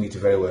to zoom it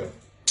very well.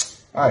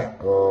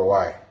 Oh,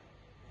 why?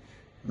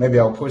 Maybe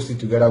I'll post it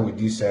together with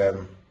this.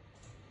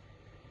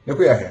 Look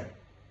here.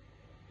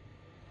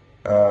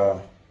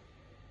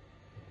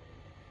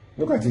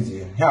 Look at it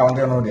here. Here I want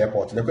to know the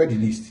airport. Look at the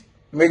list.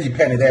 Maybe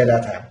penny there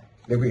that time.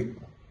 Look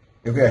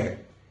here.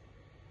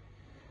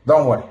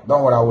 Don't worry.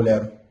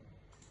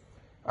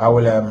 I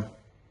will.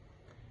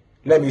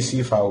 Let me see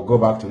if I will go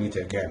back to it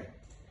again.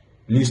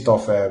 List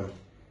of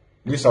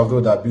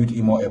those that built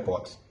Imo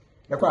Airport.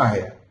 Look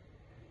here.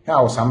 Here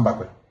I was some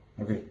back.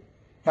 Okay.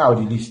 Here are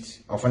the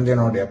list of the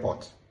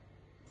airport.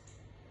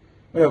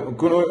 When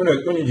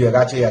you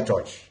get your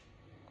church,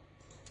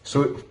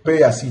 so pay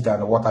your seat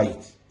and water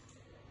it.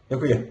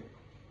 Look here.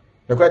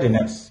 Look at the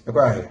names. Look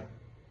here.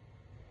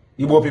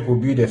 Igbo people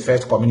build the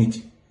first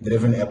community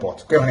driven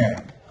airport. Come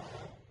here.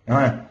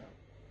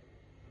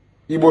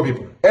 Igbo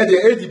people.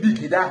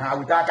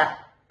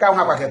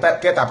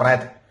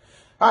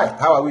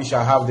 How I wish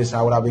I have this.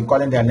 I would have been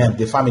calling their name,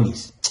 the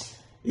families.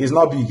 It's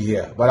not big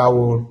here, but I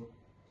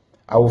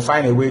will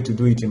find a way to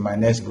do it in my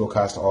next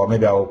broadcast, or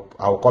maybe I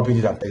will copy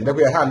it and paste. Look,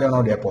 we are handling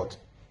on the airport.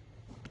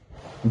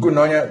 Good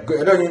no,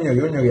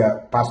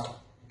 pastor.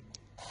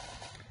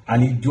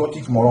 An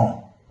idiotic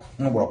moron.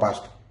 No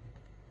pastor.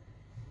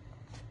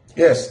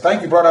 Yes,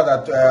 thank you, brother,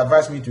 that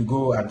advised me to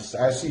go and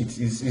I see it.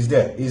 It's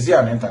there. It's there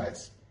on the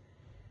internet.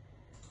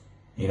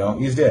 You know,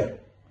 it's there.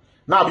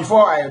 Now,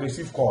 before I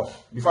receive calls,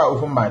 before I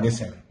open my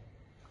lesson,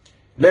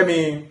 let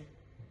me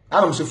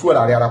let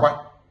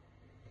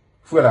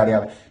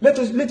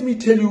me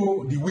tell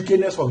you the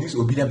wickedness of these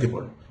obedient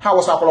people. How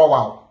was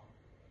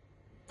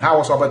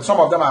but some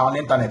of them are on the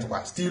internet,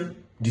 but still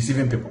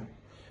deceiving people.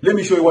 Let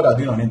me show you what they're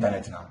doing on the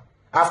internet now.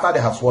 After they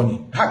have sworn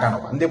in,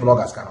 and the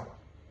bloggers can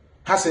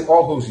has said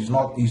all hope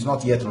is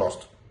not yet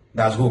lost.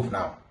 There's hope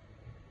now.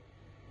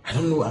 I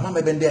don't know. I'm not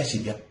even there,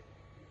 shit.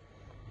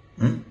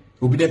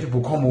 Obedient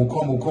people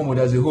come.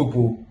 There's a hope.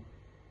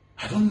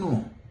 I don't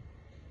know.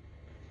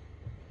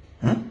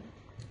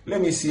 Let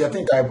me see. I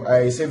think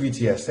I save it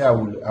here. Say I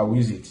will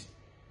use it.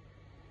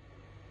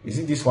 Is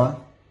it this one?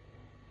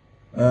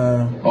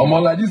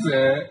 Like this,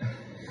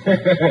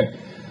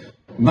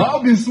 now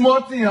be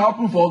small thing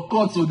happen for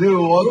court today.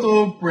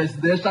 Also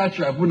presidential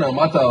tribunal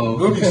matter.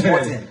 Don't be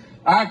small thing.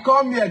 I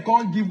come here,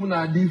 can't give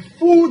una the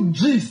full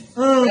gist.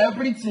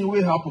 Everything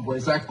will happen for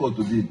inside court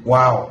today.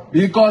 Wow.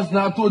 Because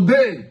now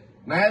today,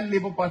 now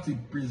Labour Party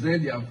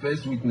present their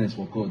first witness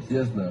for court.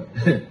 Yes, now.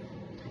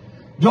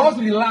 Just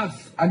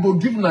relax. I go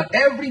give una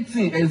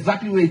everything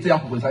exactly where it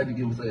happen for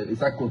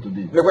inside court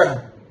today.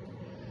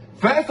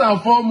 First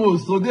and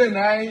foremost, today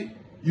now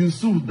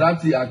Yusuf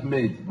Dati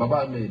Ahmed,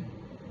 Baba Ahmed,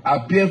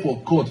 appear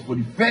for court for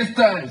the first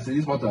time. Say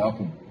this matter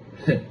happen.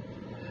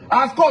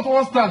 As court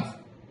won't start,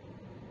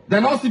 they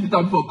not see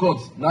Peter for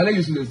court. Now let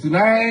you see the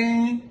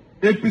nine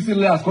APC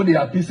layers call the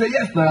appeal. Say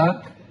yes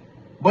now,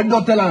 but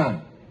don't tell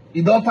him.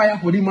 He don't tire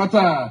for the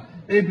matter.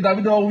 Hey, Peter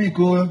be don't weak,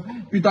 oh.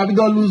 Peter be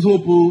don't lose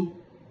hope, oh.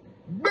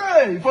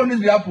 Hey, if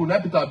this happen, now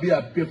Peter be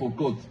appear for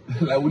court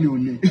like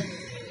Willy.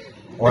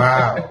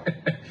 Wow.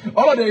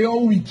 All of them are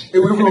weak. It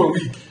will go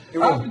weak.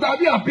 Peter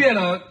be appear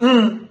now.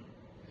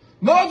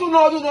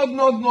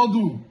 No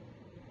do.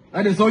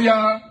 And they say,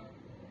 yeah,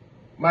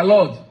 my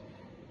lord,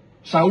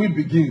 shall we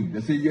begin?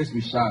 They say, yes,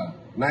 we shall.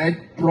 Now,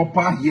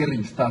 proper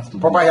hearing starts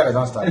today. Proper hearing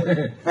don't start.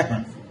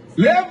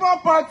 Labour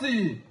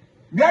Party,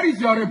 where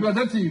is your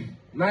representative?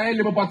 Now,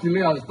 Labour Party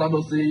layers start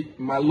to say,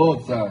 my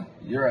lord, sir,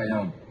 here I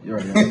am. Here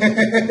I am.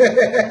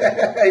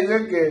 It's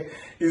okay.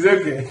 It's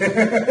okay.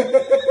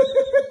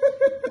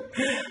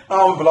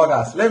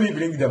 Bloggers, let me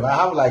bring them. I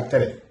have like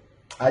 3.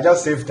 I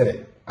just saved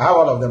 3. I have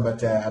all of them,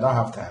 but I don't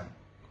have time.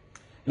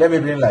 Let me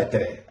bring like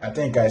 3. I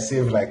think I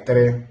saved like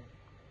 3.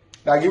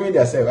 Now give me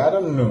their save. I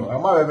don't know.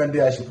 I'm not even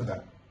there. I should put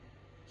that.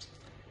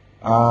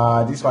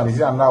 This one is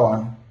another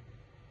one.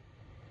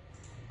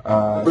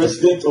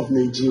 President of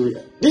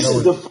Nigeria. This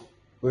is the.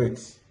 Wait.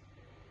 Is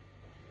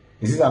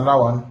this another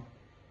one?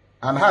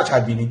 And how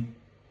Chabini?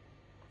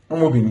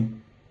 Umubini.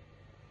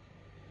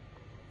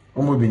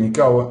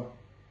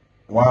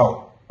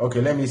 Wow.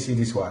 Okay, let me see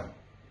this one.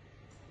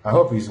 I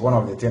hope it's one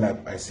of the 10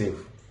 I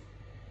saved.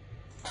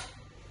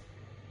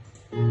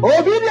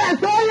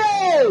 Obedience,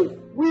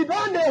 we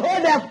don't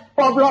hold them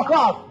for block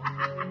up.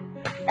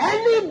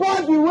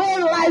 Anybody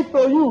will lie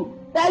to you.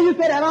 Tell you say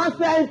they don't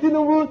say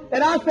Tinubu, they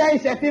don't say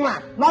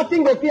Shetima.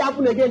 Nothing will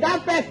happen again.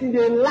 That person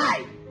they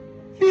lie.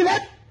 See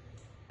that?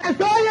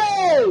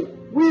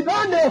 We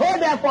don't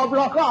hold them for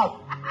block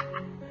up.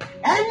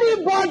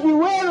 Anybody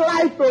will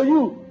lie to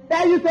you.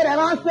 Tell you say they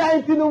don't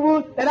say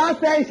Tinubu, they don't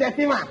say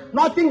Shetima.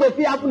 Nothing will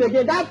happen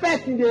again. That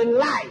person they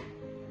lie.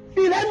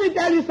 See, let me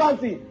tell you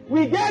something.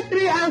 We get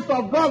 3 hands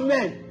of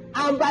government,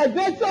 and by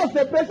virtue of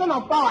separation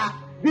of power,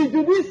 the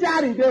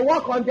judiciary, they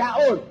work on their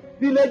own.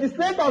 The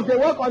legislators, they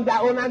work on their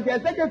own, and the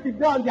executive,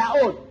 they on their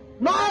own.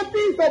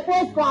 Nothing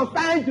supposed to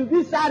concern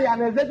judiciary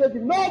and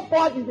executive.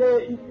 Nobody,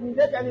 they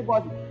intimidate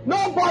anybody.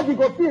 Nobody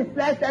go to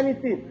influence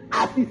anything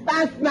as it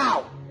stands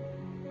now.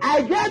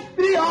 I get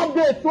 3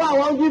 updates, so I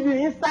won't give you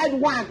inside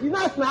one. You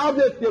know, it's now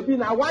updates, they'll be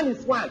now. One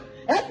is one.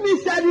 Help me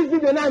share this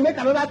video now and make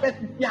another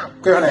person see am.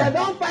 They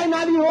don't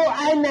finally hold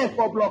INEC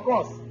for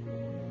blockers.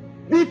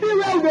 The thing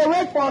where they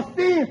wait for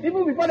things,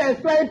 even before they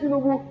swear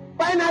Tinubu,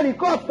 finally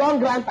court don't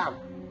grant them.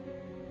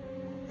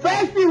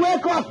 First thing where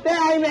court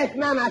tell INEC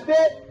now, I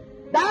say,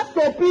 that's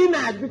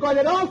subpoena, because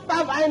they don't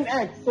serve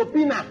INEC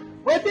subpoena.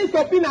 What is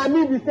subpoena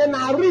mean? We say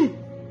now read.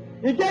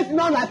 In case you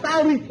don't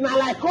understand read, now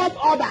like court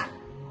order,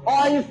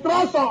 or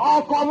instruction,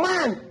 or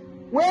command,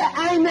 where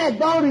INEC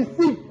don't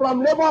receive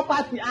from Labour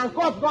Party and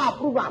court don't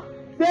approve them.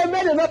 They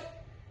made enough.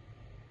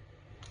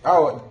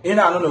 Oh, in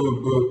another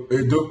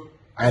Edo,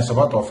 I am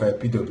support of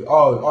PW.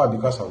 All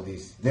because of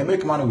this. They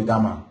make money with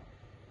that man.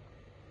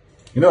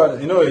 You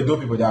know, Edo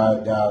people, they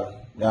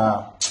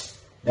are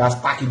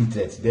stark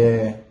illiterate.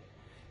 The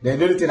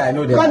only thing I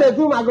know they are.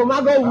 Do mago with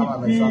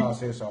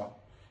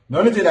the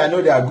only thing I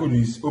know they are good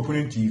is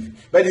opening TV.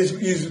 But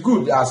it's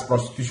good as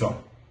prostitution.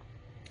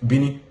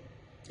 Bini.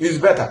 It's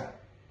better.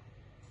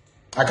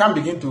 I can't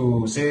begin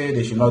to say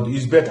they should not do.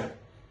 It's better.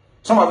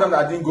 Some of them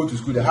that didn't go to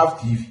school, they have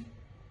TV.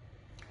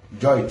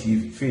 Joy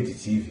TV,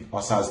 Faith TV,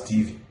 Osas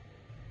TV,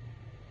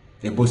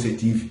 Ebose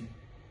TV,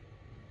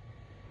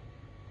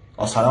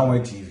 Osaranwe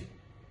TV.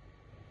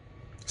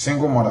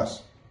 Single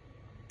mothers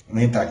in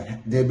Italy.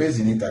 They're based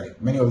in Italy.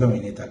 Many of them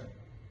in Italy.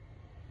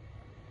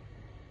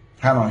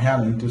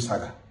 Hand into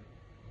saga.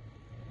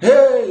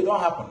 Hey, it don't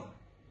happen.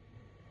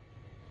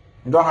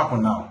 It don't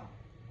happen now.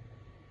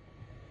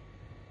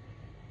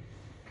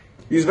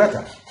 It's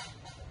better.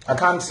 I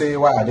can't say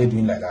why are they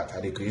doing like that.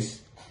 Are they crazy?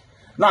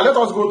 Now let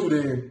us go to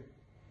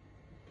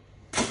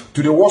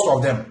the worst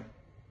of them.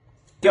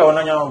 Kia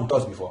Onanya with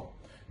us before.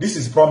 This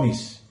is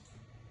promise.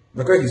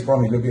 Look at his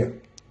promise. Look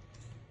here.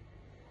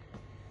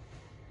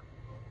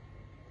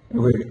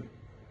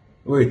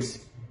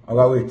 Wait.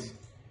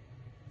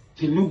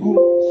 Telugu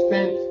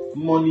spent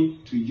money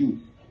to you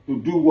to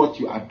do what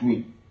you are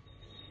doing.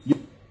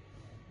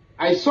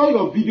 I saw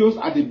your videos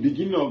at the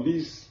beginning of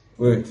this.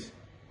 An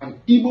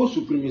Igbo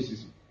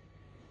supremacism.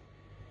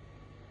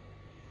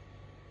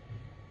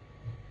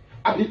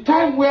 At the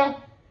time where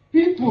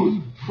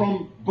people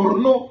from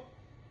Borno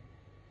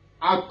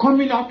are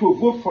coming out to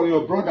vote for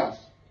your brothers,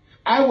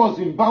 I was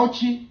in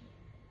Bauchi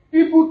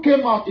People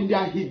came out in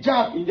their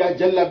hijab, in their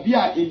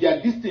jalabia, in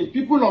their distance.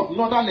 People of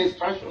northern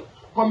extraction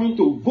coming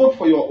to vote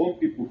for your own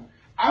people.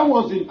 I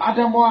was in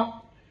Adamawa.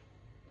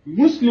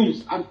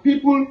 Muslims and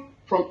people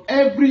from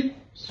every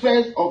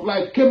sphere of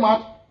life came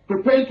out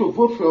preparing to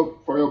vote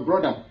for your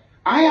brother.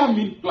 I am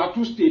in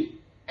Plateau State.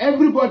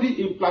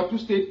 Everybody in Plateau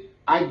State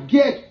are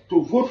geared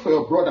to vote for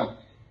your brother.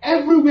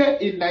 Everywhere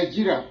in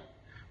Nigeria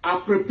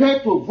are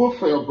prepared to vote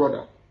for your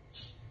brother.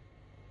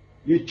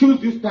 You choose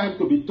this time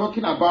to be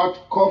talking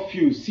about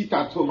curfew, sit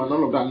at home and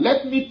all of that.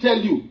 Let me tell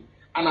you,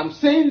 and I'm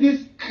saying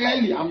this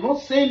clearly, I'm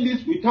not saying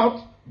this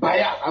without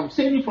bias, I'm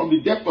saying it from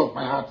the depth of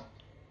my heart.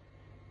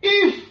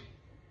 If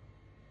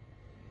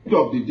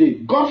of the day,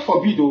 God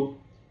forbid,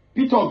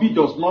 Peter Obi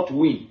does not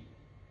win,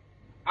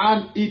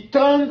 and it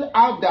turns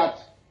out that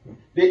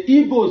the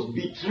Igbos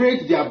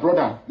betrayed their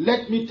brother,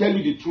 let me tell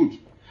you the truth,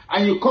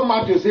 and you come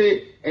out to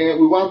say,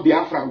 we want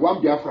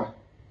Biafra,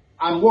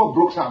 and war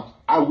breaks out,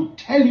 I will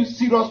tell you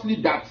seriously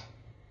that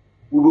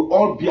we will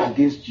all be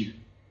against you.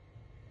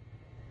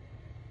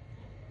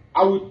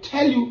 I will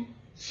tell you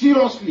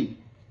seriously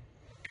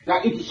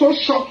that it will so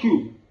shock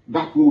you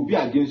that we will be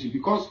against you,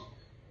 because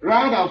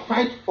rather than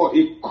fight for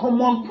a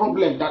common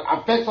problem that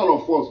affects all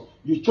of us,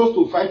 you chose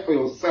to fight for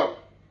yourself.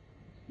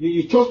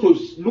 You chose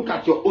to look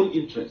at your own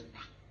interest.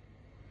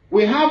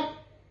 We have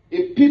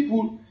a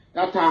people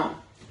that are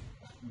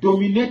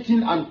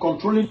dominating and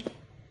controlling.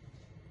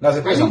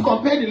 When you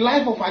compare the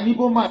life of an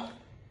Igbo man,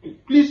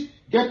 please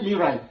get me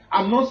right.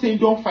 I'm not saying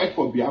don't fight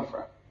for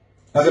Biafra.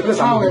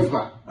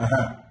 However,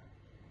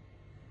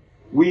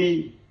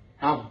 we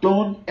have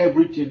done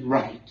everything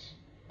right.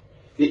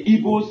 The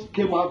Igbos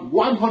came out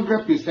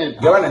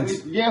 100%,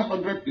 near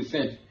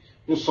 100%,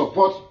 to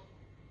support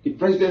the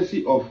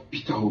presidency of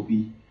Peter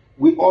Obi.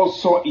 We all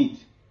saw it,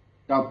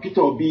 that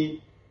Peter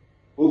Obi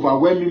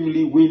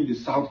overwhelmingly won the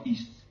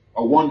Southeast.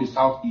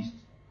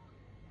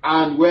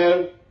 And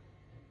well,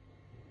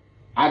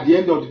 at the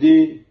end of the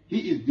day,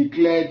 he is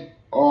declared,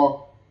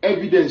 or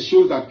evidence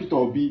shows that Peter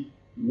Obi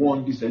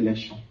won this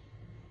election.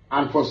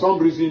 And for some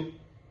reason,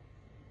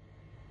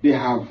 they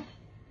have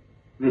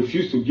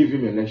refused to give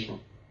him election.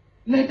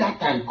 Let that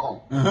time come.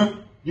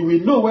 You will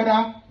know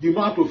whether you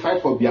know how to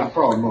fight for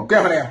Biafra or not.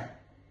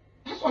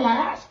 That's all I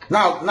ask.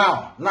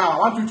 Now, I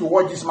want you to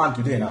watch this man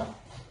today now.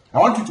 I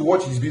want you to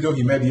watch his video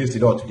he made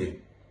yesterday or today.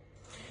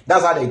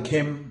 That's how they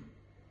came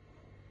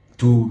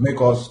to make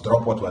us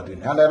drop what we're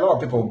doing. And a lot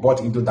of people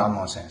bought into that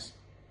nonsense.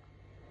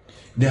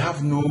 They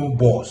have no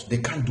boss. They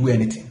can't do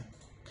anything.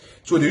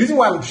 So the reason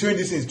why I'm showing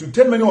this is to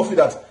tell many of you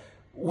that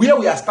where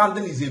we are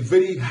standing is a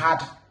very hard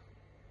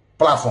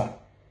platform.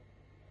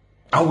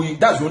 And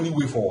that's the only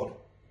way forward.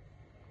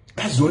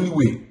 That's the only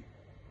way.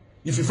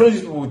 If you friend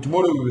these people,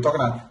 tomorrow we'll be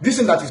talking about this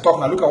thing that he's talking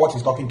about. Look at what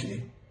he's talking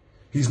today.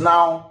 He's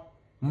now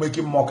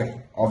making mockery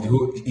of the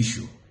whole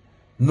issue.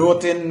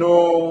 Nothing,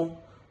 no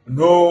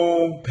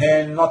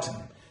pain, nothing.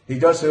 He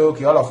just said,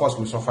 okay, all of us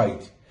will suffer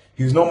it.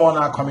 He's no more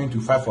now coming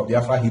to fight for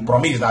Biafra. He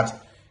promised that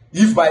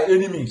if by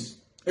any means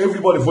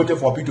everybody voted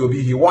for Peter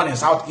Obi, he won in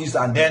Southeast,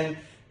 and then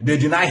they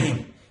deny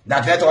him,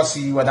 that let us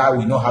see whether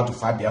we know how to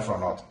fight Biafra or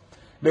not.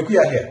 Look, we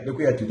are here. Look,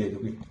 we are today.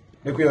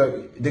 Look, we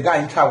are the guy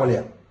in travel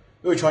here.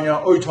 90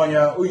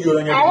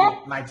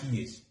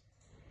 years.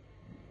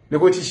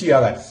 Look what she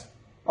has.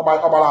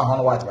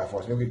 About white by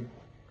force. Look,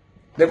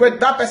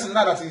 that person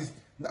now that is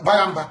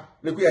Bayamba.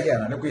 Look, we are here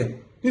now. Look, we are.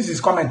 This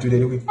is comment today.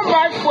 Look, then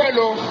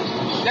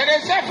they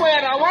say for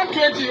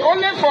 120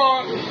 only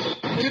for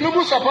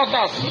Tinubu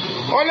supporters,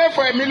 only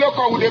for Emilio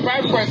with the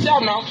buy for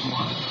now.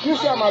 You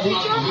see, Amadi.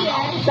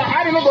 So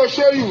I don't know go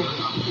show you.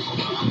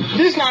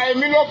 This now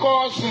Emilio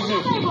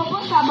season.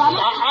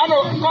 I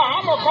don't know.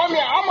 I'm gonna come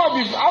here. I'm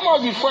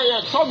gonna be for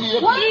you. Talk the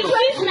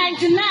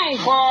 199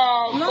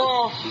 for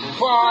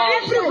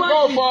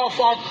everybody. No,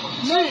 for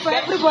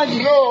everybody.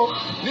 No,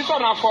 this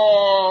one are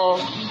for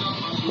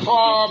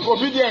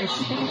obedience.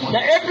 The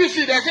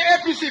APC, they say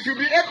APC. If you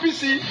be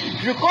APC,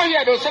 if you come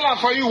here, they'll sell it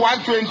for you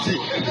 120.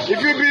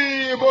 If you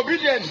be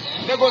obedient,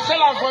 they go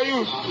sell it for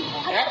you.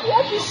 Yeah?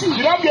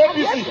 You don't be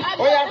APC.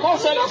 Oh yeah, come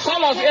sell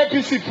us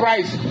APC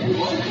price.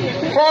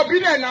 For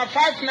obedient now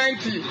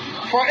 590.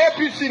 For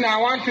APC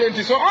now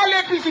 120. So all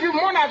APC people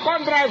more than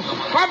come drive.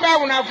 Come back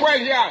when I fuel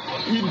here.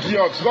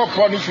 Idiots, not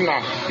punish you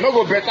now. No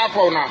go better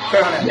for now.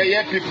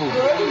 Yeah, people.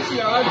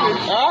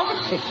 Huh?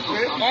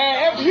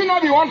 You know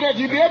the wanted,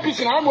 you be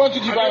APC now. I'm going to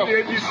divide.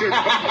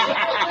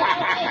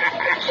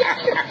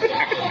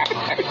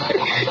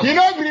 You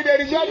know, the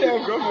result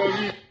them go for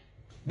me.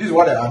 This is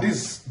what they are.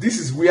 This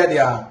is where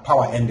their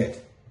power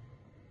ended.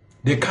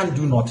 They can't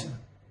do nothing.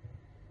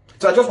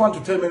 So I just want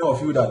to tell many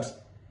of you that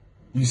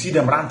you see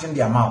them ranting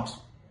their mouths.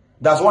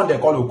 That's one they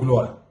call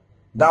Okulora.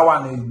 That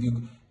one is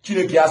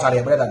Chinekias are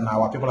the bread that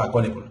now our people are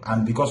gullible.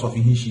 And because of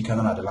him, she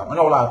cannot the land. And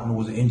all I know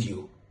was an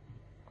NGO.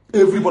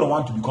 Everybody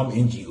want to become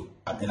NGO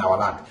in our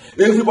land.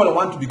 Everybody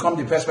want to become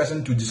the first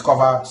person to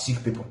discover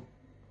sick people.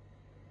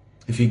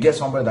 If you get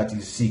somebody that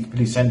is sick,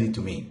 please send it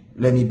to me.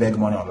 Let me beg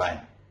money online.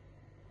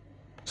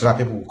 So that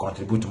people will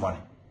contribute money.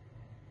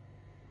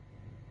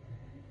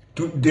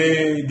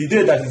 the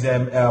day that is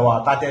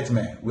our 30th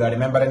May, we are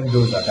remembering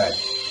those that died.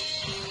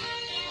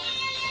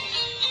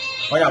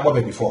 When you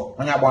bought before,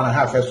 when you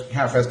bought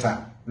first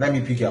time, let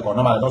me pick your call.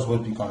 Normally, I don't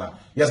supposed to pick on that.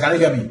 Yes, can you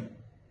hear me?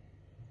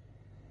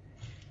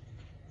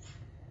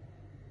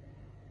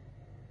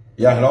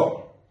 Yeah, hello?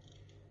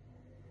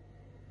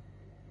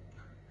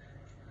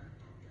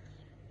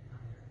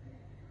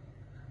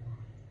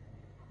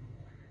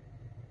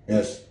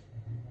 Yes.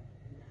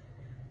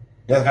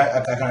 Yes,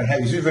 I can hear.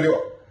 Is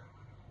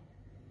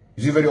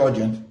it very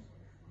urgent?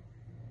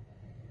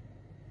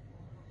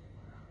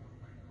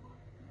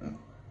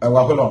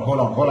 Well,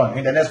 hold on.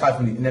 In the next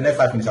 5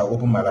 minutes, I'll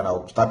open my line.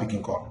 I'll start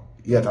picking call.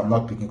 Yet I'm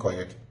not picking call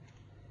yet.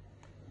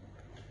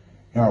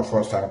 Now,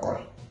 first time call.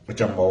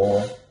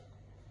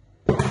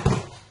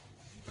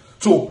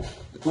 So,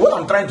 what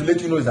I'm trying to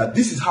let you know is that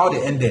this is how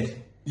they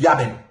ended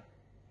Yaben.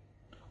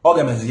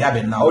 Organism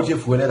Yaben now,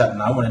 that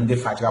now when they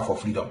fight for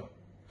freedom.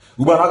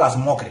 Ubanagas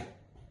mockery.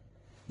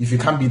 If you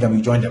can't beat them,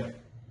 you join them.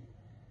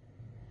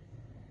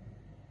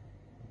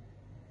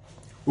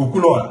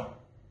 Ukulora.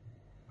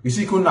 You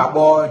see,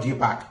 Kunabo J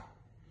Park.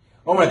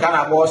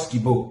 Omekanabo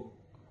Skibo.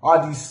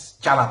 All these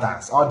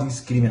charlatans, all these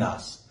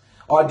criminals,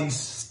 all these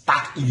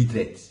stark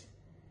illiterates.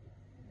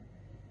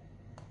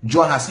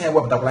 John has seen a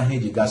web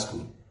that gas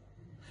school.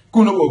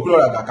 Kuno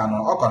Ukulora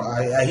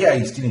Kanu. I hear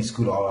he's still in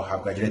school or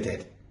have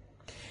graduated.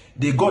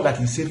 The God that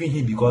is saving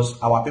him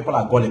because our people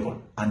are gullible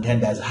and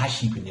then there's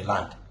hardship in the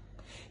land.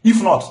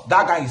 If not,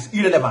 that guy is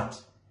irrelevant.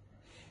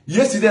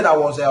 Yesterday that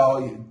was,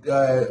 or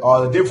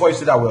the day before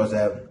yesterday that was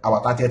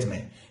our 30th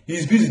May.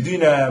 He's busy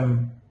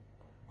doing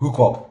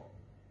hookup,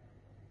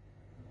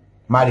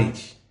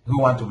 marriage.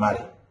 Who want to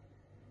marry?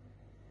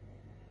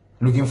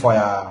 Looking for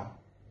how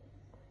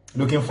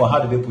do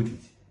they put it?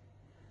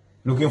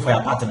 Looking for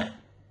a partner.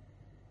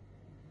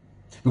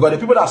 Because the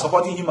people that are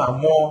supporting him are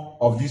more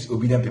of these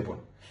obedient people.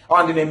 I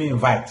want to name me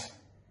invite.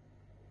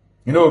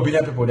 You know,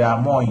 obedient people, they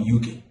are more in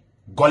UK.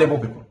 Gullible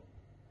people.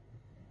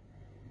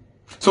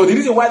 So the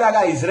reason why that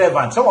guy is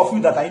relevant, some of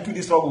you that are into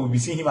this struggle will be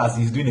seeing him as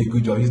he's doing a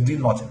good job. He's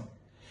doing nothing.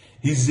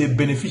 He's a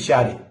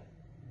beneficiary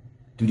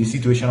to the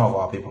situation of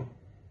our people.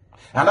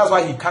 And that's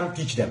why he can't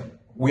teach them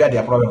where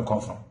their problem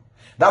comes from.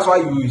 That's why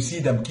you will see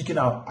them kicking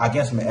out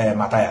against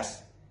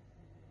Matthias.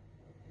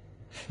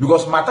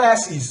 Because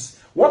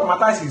what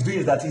Matthias is doing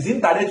is that he's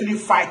indirectly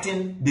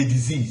fighting the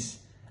disease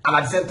and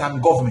at the same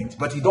time government,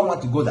 but he don't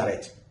want to go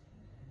direct.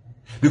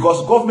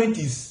 Because government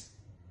is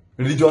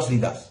religious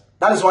leaders.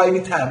 That is why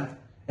anytime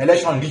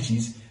election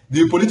reaches,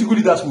 the political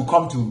leaders will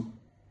come to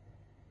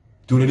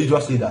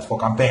religious leaders for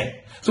campaign.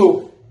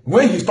 So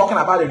when he's talking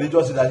about the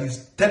religious leaders, he's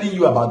telling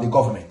you about the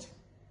government.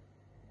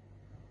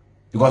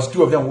 Because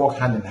two of them work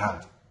hand in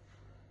hand.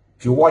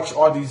 If you watch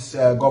all these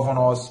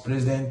governors,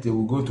 president, they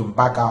will go to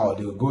Mbaka or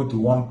they will go to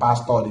one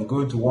pastor, or they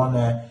go to one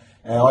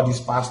all these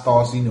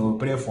pastors,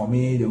 pray for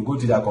me, they will go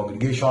to their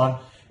congregation,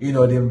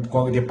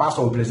 the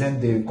pastor will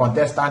present the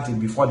contestant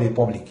before the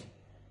public.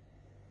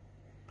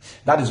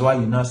 That is why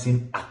you're not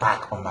seeing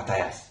attack on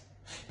Matthias.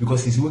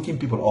 Because he's waking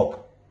people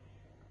up.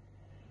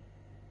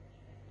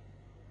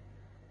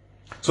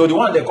 So the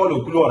one they call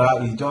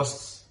Okulora is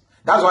just,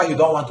 that's why he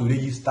don't want to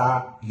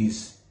register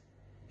he's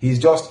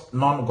just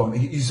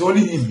non-government. He's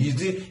only him.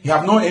 He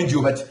have no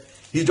NGO, but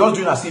he's just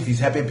doing as if he's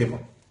helping people.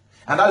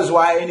 And that is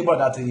why anybody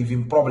that is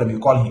in problem, you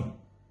call him.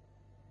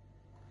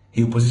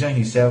 He will position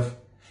himself.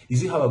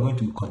 Is it how we're going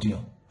to continue?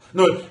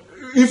 No,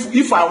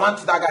 if I want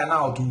that guy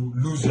now to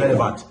lose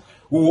relevance,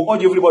 we will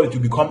urge everybody to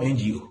become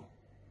NGO.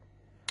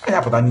 And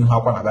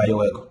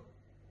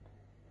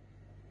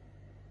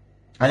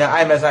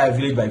I measure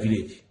village by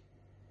village.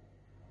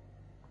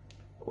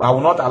 I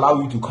will not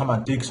allow you to come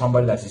and take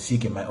somebody that is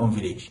sick in my own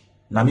village.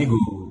 Now me go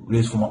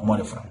raise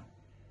money from.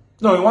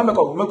 No, you want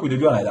to make we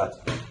do like that.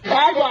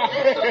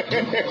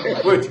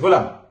 Wait, hold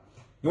on.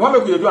 You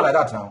want me to do like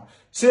that now?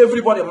 Say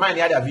everybody mind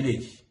the other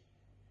village.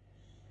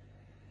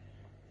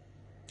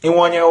 In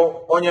 1 year,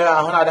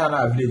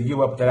 another village, give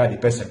up the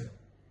person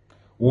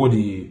who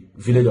the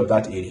village of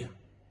that area.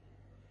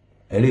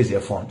 Raise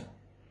your fund.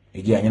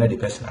 You get the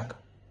person.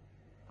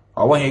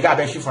 Or when you got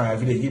a shift from a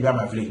village, give them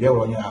my village. They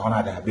will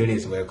another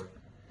raise work.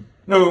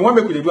 No, we want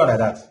me to do like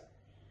that.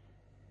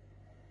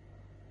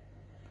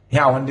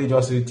 Here one day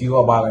just tell you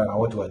about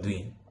what we are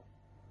doing.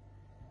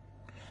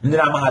 And then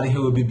I'm had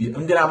here will be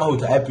and then I'm out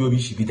to IPOB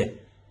should be there.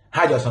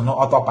 I just on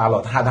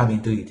autopilot, had them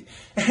into it.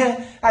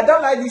 I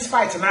don't like this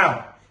fight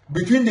now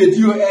between the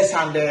DOS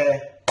and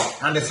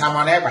the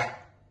Samaneba.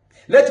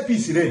 Let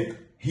peace reign.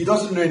 He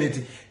doesn't know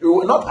anything.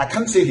 I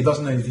can't say he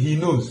doesn't know anything, he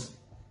knows.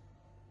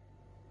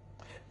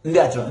 And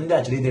they're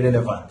actually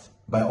relevant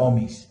by all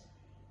means.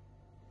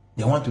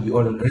 They want to be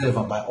all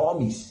relevant by all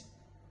means.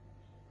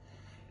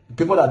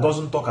 People that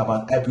doesn't talk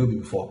about IPOB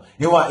before.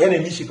 You know, any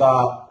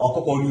Mishika or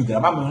Coco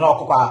Luda, Mamma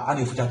Coca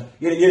and if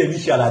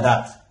Misha like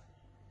that.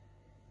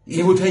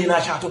 He will tell you in a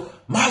shadow,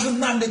 Mazi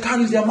Nnamdi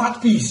Kanu is the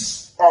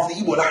mouthpiece of the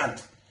Igbo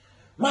land.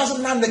 Mazi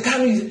Nnamdi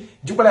Kanu is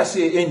Jupiter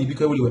say any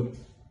because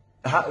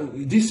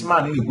this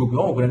man in the group,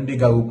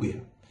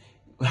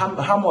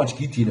 how much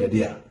kitty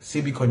there?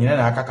 See, because you know,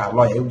 I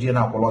lawyer, you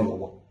know,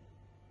 lawyer.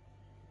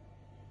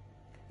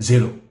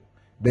 Zero.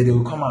 But they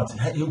will come out.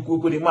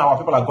 Our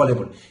people are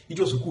gullible. You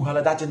just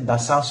that thing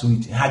that sounds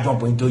sweet. I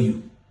jump into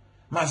you.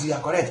 Mazi, you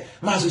are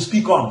correct. Mazi,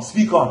 speak on.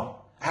 Speak on.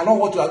 I know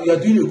what you are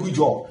doing a good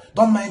job.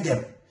 Don't mind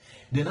them.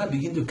 They now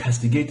begin to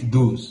castigate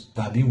those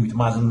that have been with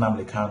Mazi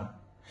Nnamdi.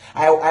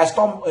 I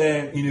saw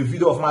in a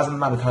video of Mazi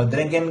Nnamdi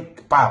drinking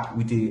pap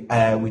with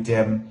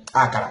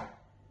akara.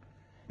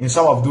 In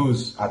some of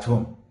those at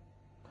home.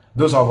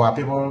 Those of our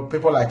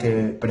people like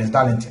Prince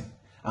Darlington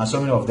and so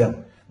many of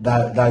them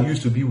that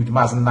used to be with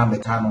Mazi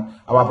Nnamdi.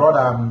 Our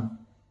brother,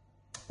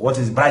 what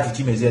is Bright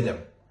Chimeze them.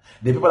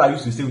 The people that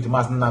used to stay with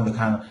Mazi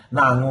Nnamdi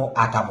now know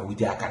Akamo with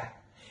the akara.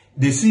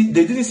 They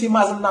didn't see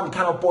Mazi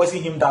Nnamdi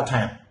poison him that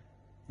time.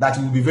 That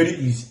it will be very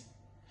easy.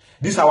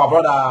 This our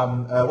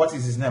brother, what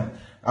is his name?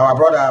 Our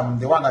brother,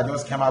 the one that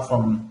just came out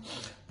from,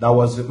 that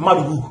was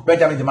Maduguk,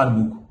 Benjamin the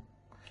Maduguk.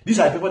 These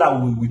are people that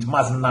were with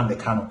Mazi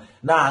Nnamdi.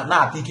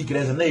 Now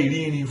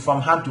thinking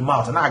from hand to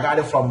mouth, now I got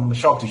it from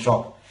shop to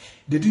shop.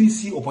 They didn't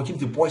see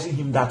opportunity to poison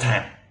him that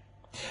time.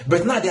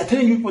 But now they are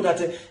telling people that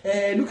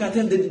look at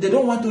them, they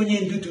don't want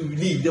Onyendu to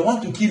leave, they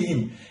want to kill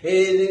him.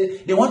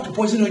 They want to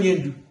poison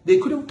Onyendu. They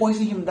couldn't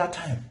poison him that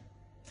time.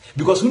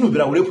 Because we know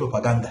there are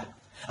propaganda.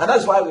 And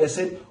that's why we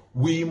said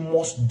we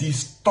must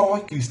destroy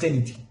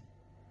Christianity.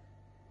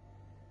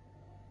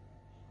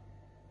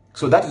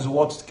 So that is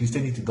what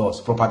Christianity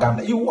does,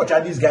 propaganda. You watch how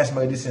these guys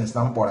make this sense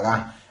now,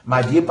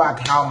 my dear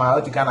back how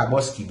my Otikana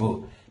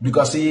Boskibo.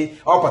 Because see,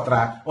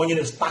 Opatra, only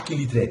is stark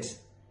illiterate.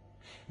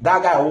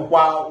 That guy,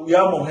 we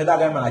are that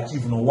guy man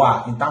achieve no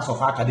war in terms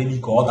of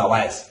academic or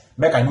otherwise.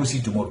 Make I no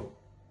see tomorrow.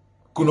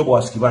 Kuno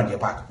Boskibo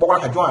and Park. But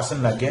what I join us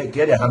like get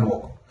their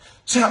handwork.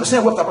 Say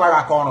what the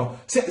plague corner.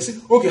 Say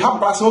okay, have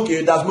class,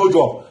 okay, there's no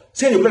job.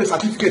 Say you play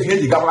certificate here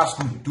in the government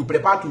school to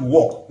prepare to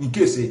work in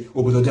case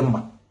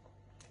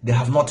they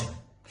have nothing.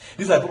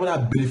 These are people that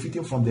are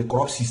benefiting from the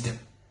corrupt system.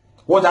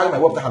 What I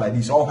work like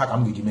this, all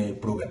can give me a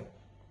problem.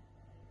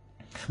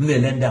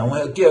 Even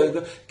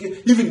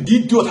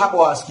did do have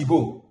our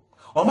skibo.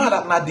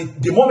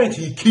 The moment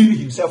he killed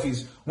himself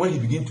is when he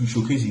begins to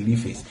showcase his real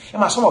face.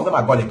 And some of them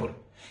are gullible.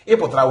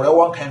 People try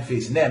one kind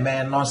face,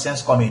 man,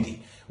 nonsense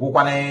comedy.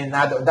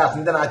 That's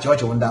not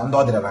church when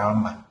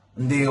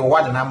the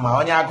one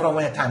on your grown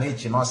when time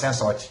each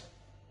nonsense.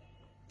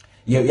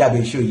 Yeah,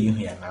 be show you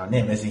here now.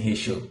 Name is in his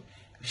show.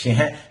 She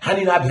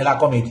handing up her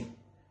comedy.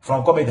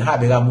 From comedy,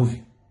 have a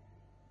movie.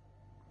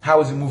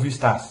 How is the movie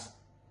stars?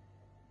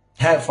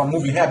 From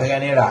movie here, the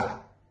era.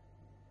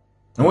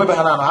 No, we be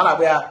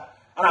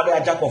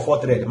a jack of all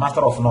trades,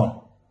 master of none.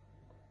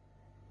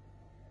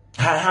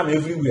 I am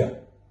everywhere.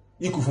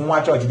 You could from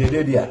one church, they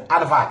did there.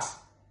 Adverts.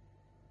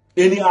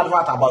 Any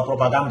advert about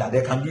propaganda,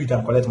 they can do it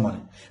and collect money.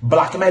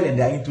 Blackmailing,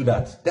 they are into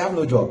that. They have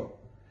no job.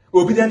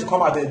 Obedient to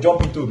come out, they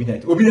jump into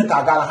obedient. Obedient to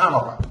Agala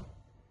Hanoka.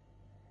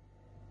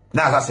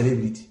 Now that's a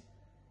celebrity.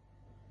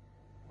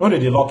 Only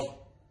the lucky.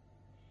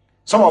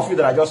 Some of you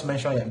that I just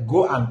mentioned here,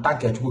 go and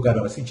thank your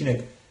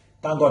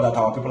Thank God that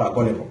our people are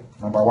gullible.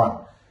 Number one.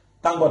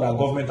 Thank God that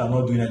government are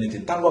not doing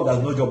anything. Thank God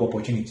there's no job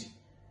opportunity.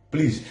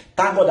 Please.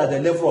 Thank God that the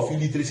level of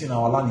illiteracy in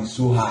our land is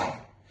so high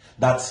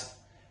that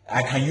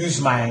I can use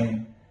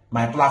my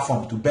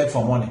platform to beg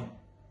for money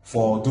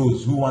for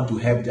those who want to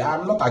help.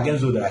 I'm not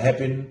against those that are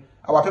helping.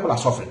 Our people are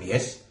suffering,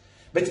 yes.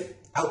 But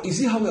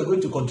is it how we are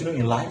going to continue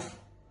in life?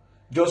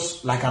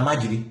 Just like a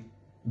magic.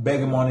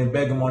 Beg money,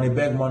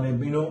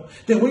 you know.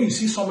 Then when you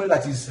see somebody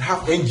that is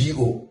half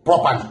NGO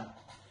properly,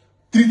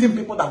 treating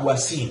people that were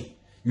seen,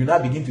 you now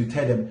begin to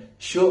tell them,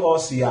 show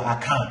us your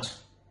account.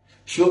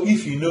 Show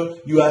if you know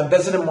you are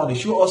embezzling money,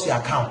 show us your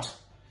account.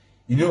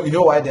 You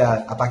know why they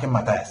are attacking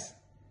Matthias?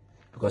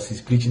 Because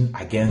he's preaching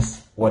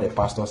against what the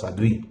pastors are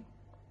doing.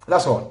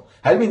 That's all.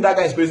 I mean that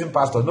guy is praising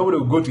pastors. Nobody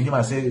will go to him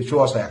and say, show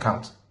us your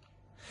account.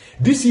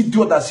 This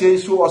idiot that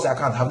says show us your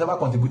account have never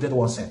contributed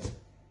 1 cent.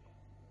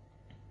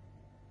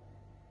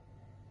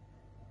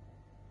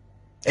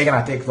 You're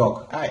gonna take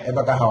talk.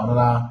 Ebeka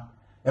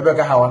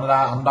have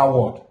another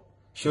word.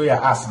 Show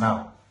your ass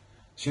now.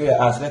 Show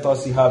your ass. Let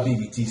us see how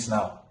big it is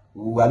now.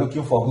 We are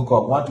looking for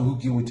hookup. We want to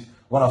hook you with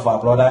one of our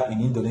brother in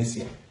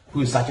Indonesia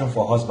who is searching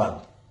for husband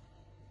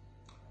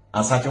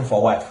and searching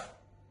for wife.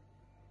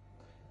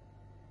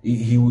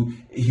 He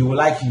will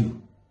like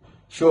you.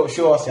 Show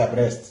us your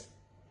breast.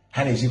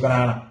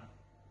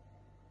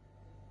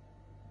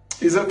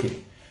 It's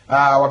okay.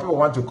 Our people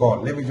want to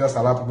call. Let me just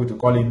allow people to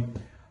call in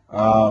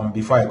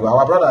before I go.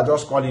 Our brother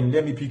just called in.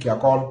 Let me pick your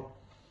call.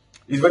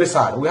 It's very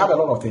sad. We have a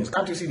lot of things.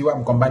 Can't you see the way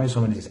I'm combining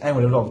so many things? I'm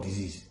with a lot of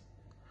disease.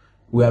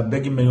 We are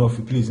begging many of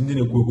you, please.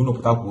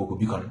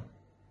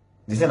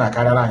 They say na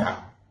carry.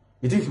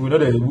 You think we know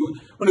that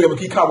we only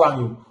kick out one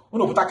you. We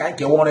no put a kind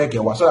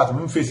of so that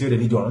we face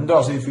religion. And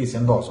also face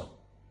and also.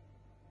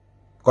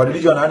 Because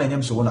religion and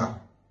name so now.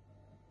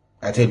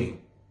 I tell you.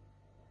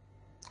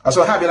 I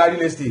also have a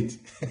real estate.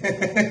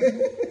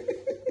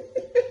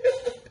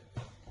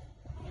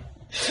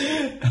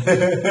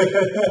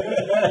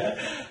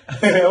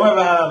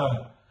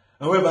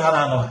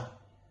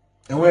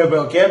 And wherever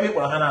okay,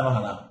 people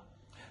Hana,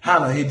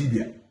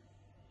 Hedibia,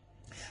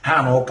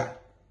 Hana Oka,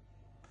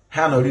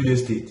 Hana real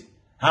estate,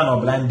 Hana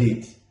blind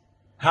date,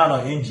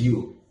 Hana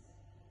NGO.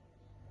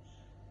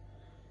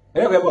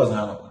 Everybody was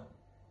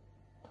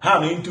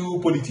Hana into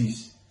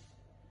politics.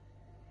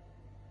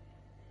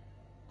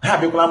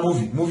 Hana people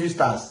movie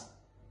stars.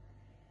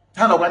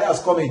 Hana nobody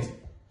else comedy.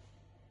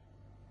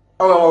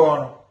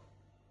 Oh,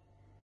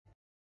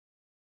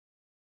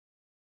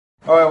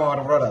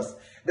 brothers.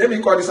 Let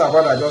me call this our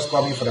brother just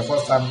coming for the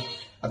first time.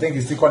 I think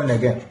he's still calling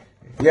again.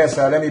 Yes,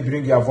 let me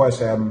bring your voice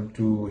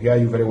to hear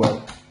you very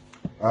well.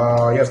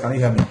 Yes, can you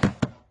hear me?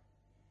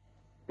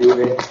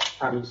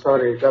 I'm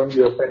sorry, don't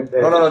be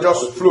offended. No,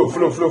 just flow.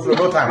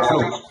 No time,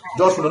 flow.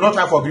 Just flow. No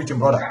time for greeting,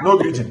 brother. No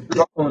greeting.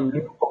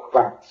 Only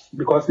convert.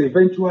 Because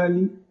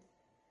eventually,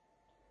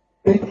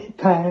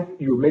 anytime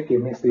you make a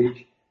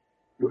message,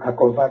 you are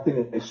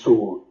converting a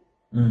soul.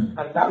 And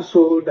that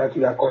soul that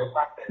you are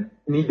converting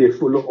need a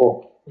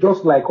follow-up.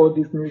 Just like all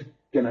these new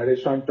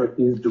generation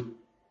churches do.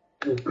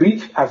 You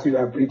preach as you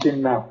are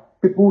preaching now.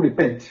 People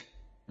repent.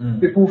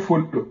 People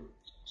follow.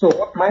 So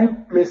what my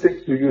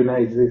message to you now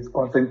is this: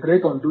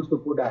 concentrate on those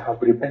people that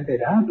have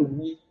repented. How do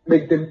we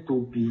make them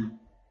to be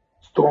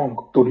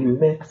strong, to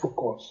remain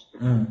focused?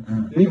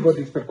 Leave all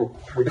these people.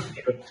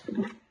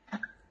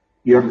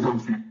 You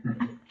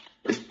understand?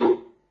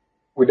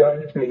 We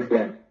don't need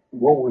them.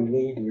 What we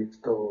need is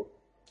to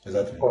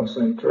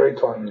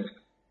concentrate on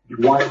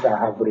the ones that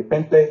have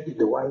repented,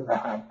 the ones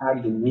that have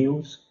had the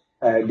news,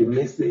 the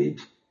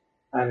message,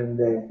 and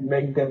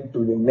make them to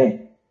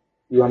remain.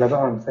 You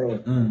understand what I'm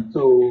saying?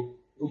 So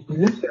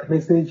let the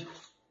message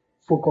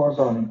focus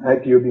on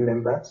IPOB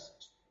members,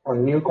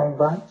 on new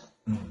converts,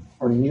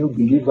 on new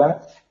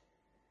believers.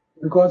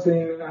 Because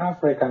in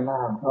Africa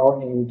now,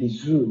 or in the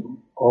zoo,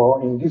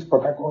 or in this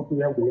particular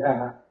where we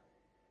are,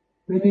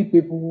 many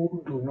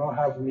people do not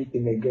have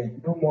meeting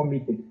again. No more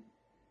meeting.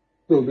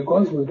 So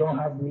because we don't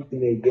have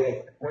meeting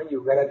again, when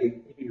you gather the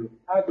video,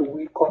 how do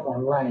we come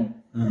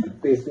online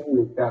facing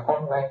with the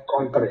online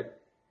country?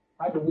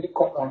 How do we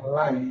come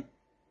online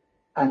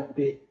and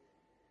they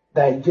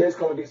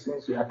digest all these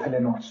things you are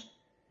telling us?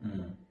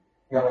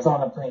 You understand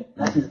what I'm saying?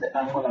 That is the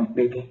angle I'm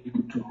begging you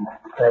to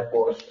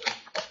help us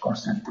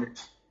concentrate.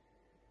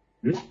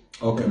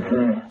 Okay,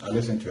 I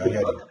listen to you. I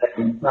hear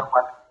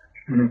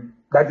you.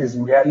 That is,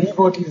 we are leave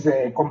all these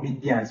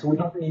comedians. We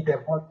don't need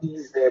them. All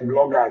these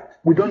bloggers.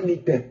 We don't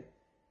need them.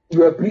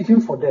 You are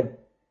preaching for them.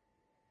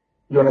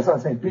 You understand what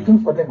I'm saying? Preaching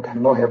for them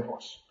cannot help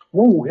us.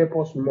 What will help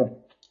us more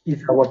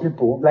is our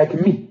people, like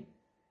me.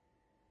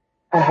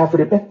 I have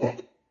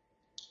repented.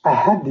 I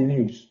had the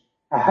news.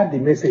 I had the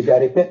message. I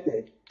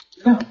repented.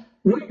 Now,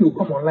 when you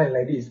come online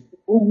like this,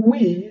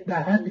 we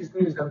that had this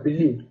news and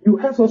believed, you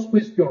ask us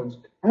questions.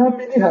 How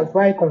many have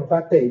I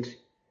converted?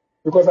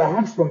 Because I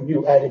heard from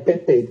you, I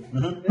repented.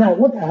 Now,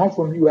 what I heard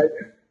from you, I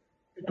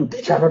to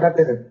teach another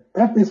person.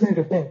 That person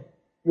repent.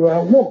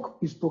 Your work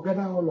is to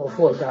gather all of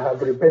us that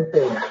have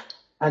repented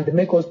and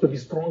make us to be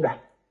stronger.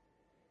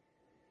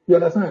 You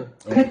understand?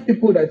 10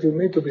 people that you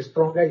make to be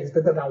stronger is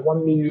better than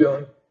 1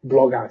 million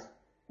bloggers.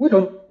 We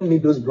don't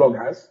need those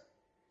bloggers.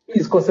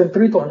 Please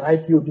concentrate on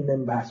IPOB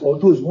members or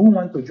those who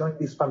want to join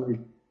this family,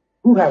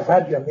 who have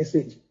heard your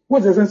message.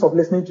 What's the sense of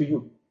listening to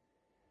you?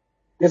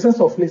 The sense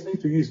of listening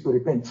to you is to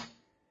repent.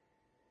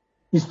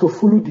 Is to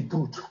follow the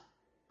truth,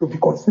 to be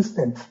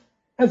consistent.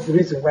 That's the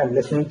reason why I'm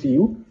listening to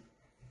you.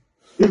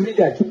 Every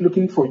day I keep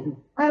looking for you.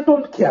 I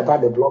don't care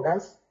about the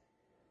bloggers.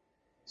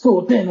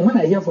 So then when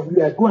I hear from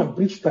you, I go and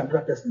preach to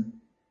another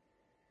person.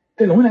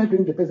 Then when I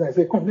bring the person, I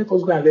say, come, let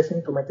us go and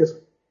listen to my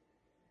person.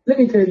 Let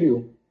me tell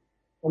you,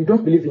 we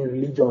don't believe in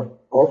religion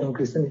or in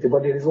Christianity,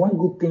 but there is one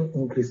good thing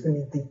in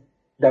Christianity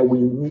that we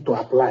need to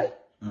apply.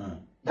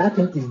 That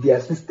thing is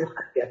their system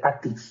and their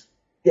tactics.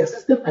 Their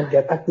system and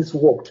their tactics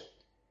worked.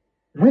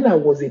 When I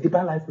was a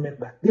Deeper Life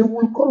member, they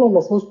will call all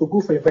of us to go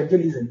for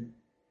evangelism.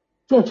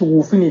 Church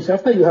will finish.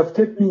 After you have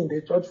kept me in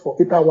the church for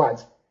 8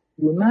 hours,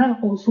 you now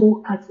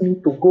also ask me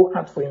to go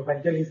out for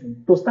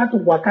evangelism, to start to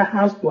work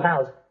house to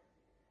house,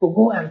 to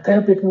go and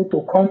tell people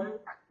to come,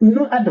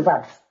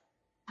 advance.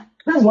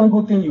 That's one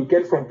good thing you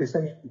get from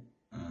Christianity.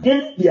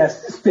 Get their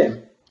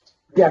system,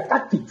 their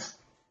tactics.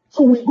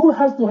 So we go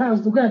house to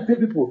house to go and tell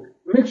people,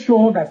 make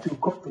sure that you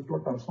come to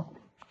church on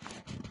Sunday.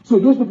 So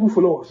those people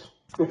follow us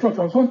to church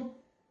on Sunday.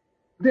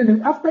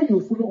 Then after you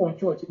follow on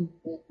church,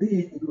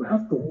 you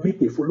have to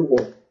make a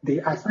follow-up. They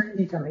assign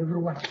each and every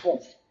one of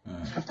us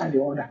after the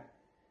order.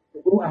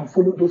 You go and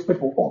follow those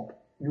people up.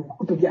 You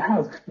go to their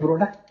house,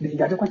 brother, the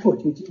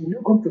church.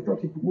 You come to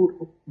church,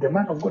 the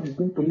man of God is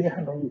going to lay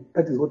hand on you.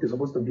 That is what he's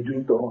supposed to be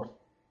doing to us.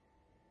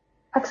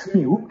 Ask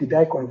me, whom did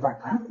I convert?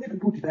 How many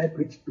people did I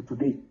preach to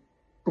today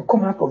to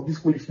come out of this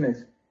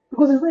foolishness?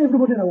 Because it's not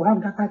everybody that will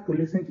have data to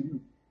listen to you.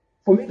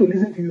 For me to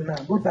listen to you now,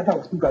 what data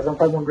was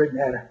 2,500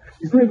 naira?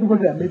 It's not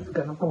everybody that made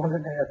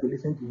 2,500 naira to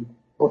listen to you.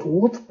 But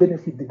what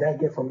benefit did I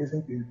get from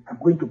listening to you? I'm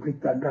going to bring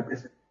to another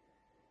person.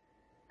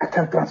 I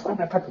can transfer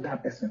data to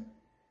that person.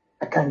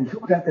 I can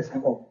build that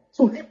person up.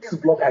 So leave these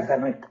bloggers that are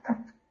not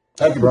important.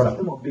 Thank you, brother.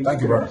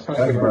 Thank you, brother.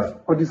 Thank you,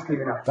 brother. For this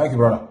criminal. Thank you,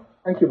 brother.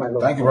 Thank you, my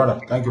lord. Thank you, brother.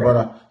 Thank you,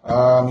 brother.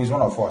 He's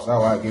one of us. That's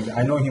why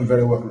I know him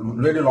very well.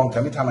 Really long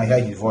time. Anytime I hear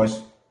his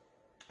voice,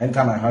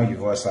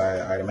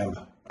 I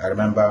remember. I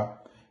remember.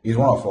 He's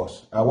one of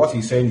us. What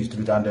he's saying is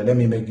truth, and let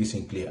me make this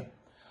thing clear.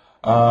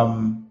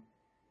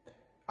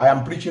 I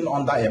am preaching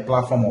under a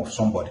platform of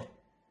somebody,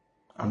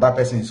 and that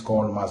person is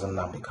called Mazi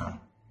Nnamdi.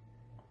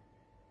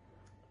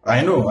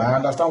 I know. I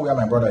understand where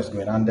my brother is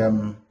going,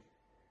 and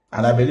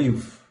I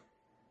believe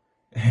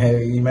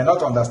he may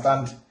not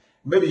understand.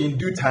 Maybe in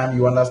due time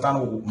you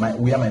understand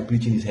where my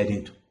preaching is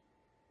heading to.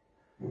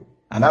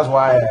 And that's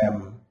why I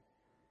am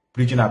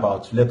preaching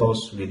about let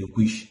us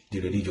relinquish the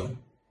religion.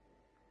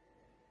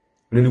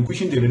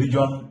 Relinquishing the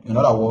religion, in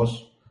other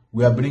words,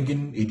 we are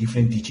bringing a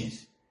different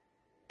teachings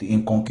to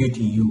inculcate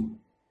in you.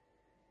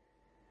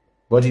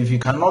 But if you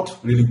cannot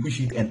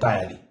relinquish it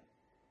entirely,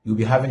 you'll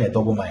be having a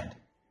double mind.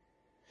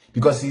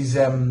 Because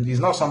it's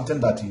not something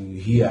that you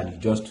hear and you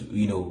just,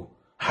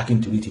 hack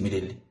into it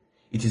immediately.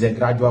 It is a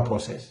gradual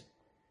process.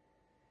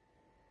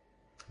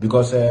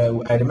 Because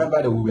I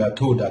remember that we were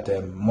told that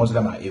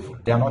Muslims are evil.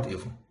 They are not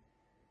evil.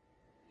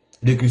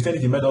 The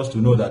Christianity made us to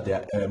know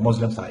that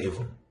Muslims are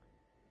evil.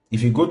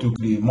 If you go to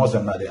the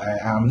Muslim now,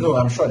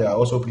 I'm sure they are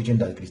also preaching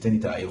that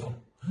Christianity are evil.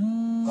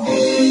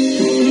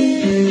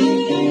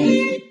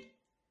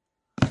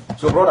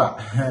 So,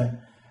 brother,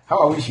 how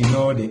I wish you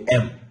know the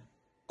M.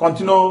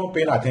 Continue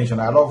paying attention.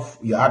 I love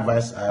your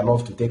advice. I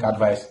love to take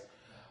advice.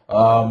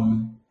 How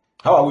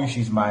I wish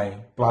is my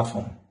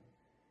platform.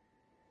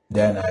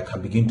 Then I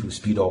can begin to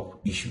speed up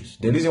issues.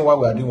 The reason why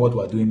we are doing what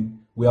we are doing,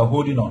 we are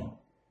holding on.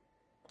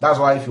 That's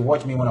why if you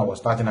watch me when I was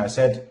starting, I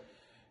said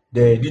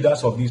the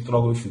leaders of this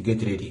struggle should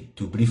get ready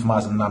to brief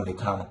Mazi Nnamdi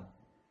Kanu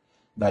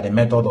that the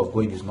method of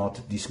going is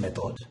not this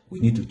method. We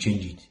need to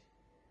change it.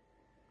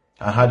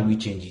 And how do we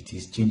change it?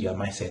 Is change your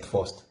mindset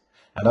first.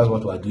 And that's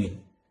what we are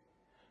doing.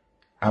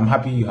 I'm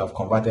happy you have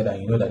converted and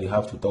you know that you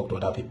have to talk to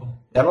other people.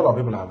 A lot of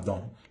people have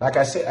done. Like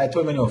I said, I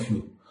told many of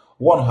you,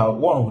 one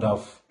would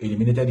have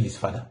eliminated his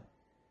father.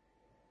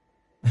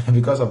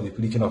 Because of the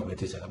preaching of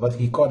Methuselah. But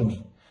he called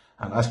me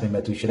and asked me,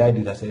 Methu, should I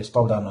do that? I said,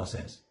 stop that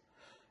nonsense.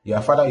 Your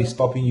father is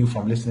stopping you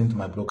from listening to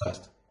my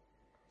broadcast.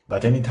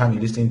 But anytime you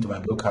listen to my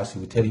broadcast, he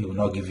will tell you he will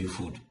not give you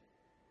food.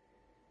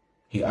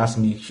 He asked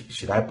me,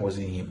 should I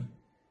poison him?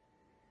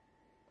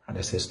 And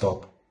I said,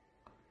 stop.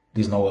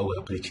 This is not what we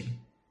are preaching.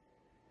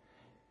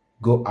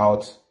 Go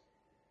out.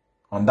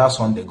 On that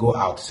Sunday, go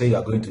out. Say you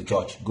are going to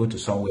church. Go to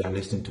somewhere and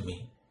listen to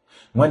me.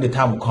 When the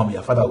time will come,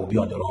 your father will be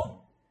on the run.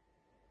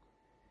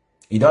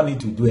 You don't need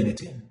to do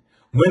anything.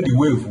 When the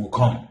wave will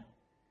come,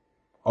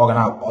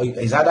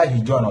 it's either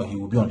he join or he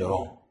will be on the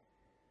run.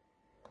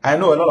 I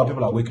know a lot of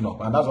people are waking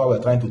up, and that's why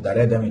we're trying to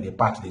direct them in the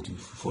path they to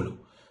follow.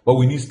 But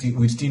we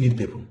still need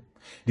people.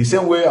 The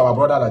same way our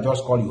brother that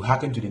just called you,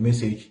 hacking to the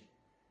message,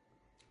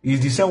 is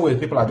the same way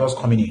people are just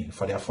coming in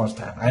for their first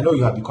time. I know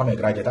you have become a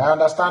graduate. I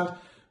understand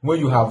when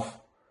you have,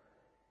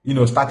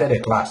 started a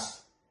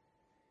class,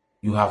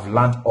 you have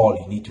learned all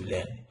you need to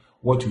learn.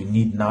 What you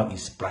need now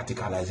is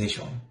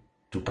practicalization.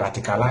 To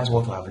practicalize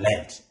what you have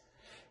learned.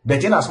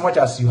 But in as much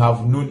as you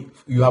have known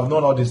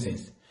all these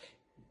things,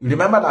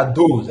 remember that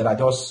those that are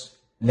just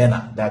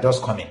learners, they are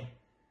just coming.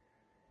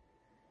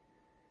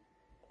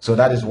 So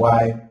that is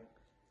why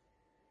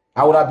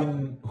I would have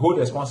been held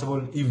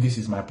responsible if this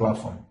is my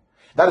platform.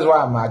 That is why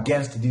I'm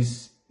against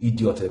this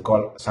idiot they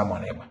call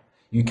someone ever.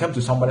 You came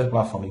to somebody's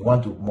platform, you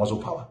want to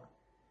muzzle power.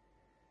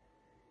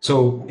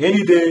 So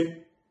any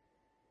day,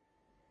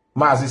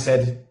 Mazi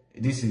said,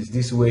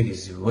 this way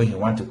is when you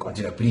want to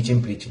continue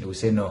preaching. We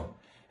say no.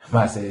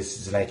 Master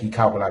is like he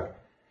can't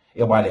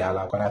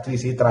at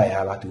least he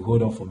try to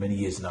hold on for many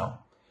years now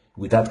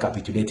without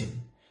capitulating.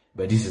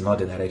 But this is not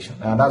the direction.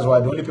 And that's why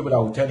the only people that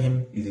will tell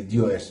him is the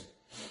DOS.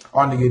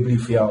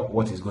 Undebatedly fear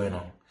what is going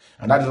on.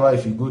 And that is why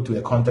if you go to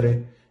a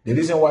country, the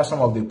reason why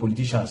some of the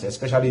politicians,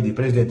 especially the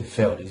president,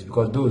 failed is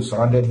because those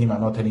surrounded him are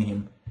not telling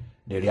him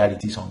the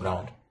realities on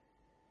ground.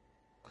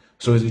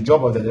 So it's the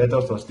job of the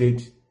directors of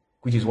state,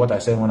 which is what I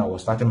said when I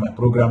was starting my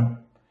program.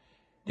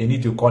 They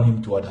need to call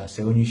him to order,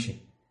 say, Onishi,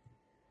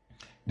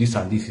 this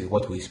and this is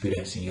what we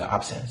experience in your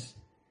absence.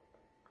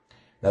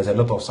 There's a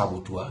lot of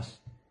saboteurs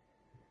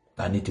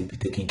that need to be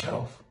taken care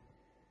of.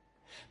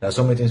 There are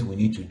so many things we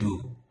need to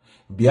do.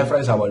 Biafra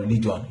is our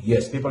religion.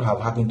 Yes, people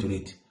have happened to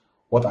it.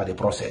 What are the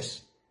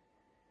process?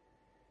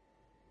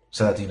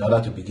 So that in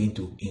order to begin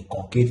to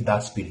inculcate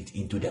that spirit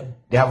into them.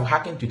 They have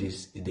hackened to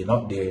this,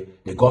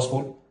 the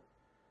gospel,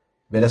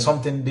 but there's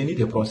something, they need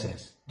a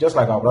process. Just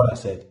like our brother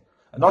said,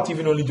 not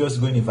even only just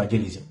going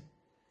evangelism.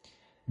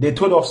 They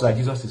told us that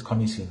Jesus is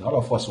coming soon. All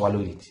of us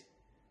swallowed it.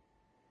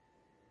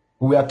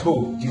 We are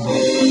told Jesus.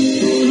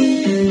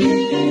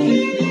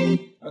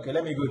 Okay,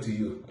 let me go to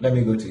you.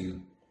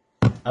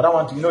 I don't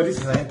want to, this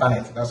is an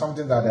internet. That's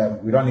something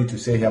that we don't need to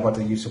say here, but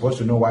you're supposed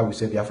to know why we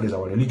say Biafra is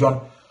our religion.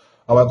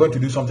 And we're going to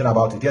do something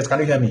about it. Yes, can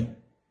you hear me?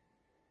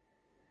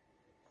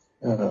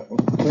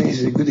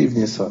 Good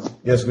evening, sir.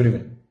 Yes, good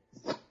evening.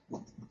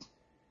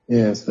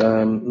 Yes,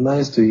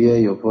 nice to hear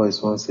your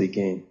voice once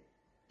again.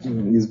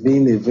 It's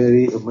been a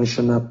very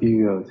emotional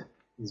period.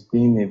 It's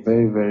been a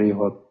very, very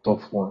hot,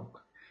 tough one.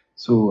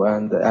 So,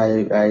 and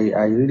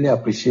I really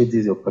appreciate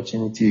this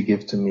opportunity you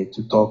gave to me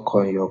to talk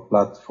on your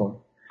platform.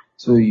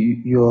 So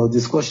your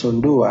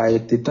discussion, though,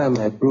 at the time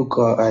I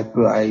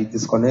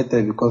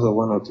disconnected because of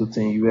one or two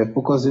things. You were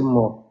focusing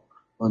more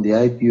on the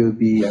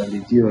IPOB and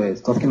the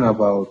DOS, talking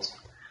about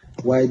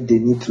why they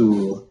need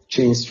to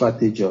change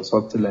strategy or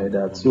something like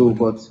that. So,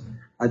 but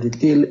at the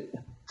tail,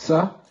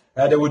 sir?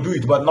 They will do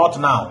it, but not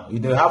now.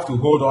 They have to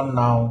hold on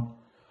now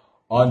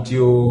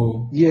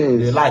until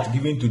the light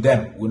given to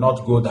them will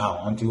not go down,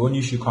 until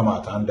Onishi come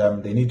out,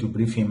 and they need to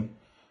brief him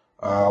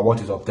what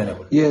is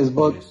obtainable. Yes,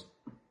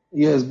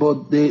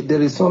 but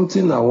there is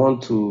something I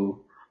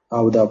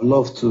would have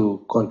loved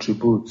to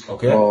contribute.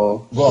 Okay.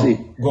 Or go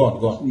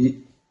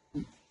on.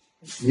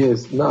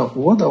 Yes. Now,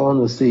 what I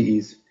want to say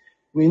is,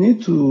 we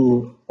need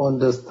to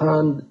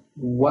understand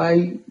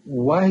why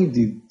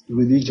did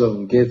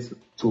religion get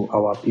to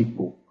our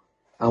people,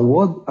 and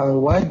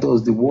why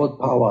does the world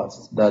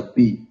powers that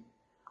be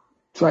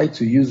try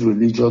to use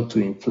religion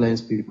to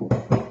influence people?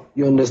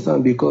 You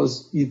understand?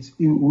 Because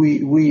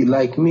we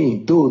like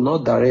me, though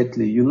not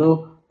directly,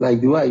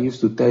 like the way I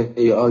used to tell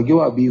you,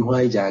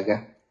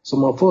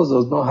 some of us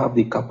does not have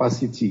the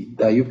capacity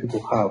that you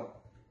people have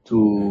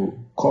to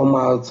come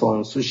out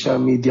on social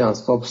media and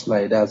stuff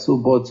like that. So,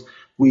 but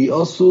we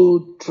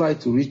also try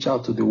to reach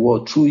out to the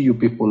world through you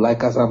people.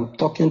 Like as I'm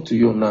talking to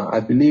you now, I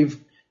believe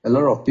a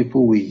lot of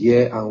people will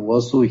hear and will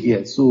also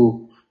hear.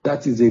 So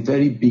that is a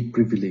very big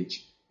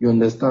privilege. You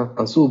understand?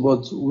 And so,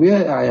 but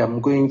where I am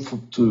going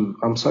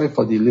I'm sorry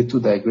for the little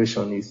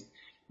digression, is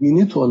we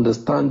need to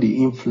understand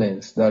the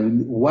influence that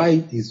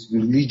why is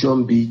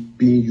religion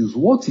being used?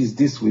 What is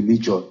this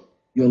religion?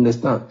 You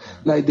understand?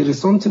 Like there is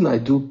something I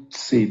do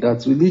say,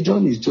 that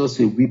religion is just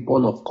a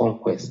weapon of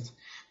conquest.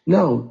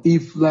 Now,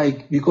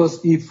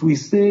 because if we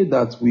say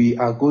that we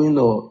are going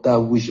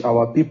that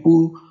our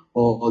people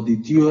or the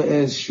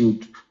DOS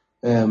should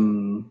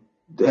be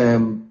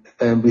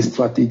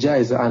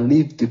strategized and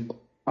leave the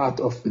path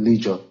of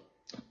religion,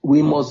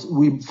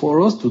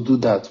 for us to do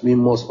that, we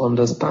must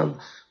understand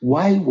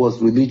why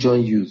was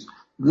religion used.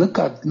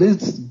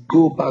 Let's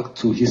go back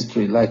to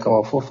history, like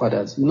our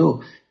forefathers.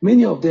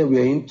 Many of them were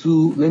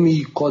into, let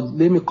me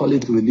call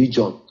it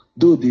religion,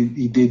 though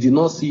they did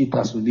not see it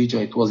as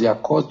religion. It was their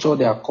culture,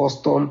 their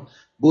custom,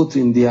 both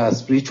in their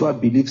spiritual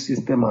belief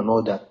system and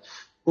all that.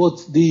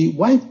 But the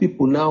white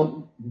people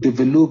now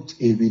developed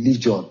a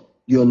religion,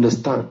 you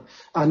understand,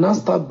 and now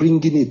start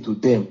bringing it to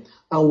them,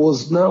 and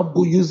was now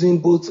using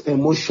both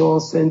emotion,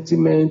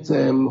 sentiment,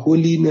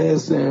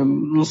 holiness,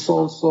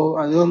 so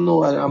I don't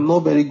know, I'm not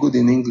very good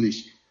in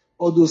English.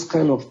 All those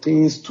kind of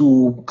things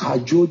to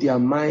cajole their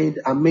mind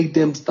and make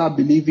them start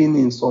believing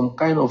in some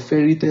kind of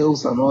fairy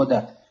tales and all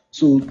that.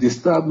 So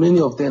many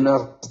of them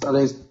now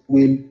started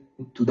going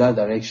to that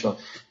direction.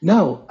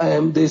 Now,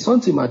 there's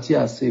something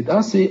Matthias said.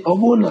 I say,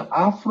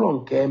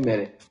 Afro Afro.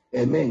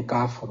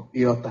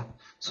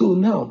 So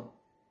now,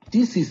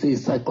 this is a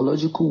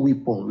psychological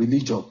weapon,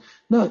 religion.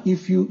 Now,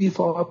 if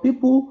our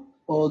people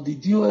or the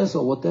DOS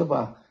or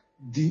whatever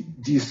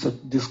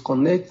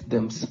disconnect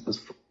themselves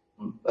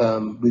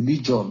from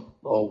religion,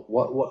 or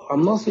what,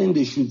 I'm not saying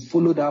they should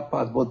follow that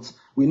path, but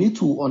we need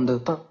to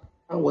understand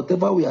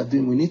whatever we are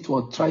doing. We need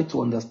to try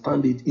to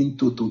understand it in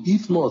total.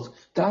 If not,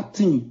 that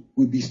thing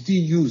will be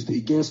still used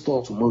against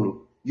us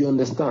tomorrow. You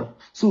understand?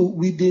 So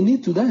they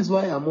need to. That is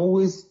why I'm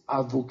always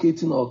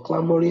advocating or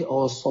clamoring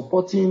or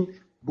supporting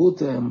both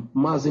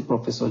Mazi,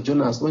 Professor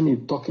Jonas, when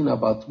he's talking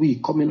about we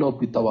coming up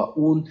with our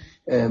own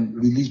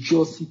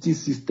religiosity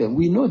system.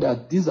 We know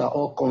that these are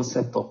all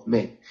concepts of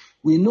men.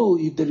 We know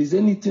if there is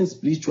anything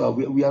spiritual,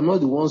 we are not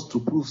the ones to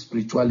prove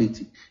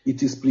spirituality.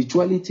 It is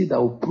spirituality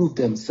that will prove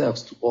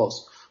themselves to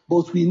us.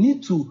 But we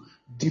need to,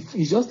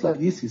 it's just like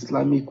this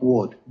Islamic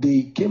world.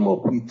 They came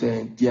up with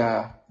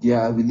their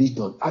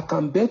religion. I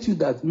can bet you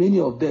that many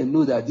of them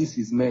know that this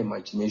is mere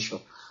imagination.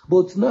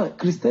 But now,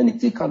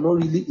 Christianity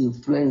cannot really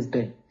influence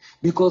them,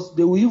 because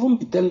they will even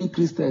be telling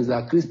Christians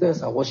that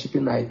Christians are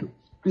worshiping idols.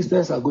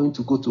 Christians are going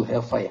to go to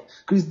hellfire.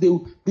 They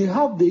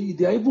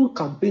are even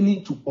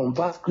campaigning to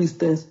convert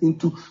Christians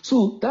into,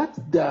 so that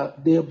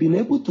they have been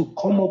able to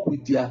come up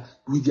with their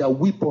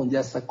weapon,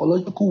 their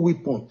psychological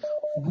weapon,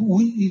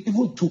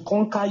 even to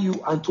conquer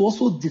you and to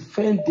also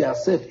defend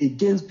themselves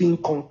against being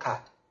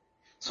conquered.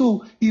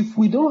 So if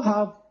we don't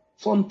have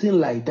something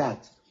like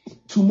that,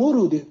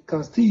 tomorrow they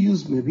can still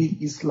use maybe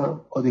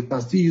Islam, or they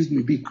can still use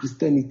maybe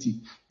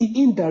Christianity.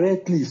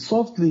 Indirectly,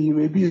 softly,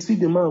 you see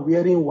the man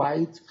wearing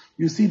white,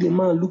 you see the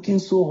man looking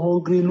so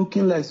hungry,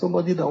 looking like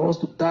somebody that wants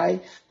to die,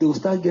 they will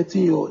start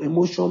getting your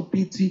emotion,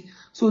 pity.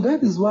 So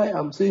that is why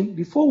I'm saying,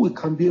 before we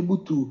can be able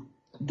to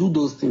do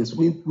those things,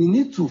 we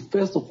need to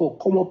first of all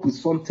come up with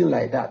something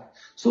like that.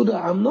 So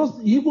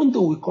that even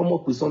though we come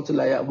up with something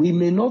like that, we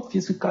may not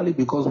physically,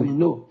 because we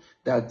know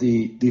that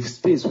the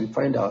space we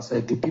find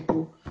ourselves, the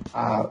people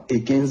are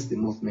against the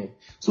movement.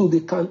 So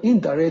they can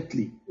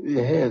indirectly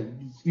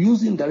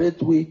use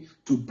indirect way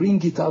to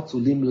bring it out to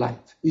limelight.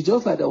 It's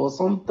just like there was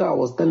something I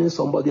was telling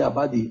somebody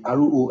about the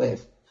ROF.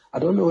 I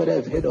don't know whether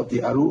you've heard of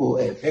the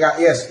ROF.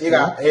 Yes, you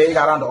got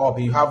round up.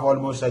 You have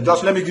almost,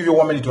 just let me give you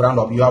 1 minute to round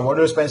up. You have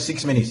already spent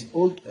 6 minutes.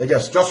 Okay.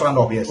 Just round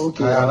up, yes.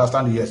 Okay. I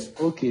understand you, yes.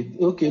 Okay.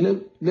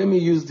 Let me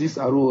use this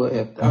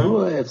ROF.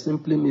 ROF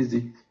simply means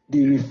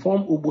the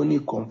Reform Uboni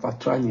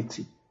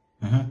Confraternity.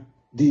 And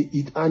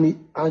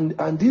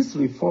this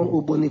Reform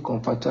Uboni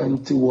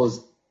Confraternity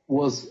was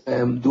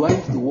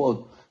throughout the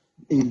world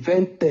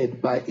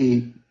invented by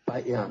an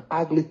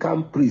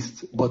Anglican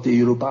priest, but a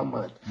Yoruba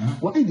man.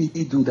 Why did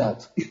he do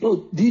that? You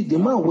know, the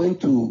man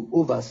went to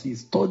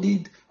overseas,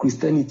 studied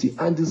Christianity,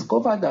 and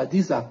discovered that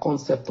these are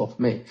concepts of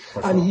men.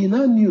 And he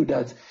now knew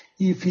that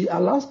if he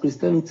allows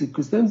Christianity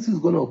is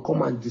going to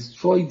come and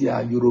destroy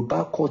their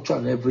Yoruba culture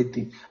and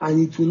everything.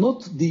 And it will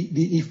not,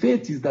 the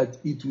effect is that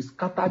it will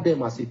scatter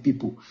them as a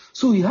people.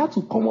 So he had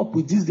to come up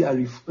with this, their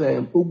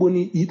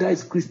Ogboni, either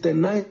is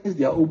Christianized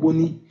their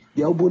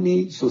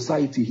Ogboni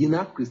society. He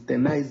now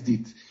Christianized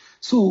it.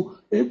 So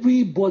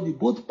everybody,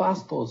 both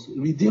pastors,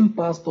 redeemed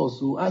pastors,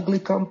 so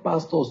Anglican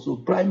pastors, so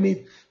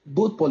primate,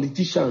 both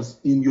politicians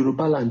in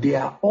Yoruba land, they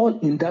are all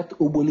in that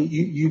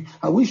Ogboni.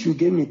 I wish you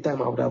gave me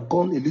time, I would have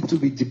gone a little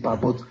bit deeper,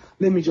 but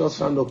let me just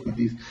round up with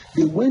this.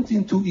 They went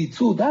into it.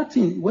 So that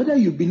thing, whether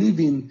you believe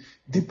in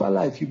deeper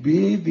life, you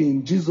believe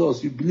in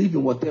Jesus, you believe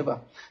in whatever,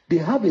 they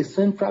have a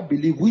central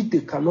belief which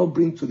they cannot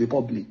bring to the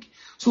public.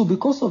 So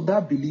because of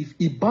that belief,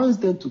 it binds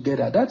them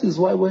together. That is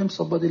why when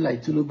somebody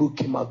like Tinubu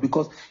came out,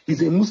 because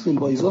he's a Muslim,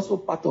 but he's also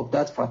part of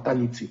that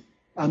fraternity,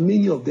 and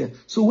many of them.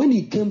 So when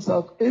he comes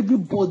out,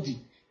 everybody,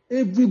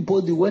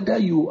 whether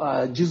you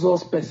are a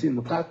Jesus person,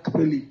 can't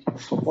really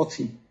support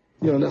him.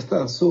 You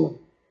understand? So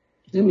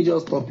let me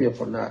just stop here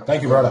for now.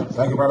 Thank you, brother.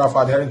 Thank you, brother,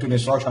 for adhering to the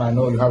instruction. I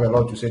know you have a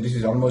lot to say. This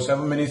is almost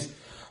 7 minutes.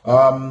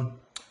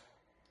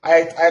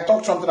 I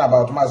talked something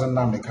about Mazi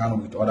Nnamdi Kanu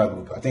with other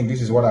group. I think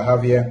this is what I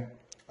have here.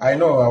 I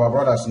know our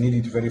brothers need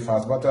it very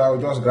fast, but I will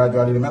just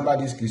gradually remember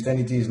this.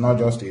 Christianity is not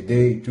just a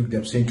day. It took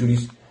them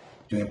centuries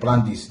to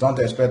implant this. Don't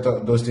expect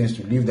those things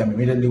to leave them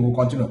immediately. We'll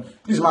continue.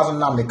 This is Mazi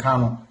Nnamdi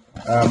Kanu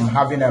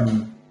having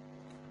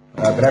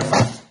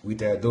breakfast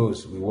with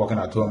those we working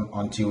at home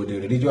until the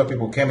religious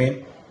people came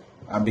in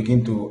and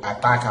begin to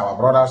attack our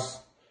brothers.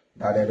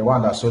 That they're the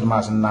one that sold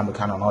Mazi Nnamdi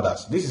Kanu and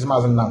others. This is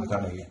Mazi Nnamdi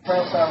Kanu here.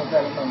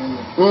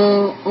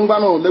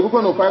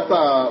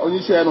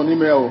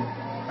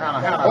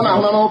 Una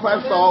huna no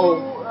 5 star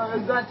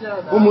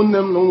umunne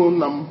m na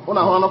umunna m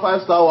una huna no 5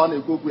 star wa na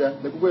ekokwu ya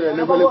lekwe ihe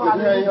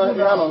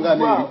ha no nga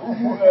na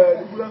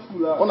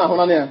una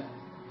huna ne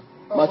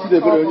ma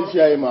Chidebere onye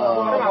isi anyị ma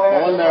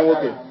nwanne anyị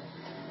nwoke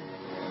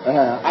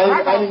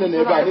anyị na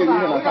ebe a na-eri ihe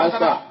na 5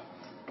 star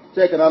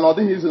check na ọ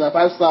dịghị izu na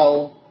 5 star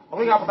o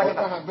ọ ga-apụta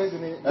ka ha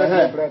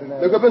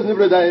lekwe bezini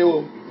bread anyị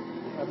o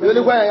air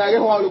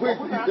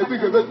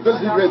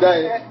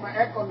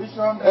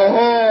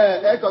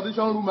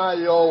condition room I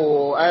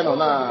know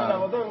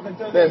now.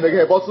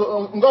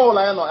 Go I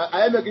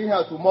am making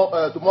her to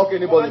mock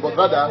anybody, but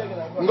rather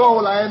go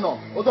I know.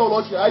 Although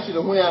I should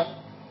know where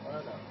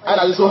and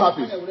I'm so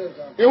happy.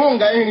 It won't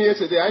get in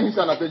yesterday. I need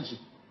a bench.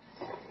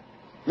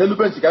 Let me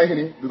bench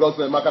because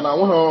Makana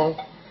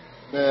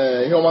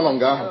human on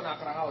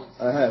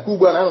Gaha. Who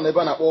went on the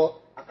banner or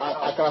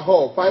Accra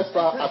Hall,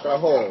 5-star Accra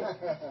Hall.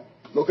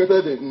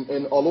 Located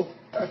in Olu.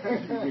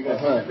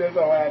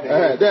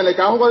 Then like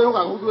I'm going to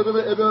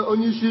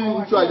Onishi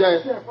to a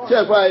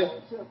chef,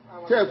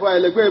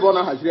 like way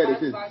bona has read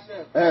it.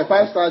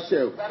 5-star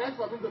chef.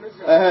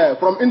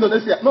 From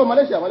Indonesia. No,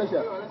 Malaysia.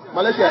 Malaysia.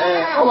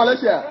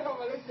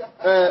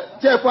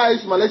 Chef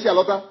is Malaysia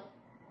local.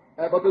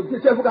 But the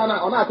chef on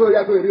our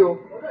Rio.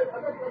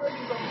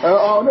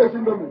 Oh, no, it's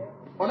in Domi.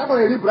 On not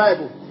going to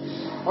bribe.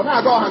 On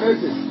our go on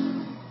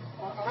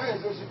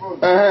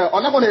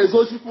not going to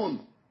Zoshifun.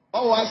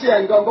 Oh, I see.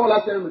 I'm going to go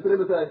last time. Do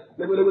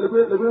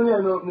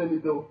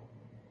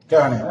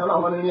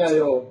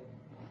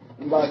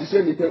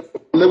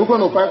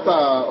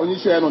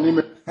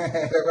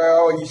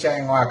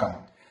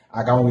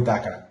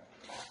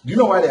you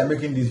know why they are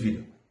making this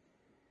video?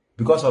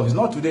 Because of it's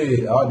not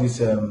today all this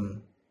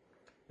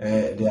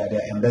they are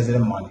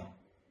embezzling money.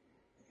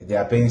 They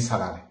are paying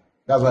salary.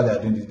 That's why they are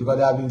doing this. Because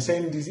they have been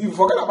saying this. If you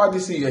forget about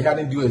this, you're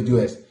hearing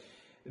US.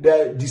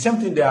 The same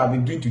thing they have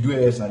been doing to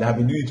US now, they have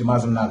been doing to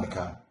Mazi Nnamdi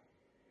Kanu.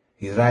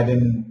 He's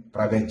riding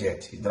private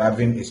jet. He's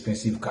driving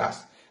expensive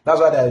cars.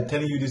 That's why they're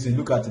telling you this.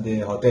 Look at the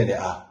hotel they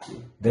are.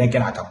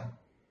 Drinking akam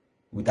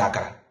with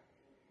akara.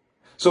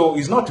 So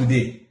it's not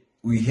today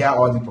we hear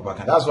all the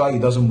propaganda. That's why it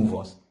doesn't move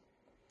us.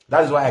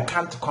 That is why I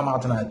can't come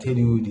out and tell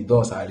you the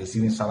doors are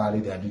receiving salary.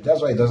 They are doing.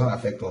 That's why it doesn't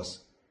affect us.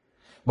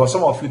 But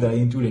some of you that are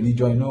into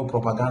religion,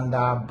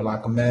 propaganda,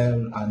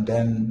 blackmail, and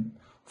then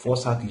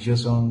false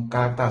accusation,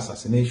 character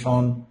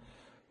assassination,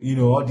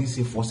 all this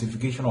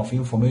falsification of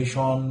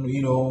information,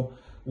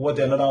 what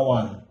another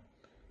one?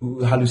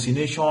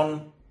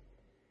 Hallucination.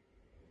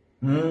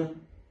 And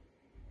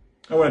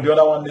when the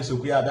other one is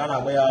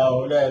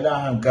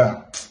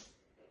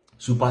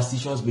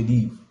superstitious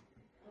belief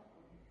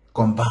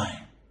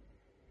combined.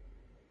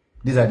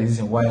 These are the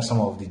reasons why some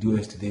of the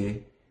duels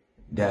today,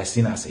 they are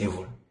seen as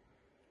evil.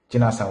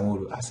 China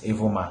Sanwo as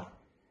evil man.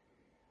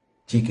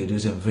 Chike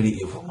is a very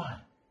evil man.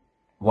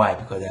 Why?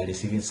 Because they are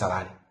receiving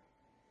salary.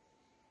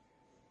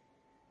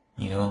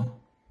 You know,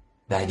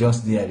 they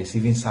are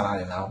receiving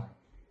salary now.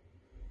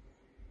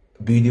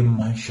 Building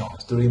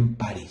mansions, touring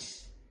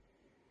Paris,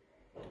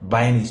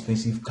 buying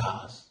expensive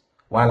cars,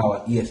 while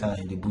our ears are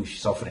in the bush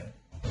suffering.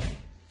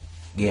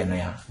 Let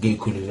me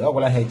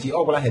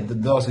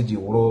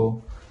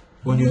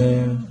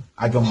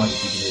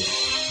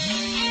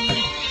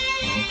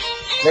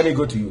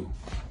go to you.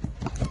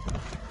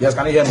 Yes,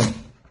 can you hear me?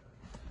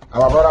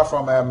 Our brother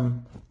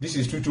from this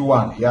is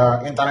 221.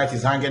 Your internet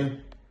is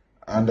hanging,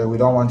 and we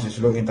don't want to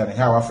slow internet.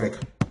 Here, Africa.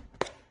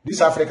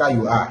 This Africa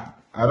you are.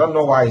 I don't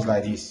know why it's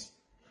like this.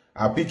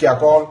 I pick your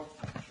call.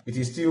 It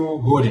is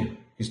still holding.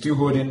 It's still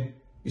holding.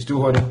 It's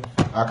still holding.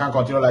 I can't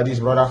continue like this,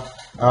 brother.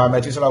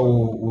 Methuselah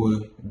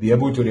will be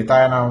able to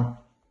retire now.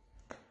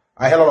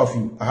 I hear all of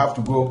you. I have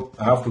to go.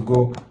 I have to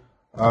go.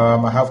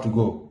 I have to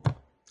go.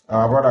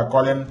 Our brother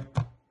calling,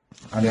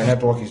 and the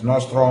network is not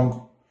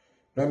strong.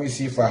 Let me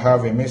see if I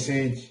have a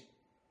message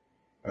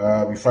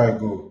before I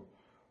go.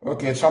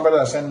 Okay, somebody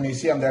that sent me.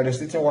 See, I'm there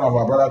restricting one of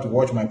our brother to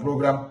watch my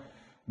program.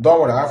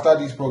 Don't worry, after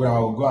this program, I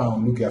will go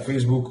and look at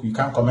Facebook. You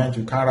can't comment,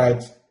 you can't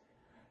write.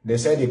 They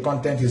say the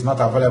content is not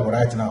available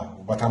right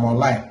now, but I'm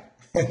online.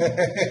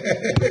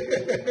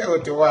 I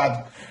will to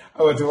word,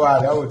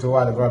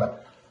 brother.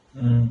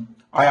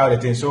 I have the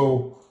thing.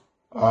 So,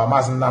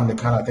 Mazi Nnamdi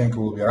kind of think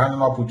we'll be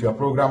running up with your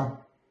program.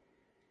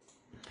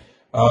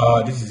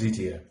 This is it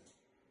here.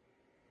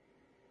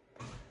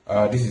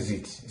 This is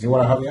it. See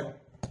what I have here?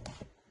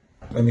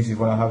 Let me see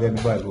what I have here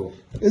before I go.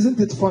 Isn't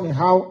it funny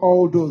how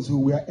all those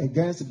who were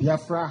against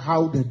Biafra,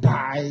 how they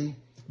die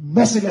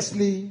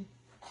mercilessly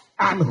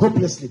and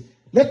hopelessly?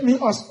 Let me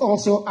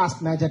also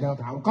ask Niger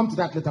Delta. I'll come to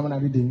that later when I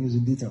read the news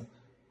in detail.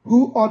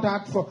 Who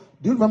ordered for...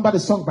 Do you remember the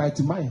song by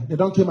Timaya? They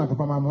don't kill my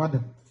papa, my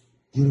mother.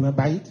 Do you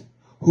remember it?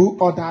 Who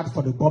ordered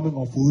for the bombing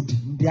of Odi?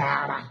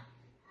 Ndiara.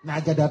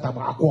 Niger Delta.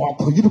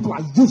 You people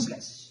are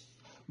useless.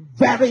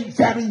 Very,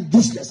 very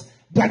useless.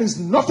 There is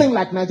nothing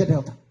like Niger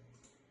Delta.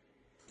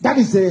 That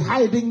is a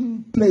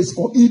hiding place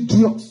for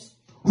idiots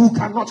who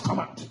cannot come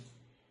out.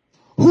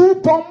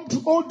 Who bombed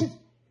Odi?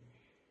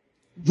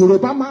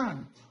 Yoruba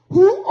man.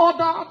 Who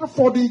ordered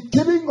for the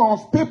killing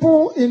of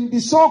people in the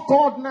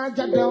so-called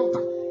Niger Delta?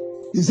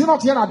 Is it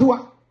not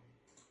Yaradua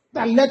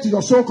that led to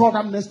your so-called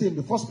amnesty in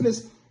the first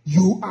place?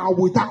 You are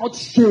without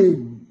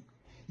shame.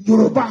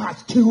 Yoruba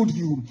has killed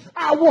you.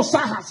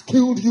 Awasa has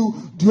killed you.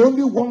 The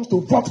only ones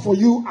to vote for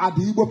you are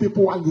the Igbo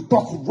people, and you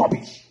talk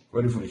rubbish.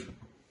 Very foolish.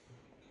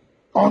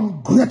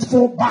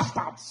 Ungrateful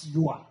bastards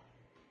you are.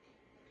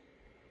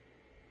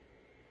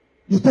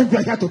 You think we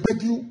are here to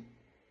beg you?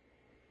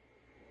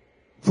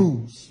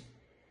 Fools.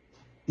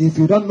 If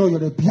you don't know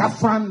you're a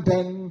Biafran,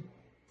 then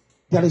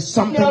there is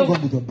something wrong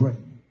with your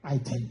brain. I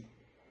tell you.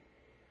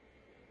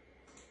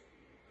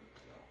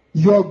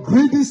 Your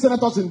greedy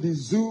senators in the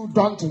zoo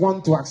don't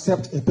want to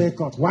accept a pay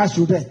cut. Why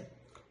should they?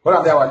 Well,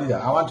 I'm there, our leader.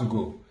 I want to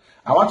go.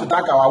 I want to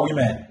thank our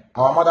women.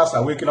 Our mothers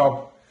are waking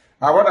up.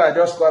 Our brother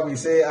just called me,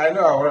 say, I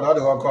know our brother, how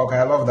they work.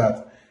 I love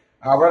that.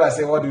 Our brother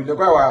say, what do you look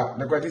at?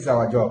 This is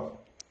our job.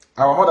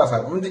 Our mothers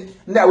are,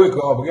 they wake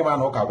up, we man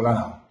no kabula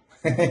now.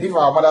 If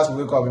our mothers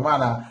wake up, we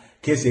man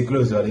case is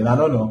closed, I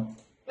don't know.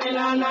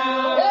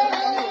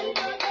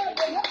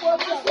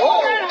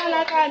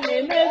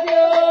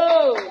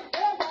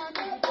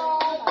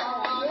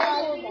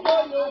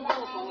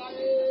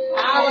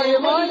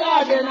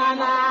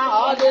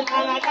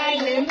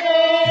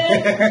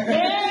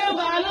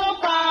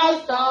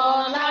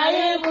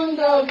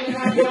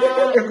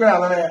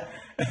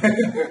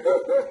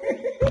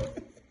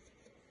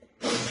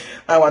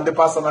 I want the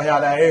pastor here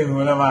that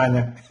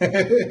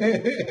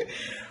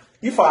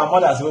if our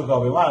mothers wake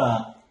up, we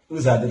want to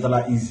use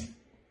that easy.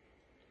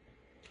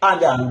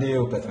 And they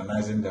are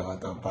patronizing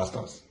the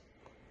pastors.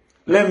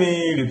 Let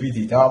me repeat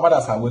it. Our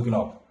mothers are waking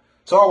up.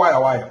 So why?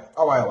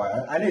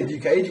 I need you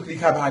to click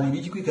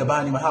Habani, you click a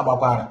banny, my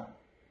Habapara.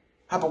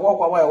 Have a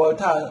walk away,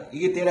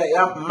 you tell a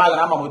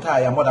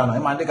Malamamutaya, Modana,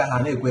 Mandeka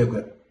Hane.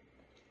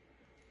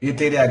 You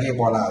tell a gay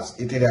ballers,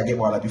 you tell a gay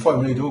baller before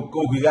you do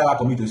go with our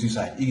commit to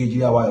suicide.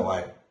 You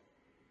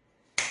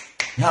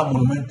have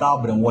monumental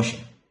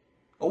brainwashing.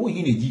 Oh,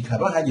 you need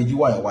Jika, had you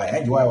why,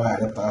 and you why I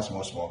left us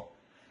small.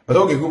 But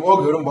okay, who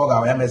all go bog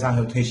our Amazon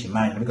rotation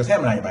mind because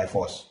I'm not by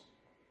force.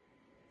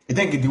 I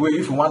think the way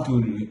if you want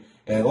to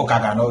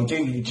Okaga, no,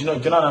 you know,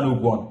 no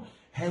one.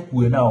 Help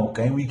we now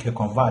can we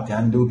convert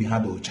and do be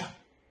had ocha.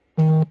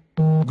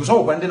 Because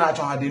all when they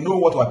know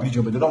what we're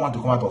preaching, but they don't want to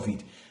come out of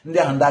it. And they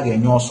handag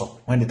and also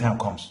when the time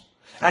comes.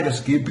 I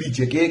just keep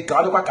preaching, they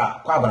tell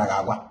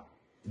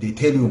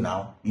you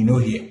now, you know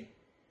here,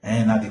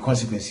 and now the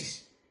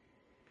consequences.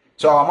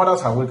 So our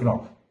mothers are waking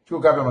up. Two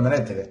government on the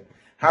net today.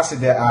 How say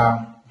they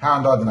are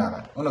hand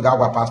ordinary. Only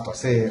Gawa pastor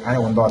say I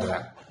won't do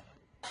that.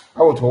 I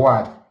will to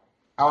word.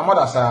 Our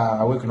mothers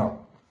are waking up.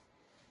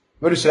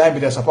 Where should I be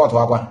the support,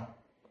 Wagwan?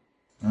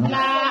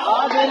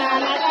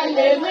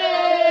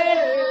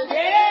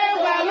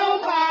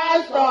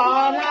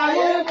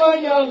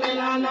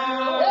 omenala.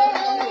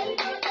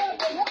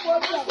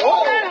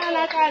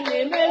 Omenala ka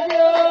na-emezi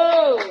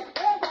o.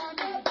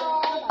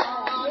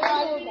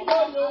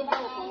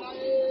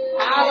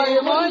 Abụghị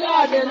m onye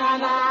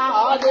ọdịnala,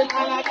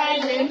 ọdịnala ka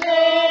na-eme.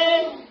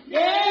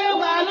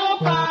 Ịgwanụ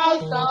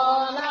pastọ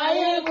na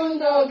ịbụ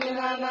ndị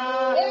omenala.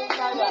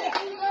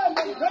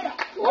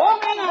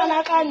 Omenala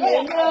ka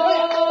na-eme o.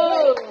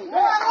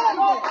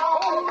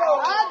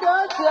 Adị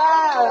otu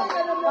ahụ.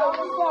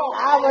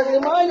 Abụghị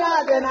m onye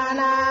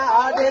ọdịnala,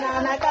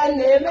 ọdịnala ka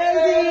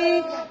na-emezi.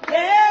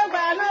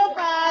 Ịgwanụ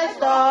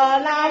pastọ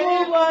na mụ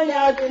bụ onye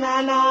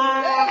ọdịnala.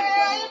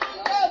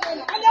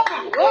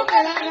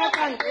 Omenala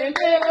ka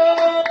na-eme o.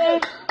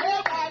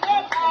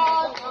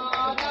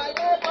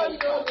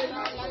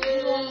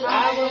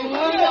 Abụghị m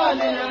onye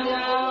ọdịnala,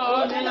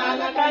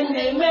 ọdịnala ka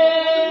na-eme.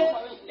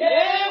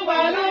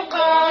 Ịgwanụ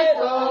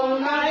pastọ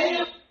na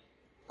ịbụ.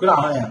 Good on.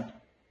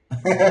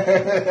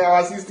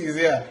 Our sister is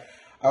here.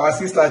 Our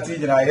sister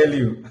Tina, I hail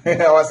you.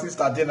 Our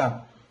sister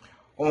Tina.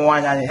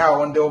 How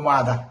one day,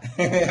 mother.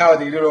 How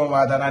the little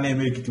mother and they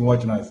make it too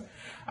much noise.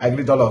 I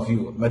greet all of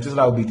you.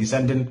 Methuselah will be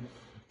descending.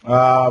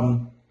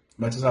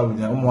 Methuselah will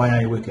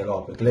be wake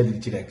up. Let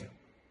it check.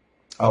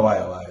 Why?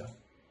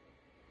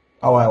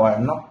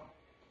 No.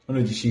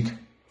 Only the chic.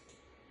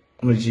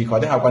 Only the chic.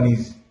 They have one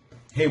is.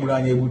 Hey, we are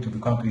able to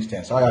become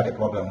Christians. So I have the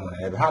problem.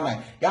 You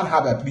can't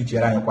have a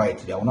preacher and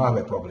quiet. I will not have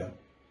a problem.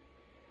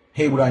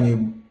 Hey, we are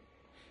able.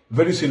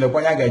 Very soon, the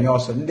point I get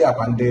yours, and they are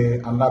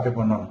another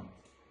people know.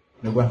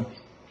 They go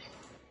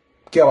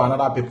care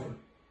another people.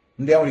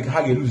 And they only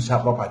can lose her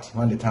property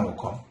when the time will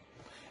come.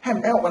 Hey, I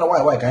don't know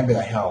why can't be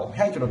a hell.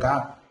 Hey, to look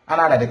at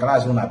another the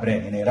class on a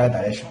brain in the right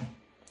direction.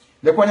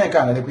 The point I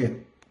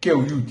can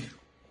kill youth.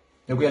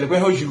 The way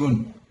how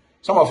you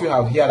some of you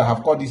have here that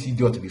have called this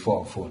idiot before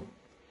on phone.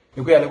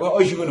 The way how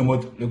you going to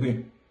motor. The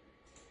way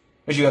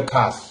you get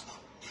cars.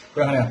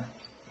 The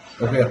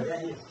way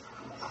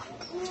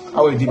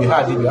how will DB?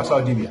 How DB? That's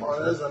how DB.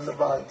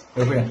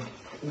 The way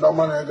no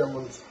man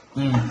element.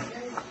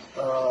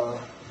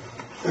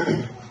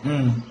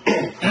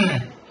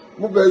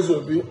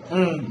 Mubezo bi.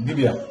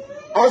 Dibia.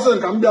 Also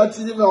can be at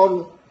TV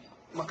on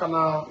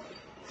Makana.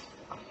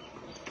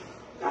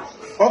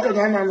 Okay,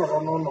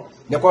 no.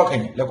 The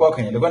cooking. They're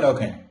going to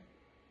okay.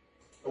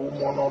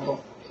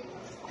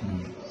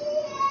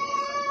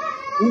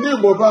 Ndị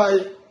Igbo bai.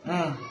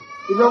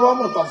 Ibe wa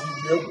mụtasị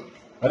dị egwu.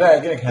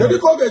 Kedu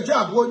ka ọ ga-eji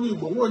abụ onye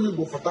Igbo nwa onye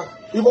Igbo fụta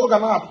ibe ọ ga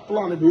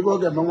na-apụlan bụ ibe ọ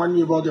ga-eme nwanne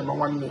ibe ọ ga-eme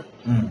nwanne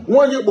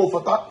nwa onye Igbo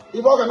fụta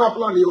ibe ọ ga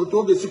na-apụlan ya otu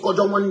ọ ga-esi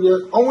kọjọ nwanne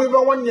ọnwụ ibe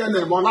nwanne ya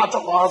na-eme ọ na-achọ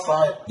ka ọ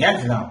saa ya.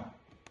 Yes, now.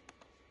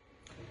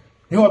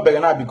 You know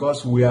what,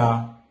 because we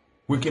are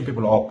waking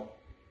people up.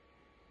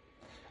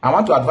 I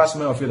want to advise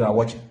many of you that are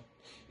watching.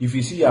 If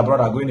you see your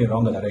brother going in the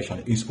wrong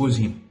direction, expose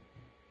him.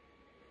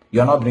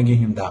 You are not bringing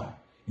him down.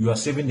 You are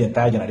saving the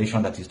entire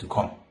generation that is to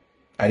come.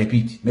 I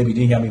repeat, maybe you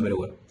didn't hear me very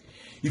well.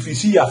 If you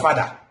see your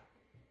father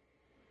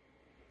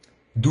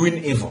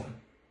doing evil,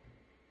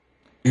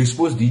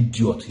 expose the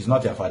idiot. He's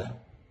not your father.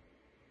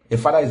 A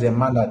father is a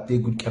man that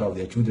takes good care of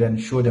their children,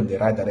 show them the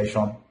right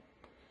direction,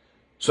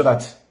 so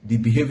that the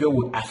behavior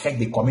will affect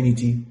the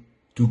community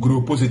to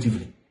grow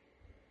positively.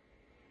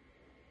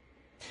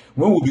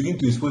 When we begin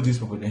to expose these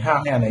people, the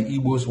Hame and the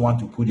Igbos want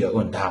to put their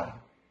own down.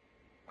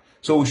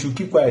 So we should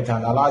keep quiet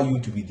and allow you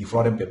to be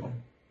defrauding people.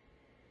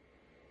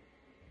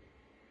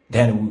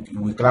 Then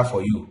we clap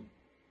for you.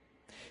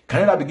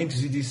 Can you begin to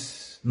see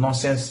this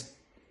nonsense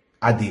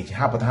adage?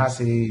 How about how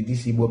say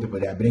these Igbo people,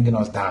 they are bringing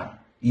us down.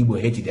 Igbo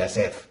hate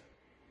themselves.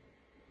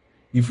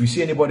 If you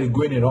see anybody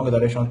going in the wrong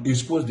direction,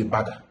 expose the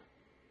bagger.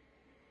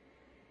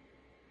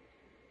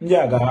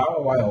 Yeah,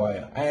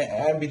 why?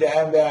 I'm be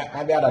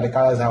the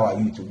colors. How are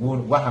you to go?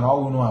 What and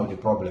all we know have the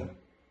problem.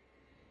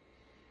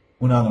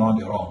 We know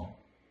the wrong.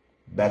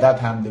 By that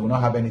time, they will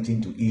not have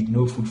anything to eat,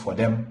 no food for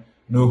them,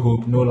 no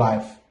hope, no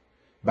life.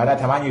 By that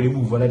time, you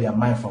remove all their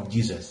mind from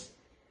Jesus.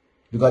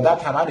 Because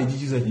that time, I did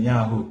Jesus in your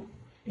hope.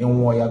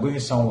 And when you are going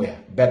somewhere,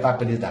 better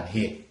place than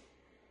here.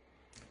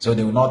 So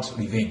they will not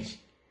revenge.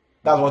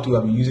 That's what we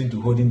have been using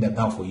to holding them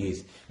down for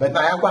years. But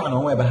now I'm going to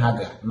know where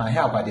now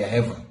help by their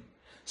heaven.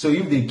 So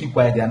if they keep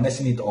quiet, they are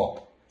messing it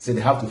up. So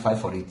they have to fight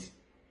for it.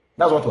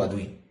 That's what we are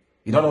doing.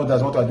 You don't know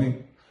that's what we are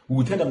doing? We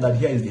will tell them that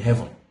here is the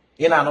heaven.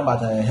 In our number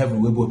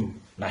heaven, we will be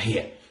now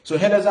here. So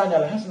here is now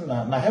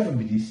heaven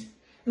be this.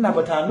 Now,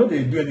 but I know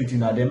they do anything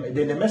now. They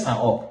mess them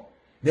up.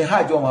 They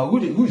hide your man.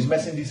 Who is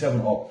messing this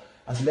heaven up?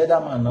 As let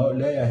that man now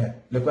lay your hair.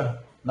 Look,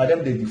 now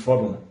them they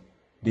defraud.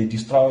 They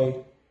destroy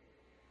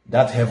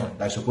that heaven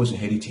that's supposed to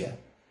inherit here.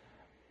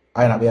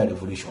 I am a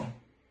revolution.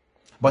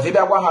 But if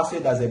everyone has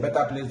said there's a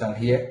better place than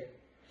here,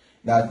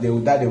 that they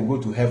will die, they will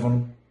go to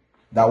heaven,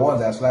 that once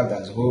there's life,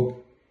 there's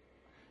hope,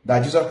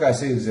 that Jesus Christ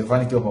says is a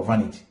vanity of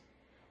vanity.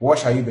 What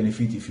shall you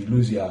benefit if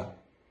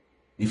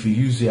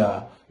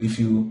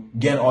you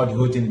gain all the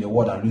whole thing in the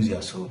world and lose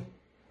your soul?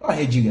 I'll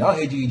hate you,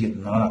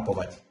 not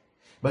poverty.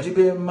 But if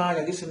a man,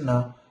 I listen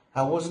now,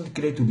 I wasn't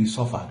created to be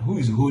suffered. Who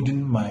is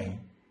holding my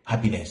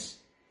happiness?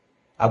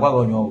 I go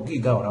on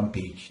your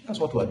rampage. That's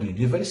what we are doing.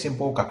 It's a very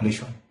simple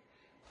calculation.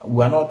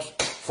 We are not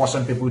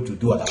forcing people to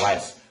do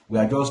otherwise. We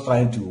are just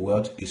trying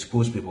to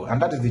expose people.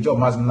 And that is the job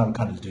Mazi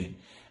Nnamdi is doing.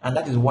 And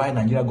that is why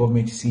Nigeria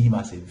government see him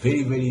as a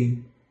very, very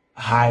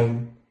high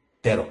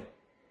terror.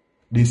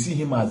 They see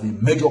him as a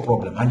major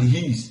problem. And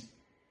he is.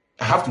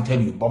 I have to tell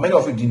you. But many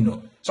of you didn't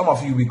know. Some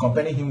of you will be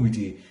comparing him with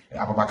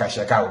Abubakar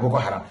Shaka or Boko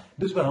Haram.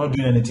 Those people are not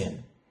doing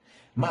anything.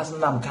 Mazi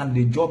Nnamdi,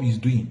 the job he's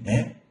doing.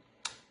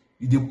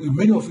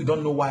 Many of you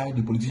don't know why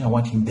the politicians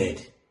want him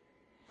dead.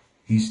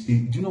 Do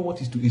you know what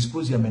is to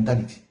expose your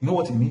mentality? You know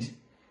what it means?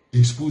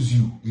 Expose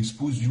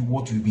you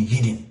what you've been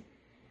hidden.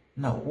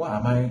 Now, why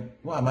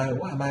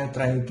am I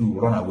trying to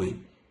run away?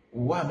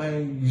 Why am I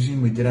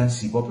using Mediterranean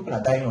Sea? But people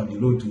are dying on the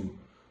road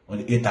on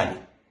the Italy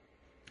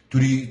to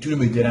the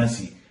Mediterranean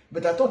Sea.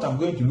 But I thought I'm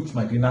going to lose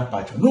my greener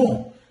patch.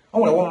 No, I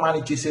want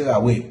money chase it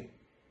away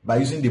by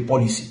using the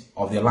policy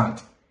of the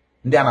land.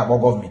 They are about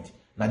government.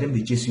 Now them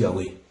they chase you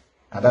away,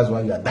 and that's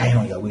why you are dying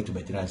on your way to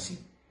Mediterranean Sea.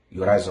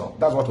 You rise up.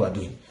 That's what we are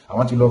doing. I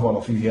want to love all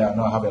of you here. I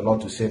know I have a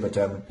lot to say, but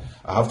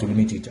I have to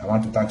limit it. I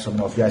want to thank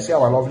some of you. I see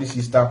our lovely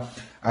sister.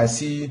 I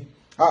see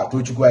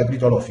Tochuku. I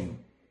greet all of you.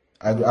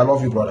 I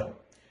love you, brother.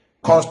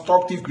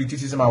 Constructive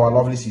criticism, our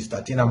lovely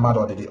sister Tina Mad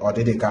or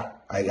Dedeka.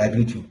 I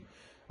greet you.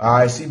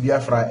 I see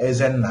Biafra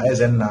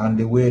Ezenna, and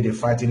the way the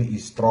fighting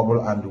is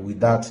trouble, and with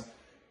that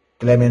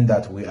claiming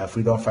that we are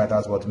freedom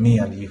fighters, but me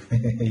and you.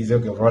 He's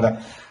okay,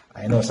 brother.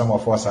 I know some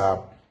of us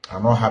are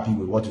not happy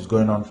with what is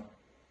going on.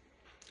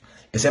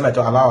 The same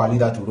to allow our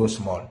leader to roll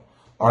small.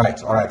 All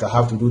right, I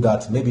have to do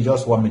that. Maybe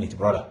just 1 minute,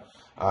 brother.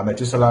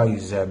 Methuselah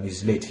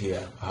is late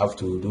here. I have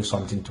to do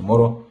something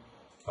tomorrow.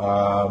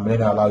 Let me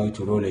allow you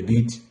to roll a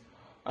bit.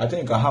 I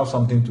think I have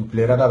something to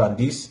play rather than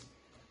this.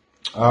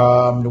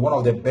 One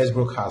of the best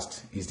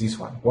broadcasts is this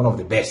one. One of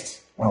the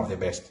best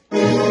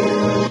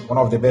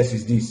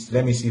is this.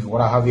 Let me see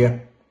what I have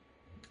here.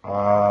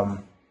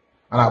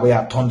 And we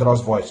are thunderous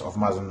voice of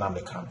Mazi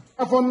Nnamdi.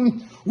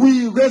 Heaven,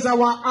 we raise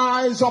our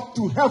eyes up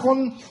to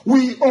heaven.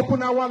 We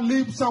open our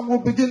lips and we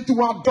begin to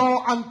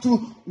adore and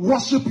to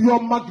worship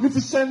your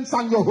magnificence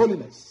and your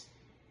holiness.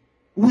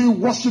 We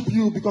worship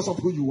you because of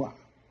who you are.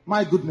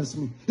 My goodness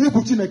me.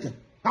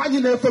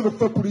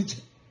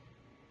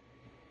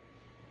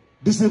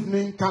 This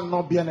evening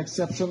cannot be an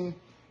exception.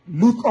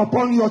 Look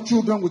upon your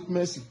children with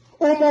mercy.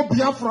 Omo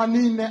Biafra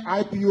nine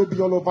IPOB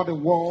all over the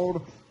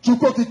world.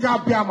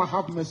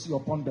 Have mercy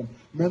upon them.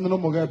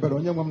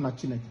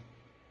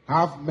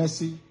 Have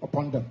mercy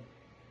upon them.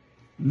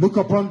 Look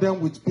upon them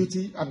with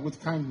pity and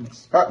with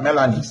kindness.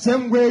 Melanie. The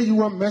same way you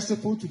were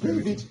merciful to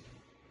David,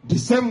 the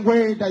same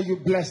way that you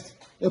blessed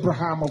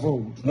Abraham of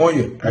old.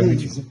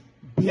 Please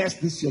bless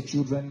these your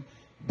children.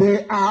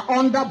 They are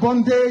under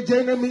bondage.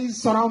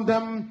 Enemies surround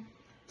them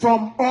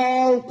from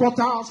all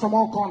quarters, from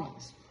all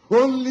corners.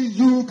 Only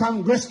you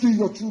can rescue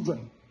your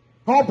children.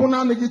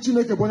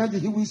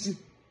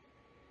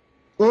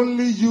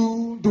 Only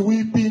you do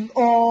we pin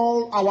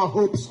all our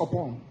hopes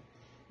upon.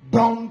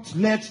 Don't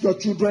let your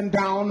children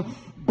down,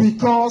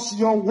 because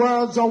your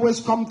words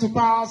always come to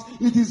pass.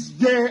 It is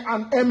yea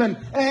and amen.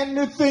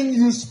 Anything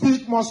you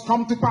speak must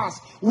come to pass.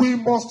 We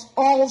must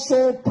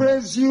also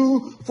praise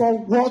you for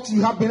what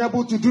you have been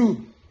able to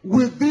do.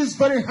 With this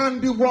very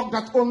handiwork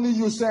that only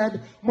you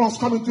said must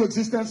come into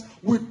existence,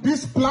 with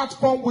this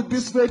platform, with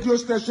this radio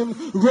station,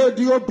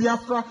 Radio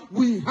Biafra,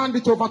 we hand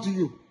it over to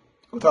you.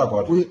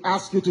 We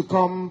ask you to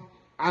come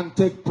and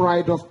take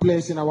pride of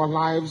place in our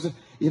lives,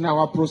 in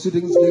our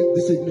proceedings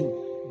this evening.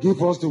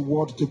 Give us the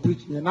word to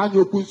preach.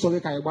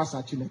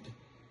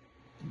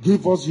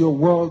 Give us your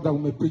word that we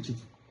may preach it.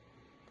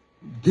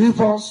 Give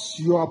us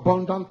your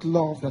abundant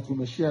love that we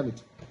may share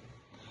it.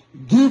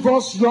 Give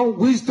us your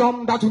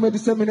wisdom that we may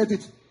disseminate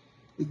it.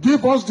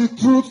 Give us the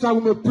truth that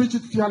we may preach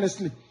it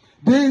fearlessly.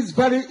 This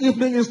very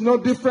evening is no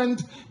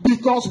different,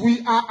 because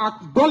we are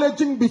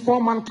acknowledging before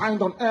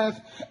mankind on earth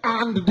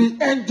and the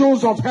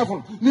angels of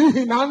heaven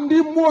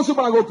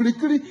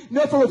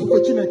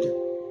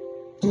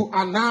to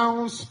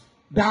announce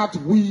that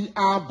we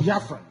are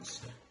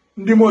Biafrans.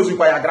 Ndi mozu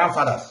kwa your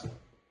grandfathers.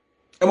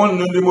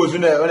 Ndi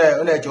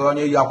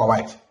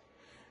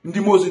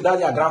mozu that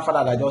your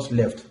grandfather that just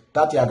left.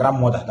 That your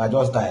grandmother that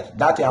just died.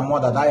 That your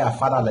mother that your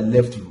father that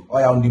left you. Or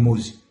your ndi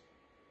mozu.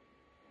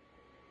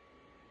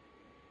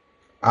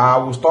 I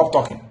will stop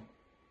talking.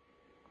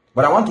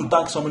 But I want to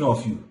thank so many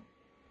of you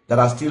that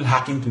are still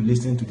hacking to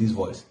listen to this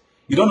voice.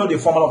 You don't know the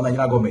formula of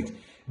Nigerian government.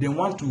 They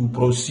want to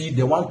proceed.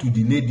 They want to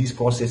delay these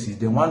processes.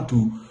 They want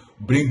to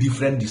bring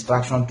different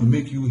distractions to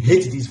make you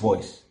hate this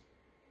voice.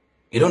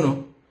 You don't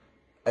know.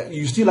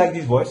 You still like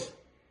this voice?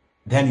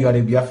 Then you are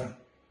a Biafran.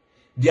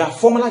 Their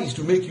formula is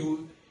to make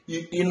you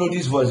know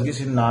this voice.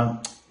 Making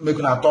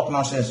us talk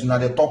nonsense.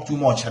 They talk too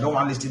much. I don't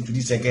want to listen to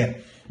this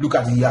again. Look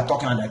at it. You are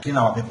talking and they are killing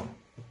our people.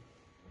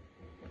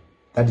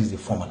 That is the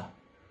formula.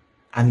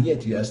 And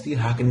yet you are still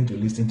hearkening to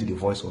listen to the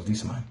voice of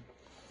this man.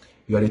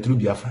 You are a true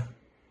Biafran.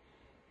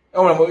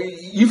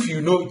 If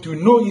you know, to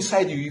know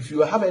inside you, if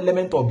you have an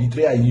element of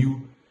betrayal in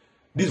you,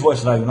 this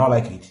voice now, you not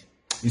like it.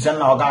 You say,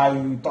 now, guy,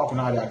 you talk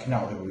now, they are killing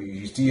our people.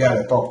 You still hear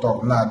the talk.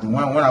 Now,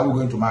 when are we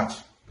going to march?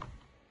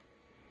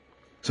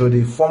 So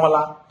the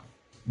formula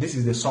This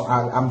is the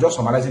I'm just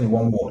summarizing in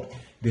one word.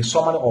 The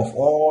summary of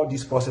all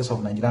this process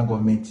of Nigerian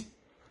government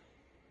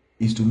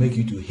is to make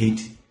you to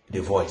hate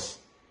the voice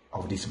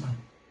of this man.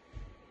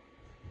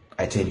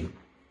 I tell you.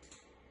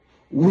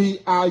 We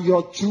are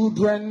your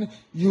children.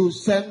 You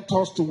sent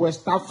us to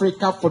West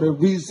Africa for a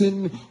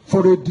reason,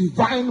 for a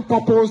divine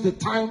purpose. The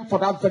time for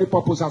that very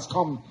purpose has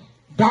come.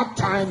 That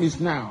time is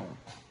now.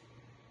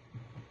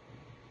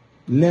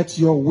 Let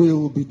your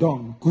will be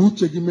done.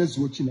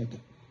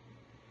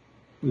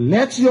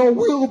 Let your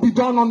will be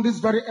done on this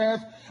very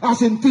earth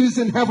as it is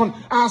in heaven,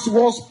 as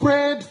was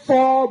prayed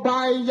for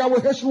by Yahweh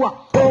Yeshua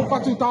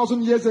over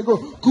 2,000 years ago.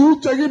 Your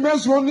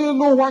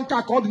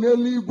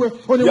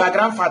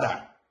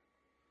grandfather.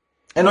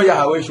 I know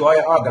Yahweh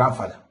Yeshua, our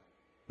grandfather.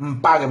 You're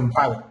going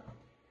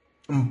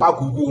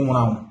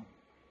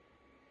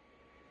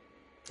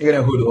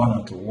to hold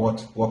on to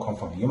what come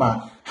from you.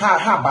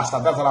 Ha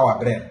bastard, that's our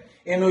brain.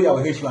 I know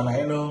Yahweh Yeshua, and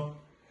I know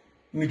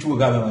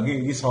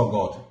it's all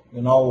God.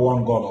 You know,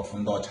 one God of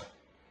Ndota.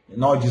 You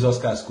know, Jesus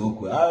Christ,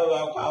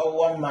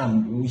 one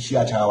man, we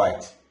share our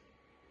white.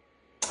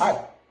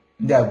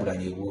 There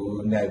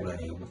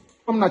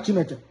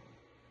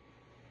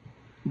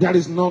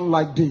is none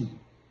like thee.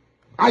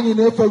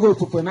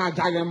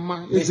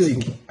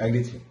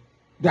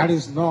 There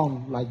is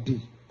none like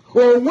thee.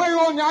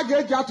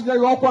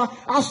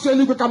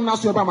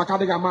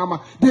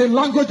 The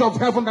language of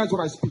heaven, that's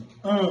what I speak.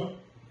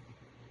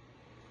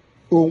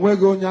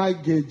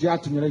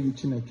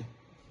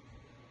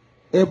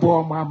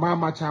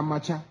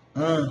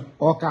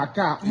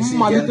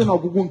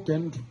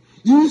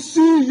 You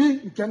see ye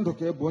Kendo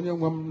ke bonye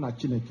nwem na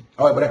Chineke.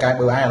 Oh, brother, I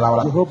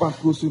lawala. Jehovah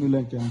kusu ni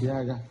lenke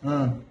ndiaga.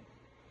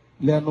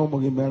 Le no mo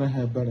mere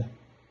ha ebere.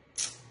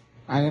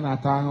 Anyị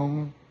na-ata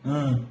ahụhụ.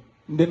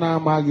 Ndị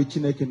na-amaghị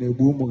Chineke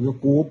na-egbu ụmụ gị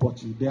kwa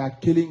ụbọchị. They are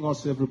killing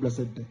us every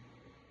blessed day.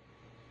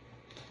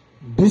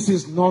 This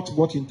is not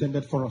what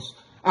intended for us.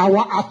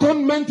 Our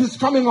atonement is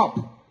coming up.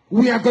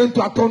 We are going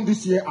to atone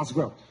this year as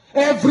well.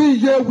 Every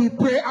year we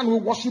pray and we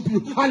worship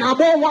you. And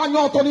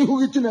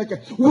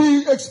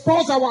we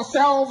expose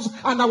ourselves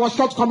and our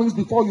shortcomings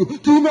before you.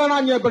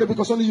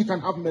 Because only you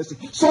can have mercy.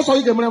 So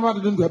you can remember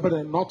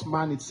not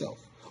man itself.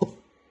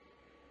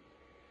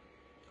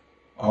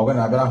 Of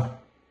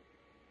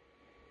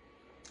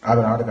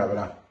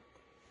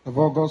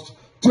August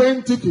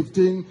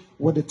 2015,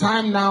 with the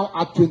time now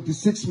at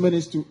 26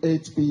 minutes to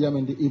 8 p.m.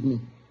 in the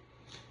evening.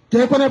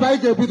 Where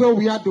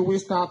do we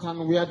start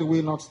and where do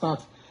we not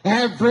start?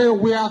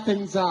 Everywhere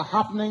things are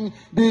happening,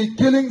 the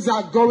killings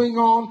are going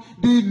on,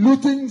 the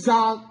lootings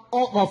are,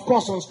 of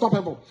course,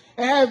 unstoppable.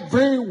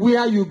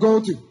 Everywhere you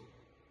go to.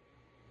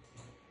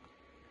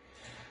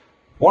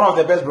 One of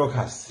the best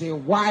brokers. The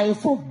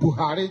wife of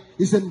Buhari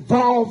is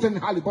involved in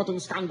Halliburton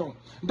scandal.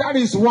 That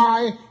is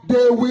why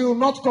they will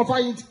not cover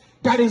it.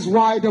 That is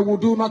why they will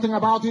do nothing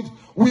about it.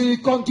 We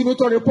continue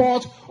to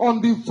report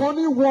on the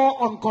funny war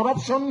on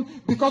corruption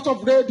because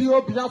of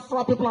Radio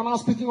Biafra. People are now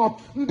speaking up.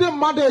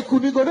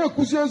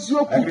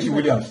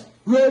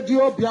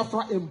 Radio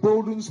Biafra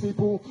emboldens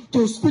people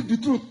to speak the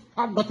truth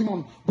and nothing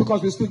on,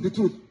 because we speak the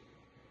truth.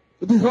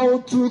 The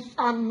whole truth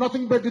and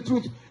nothing but the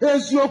truth.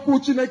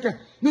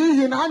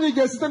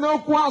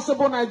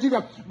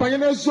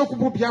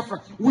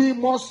 We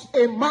must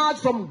emerge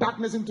from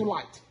darkness into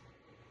light.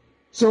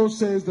 So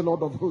says the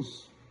Lord of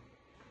hosts.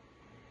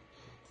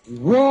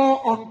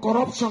 War on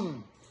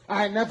corruption.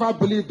 I never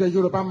believed the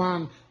Yoruba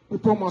man.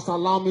 People must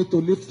allow me to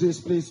lift this,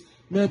 please.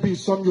 Maybe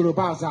some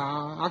Yorubas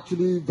are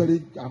actually very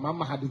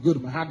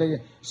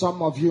good.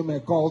 Some of you may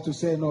call to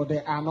say no,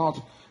 they are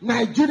not.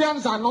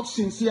 Nigerians are not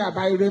sincere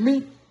by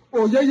Remi.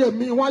 Oh yeah,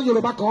 me one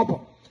Yoruba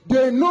couple.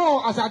 They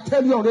know, as I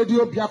tell you on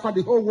Radio Biafra,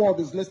 the whole world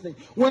is listening.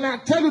 When I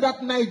tell you that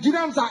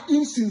Nigerians are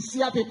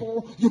insincere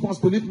people, you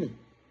must believe me.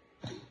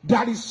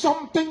 There is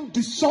something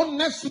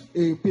dishonest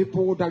in a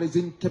people that is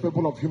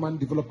incapable of human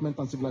development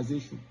and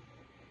civilization.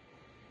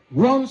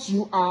 Once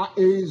you are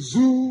a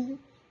zoo,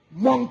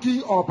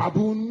 monkey, or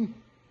baboon,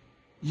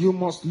 you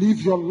must live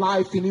your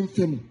life in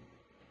infamy.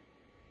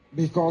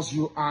 Because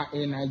you are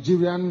a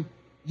Nigerian.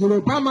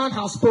 Yoruba man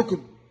has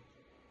spoken.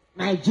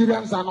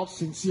 Nigerians are not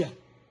sincere.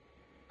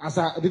 As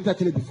I didn't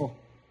tell you before.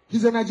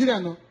 He's a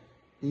Nigerian, no?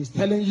 He's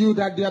telling you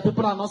that their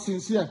people are not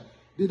sincere.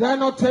 Did I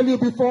not tell you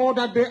before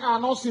that they are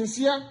not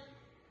sincere?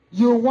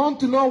 You want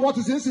to know what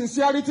is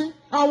insincerity?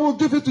 I will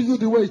give it to you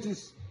the way it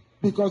is.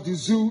 Because the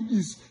zoo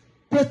is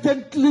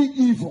patently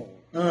evil.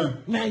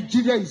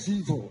 Nigeria is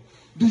evil.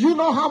 Do you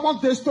know how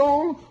much they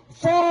stole?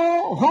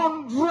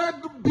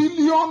 400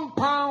 billion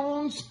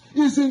pounds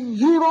is in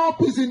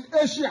Europe, is in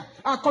Asia,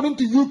 according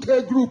to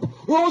UK group.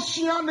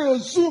 Ocean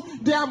Zoo,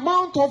 the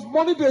amount of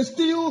money they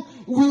steal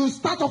will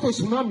start off a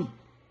tsunami.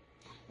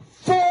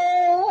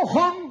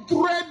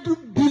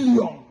 400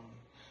 billion.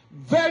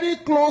 Very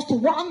close to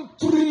 $1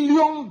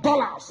 trillion.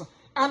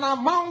 An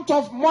amount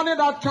of money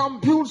that can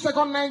build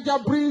Second Niger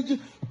Bridge,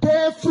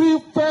 pay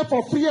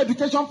for free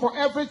education for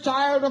every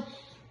child,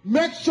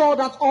 make sure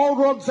that all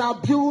roads are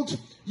built,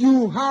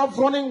 you have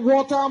running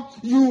water,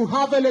 you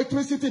have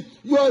electricity,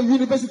 your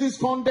university is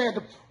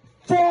funded.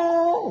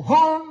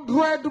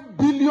 400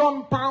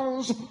 billion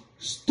pounds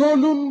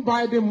stolen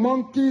by the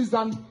monkeys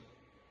and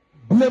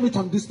blame it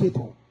on these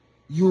people.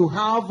 You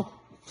have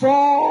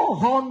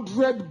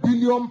 400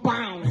 billion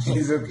pounds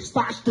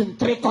stashed in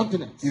 3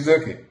 continents. It's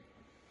okay.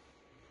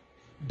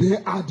 They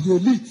are the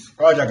elite.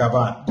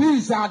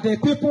 These are the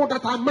people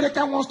that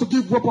America wants to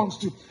give weapons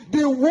to.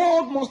 The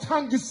world must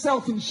hang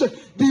itself in shame.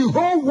 The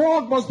whole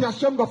world must be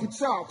ashamed of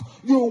itself.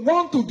 You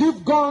want to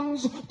give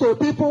guns to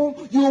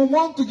people. You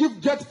want to give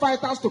jet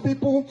fighters to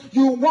people.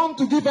 You want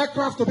to give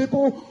aircraft to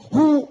people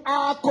who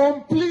are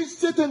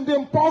complicit in the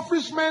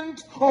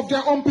impoverishment of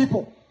their own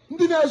people.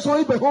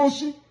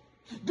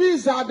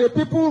 These are the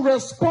people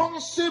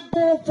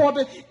responsible for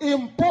the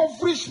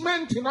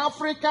impoverishment in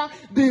Africa,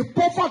 the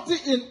poverty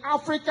in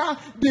Africa,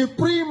 the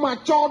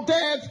premature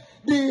death,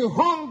 the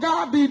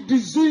hunger, the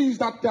disease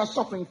that they are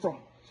suffering from.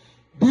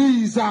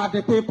 These are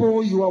the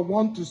people you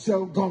want to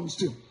sell guns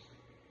to.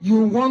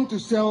 You want to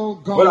sell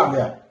guns. Well, I'm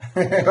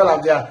there. Well,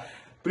 I'm there.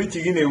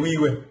 Preaching in a wee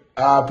way.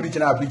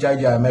 Preaching a preacher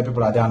idea, many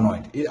people are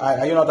annoyed.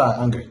 Are you not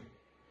angry?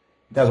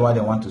 That's why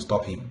they want to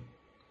stop him.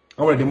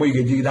 The more you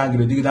get dig down,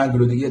 they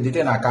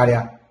take a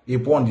carrier, he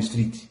put on the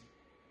street.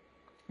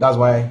 That's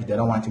why they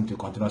don't want him to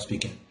continue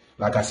speaking.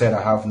 Like I said,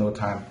 I have no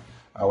time.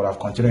 I would have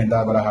continued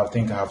that, but I have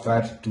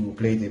tried to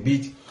play it a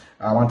bit.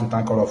 I want to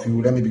thank all of you.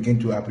 Let me begin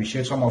to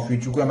appreciate some of you.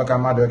 Chukwuemeka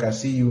Madwek, I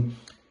see you.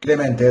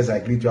 Clementes, I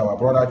greet you. Our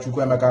brother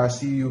Chukwuemeka, I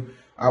see you.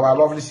 Our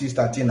lovely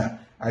sister Tina,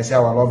 I see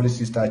our lovely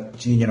sister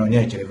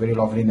Chinyonyeche, a very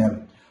lovely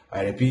name.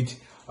 I repeat,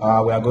 we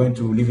are going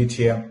to leave it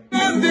here.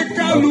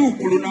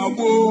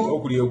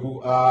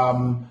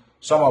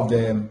 Some of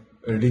the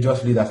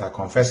religious leaders are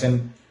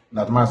confessing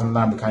that Mazi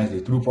Nnamdi is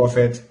the true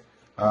prophet.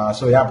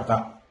 So yeah,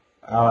 but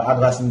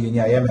advising in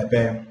here, I am at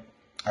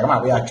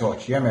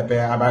church. Here, a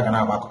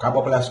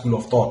popular school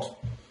of thought.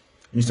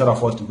 Instead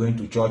of us to going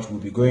to church, we'll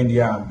be going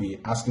there and be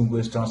asking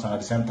questions and at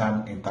the same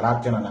time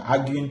interacting and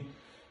arguing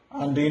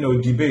and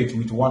debate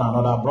with one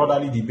another,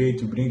 brotherly debate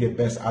to bring the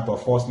best out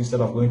of us instead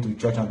of going to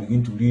church and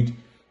begin to read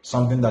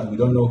something that we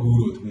don't know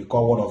who wrote. We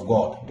call Word of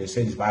God. They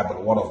say it's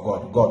Bible, Word of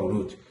God. God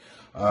wrote.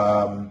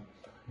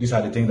 These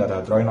are the things that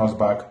are drawing us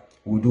back.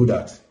 We'll do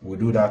that.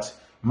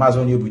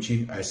 Mazonye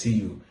Buchi, I see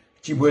you.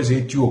 Chibueze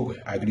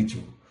Etiokwe, I greet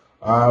you.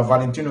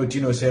 Valentino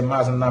Tino said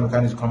Mazi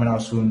Nnamdi is coming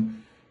out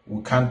soon.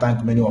 We can't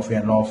thank many of you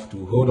enough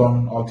to hold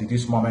on up to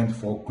this moment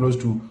for close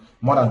to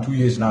more than 2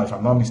 years now, if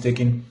I'm not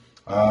mistaken.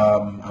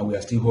 And we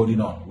are still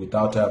holding on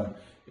without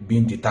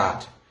being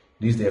deterred.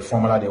 This is the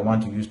formula they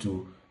want to use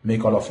to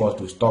make all of us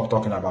to stop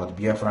talking about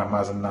Biafra and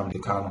Mazi Nnamdi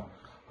Kanu.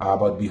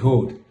 But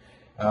behold,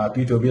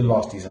 Peter will be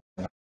lost his.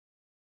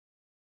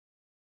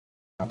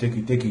 Take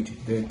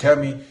it. They tell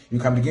me you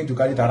can begin to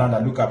carry it around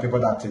and look at people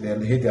that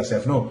they hate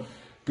themselves. No,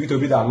 Peter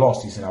will be that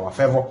lost is in our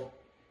favor.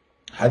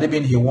 Had it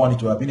been he won,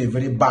 it would have been a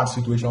very bad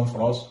situation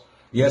for us.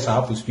 Yes, I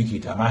have to speak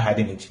it. Am I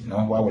hiding it? No,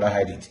 why would I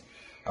hide it?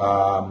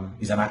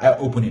 It's an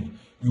eye-opening.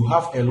 You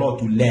have a lot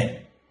to learn.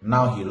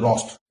 Now he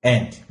lost.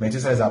 End.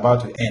 Methuselah is about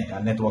to end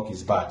and network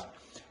is bad.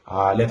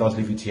 Let us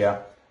leave it here.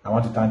 I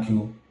want to thank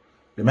you.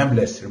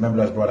 Rememberless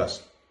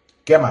brothers.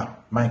 Kema,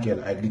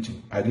 Michael, I greet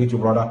you. I greet you,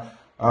 brother.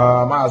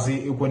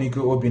 Mazi Ikwenike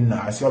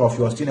Obinna, I see all of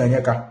you. Stina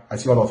Nyeka, I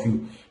see all of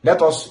you.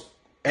 Let us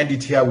end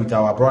it here with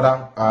our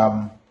brother.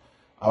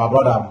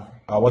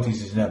 What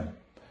is his name?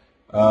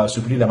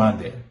 Supri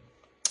Lamande.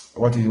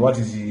 What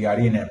is his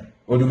name?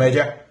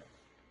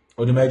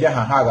 Odumeja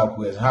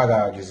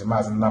Haga is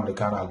Mazi Nnamdi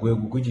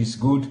Kanu, which is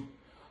good,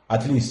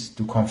 at least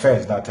to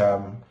confess that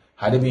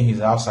had it been his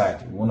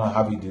outside, we will not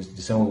have it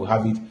the same way we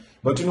have it.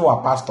 But you know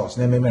our pastors,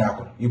 name a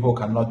miracle. People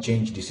cannot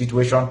change the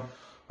situation.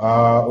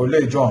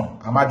 Ole John,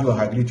 Amadio,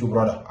 I greet you,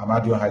 brother.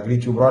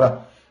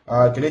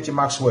 Kelechi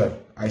Maxwell,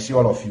 I see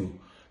all of you.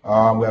 We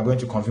are going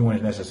to convene when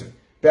it's necessary.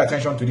 Pay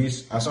attention to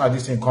this. As soon as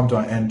this thing comes to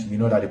an end, you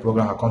know that the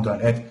program has come to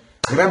an end.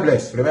 Remember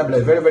blessed.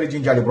 Very, very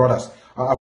gingerly, brothers.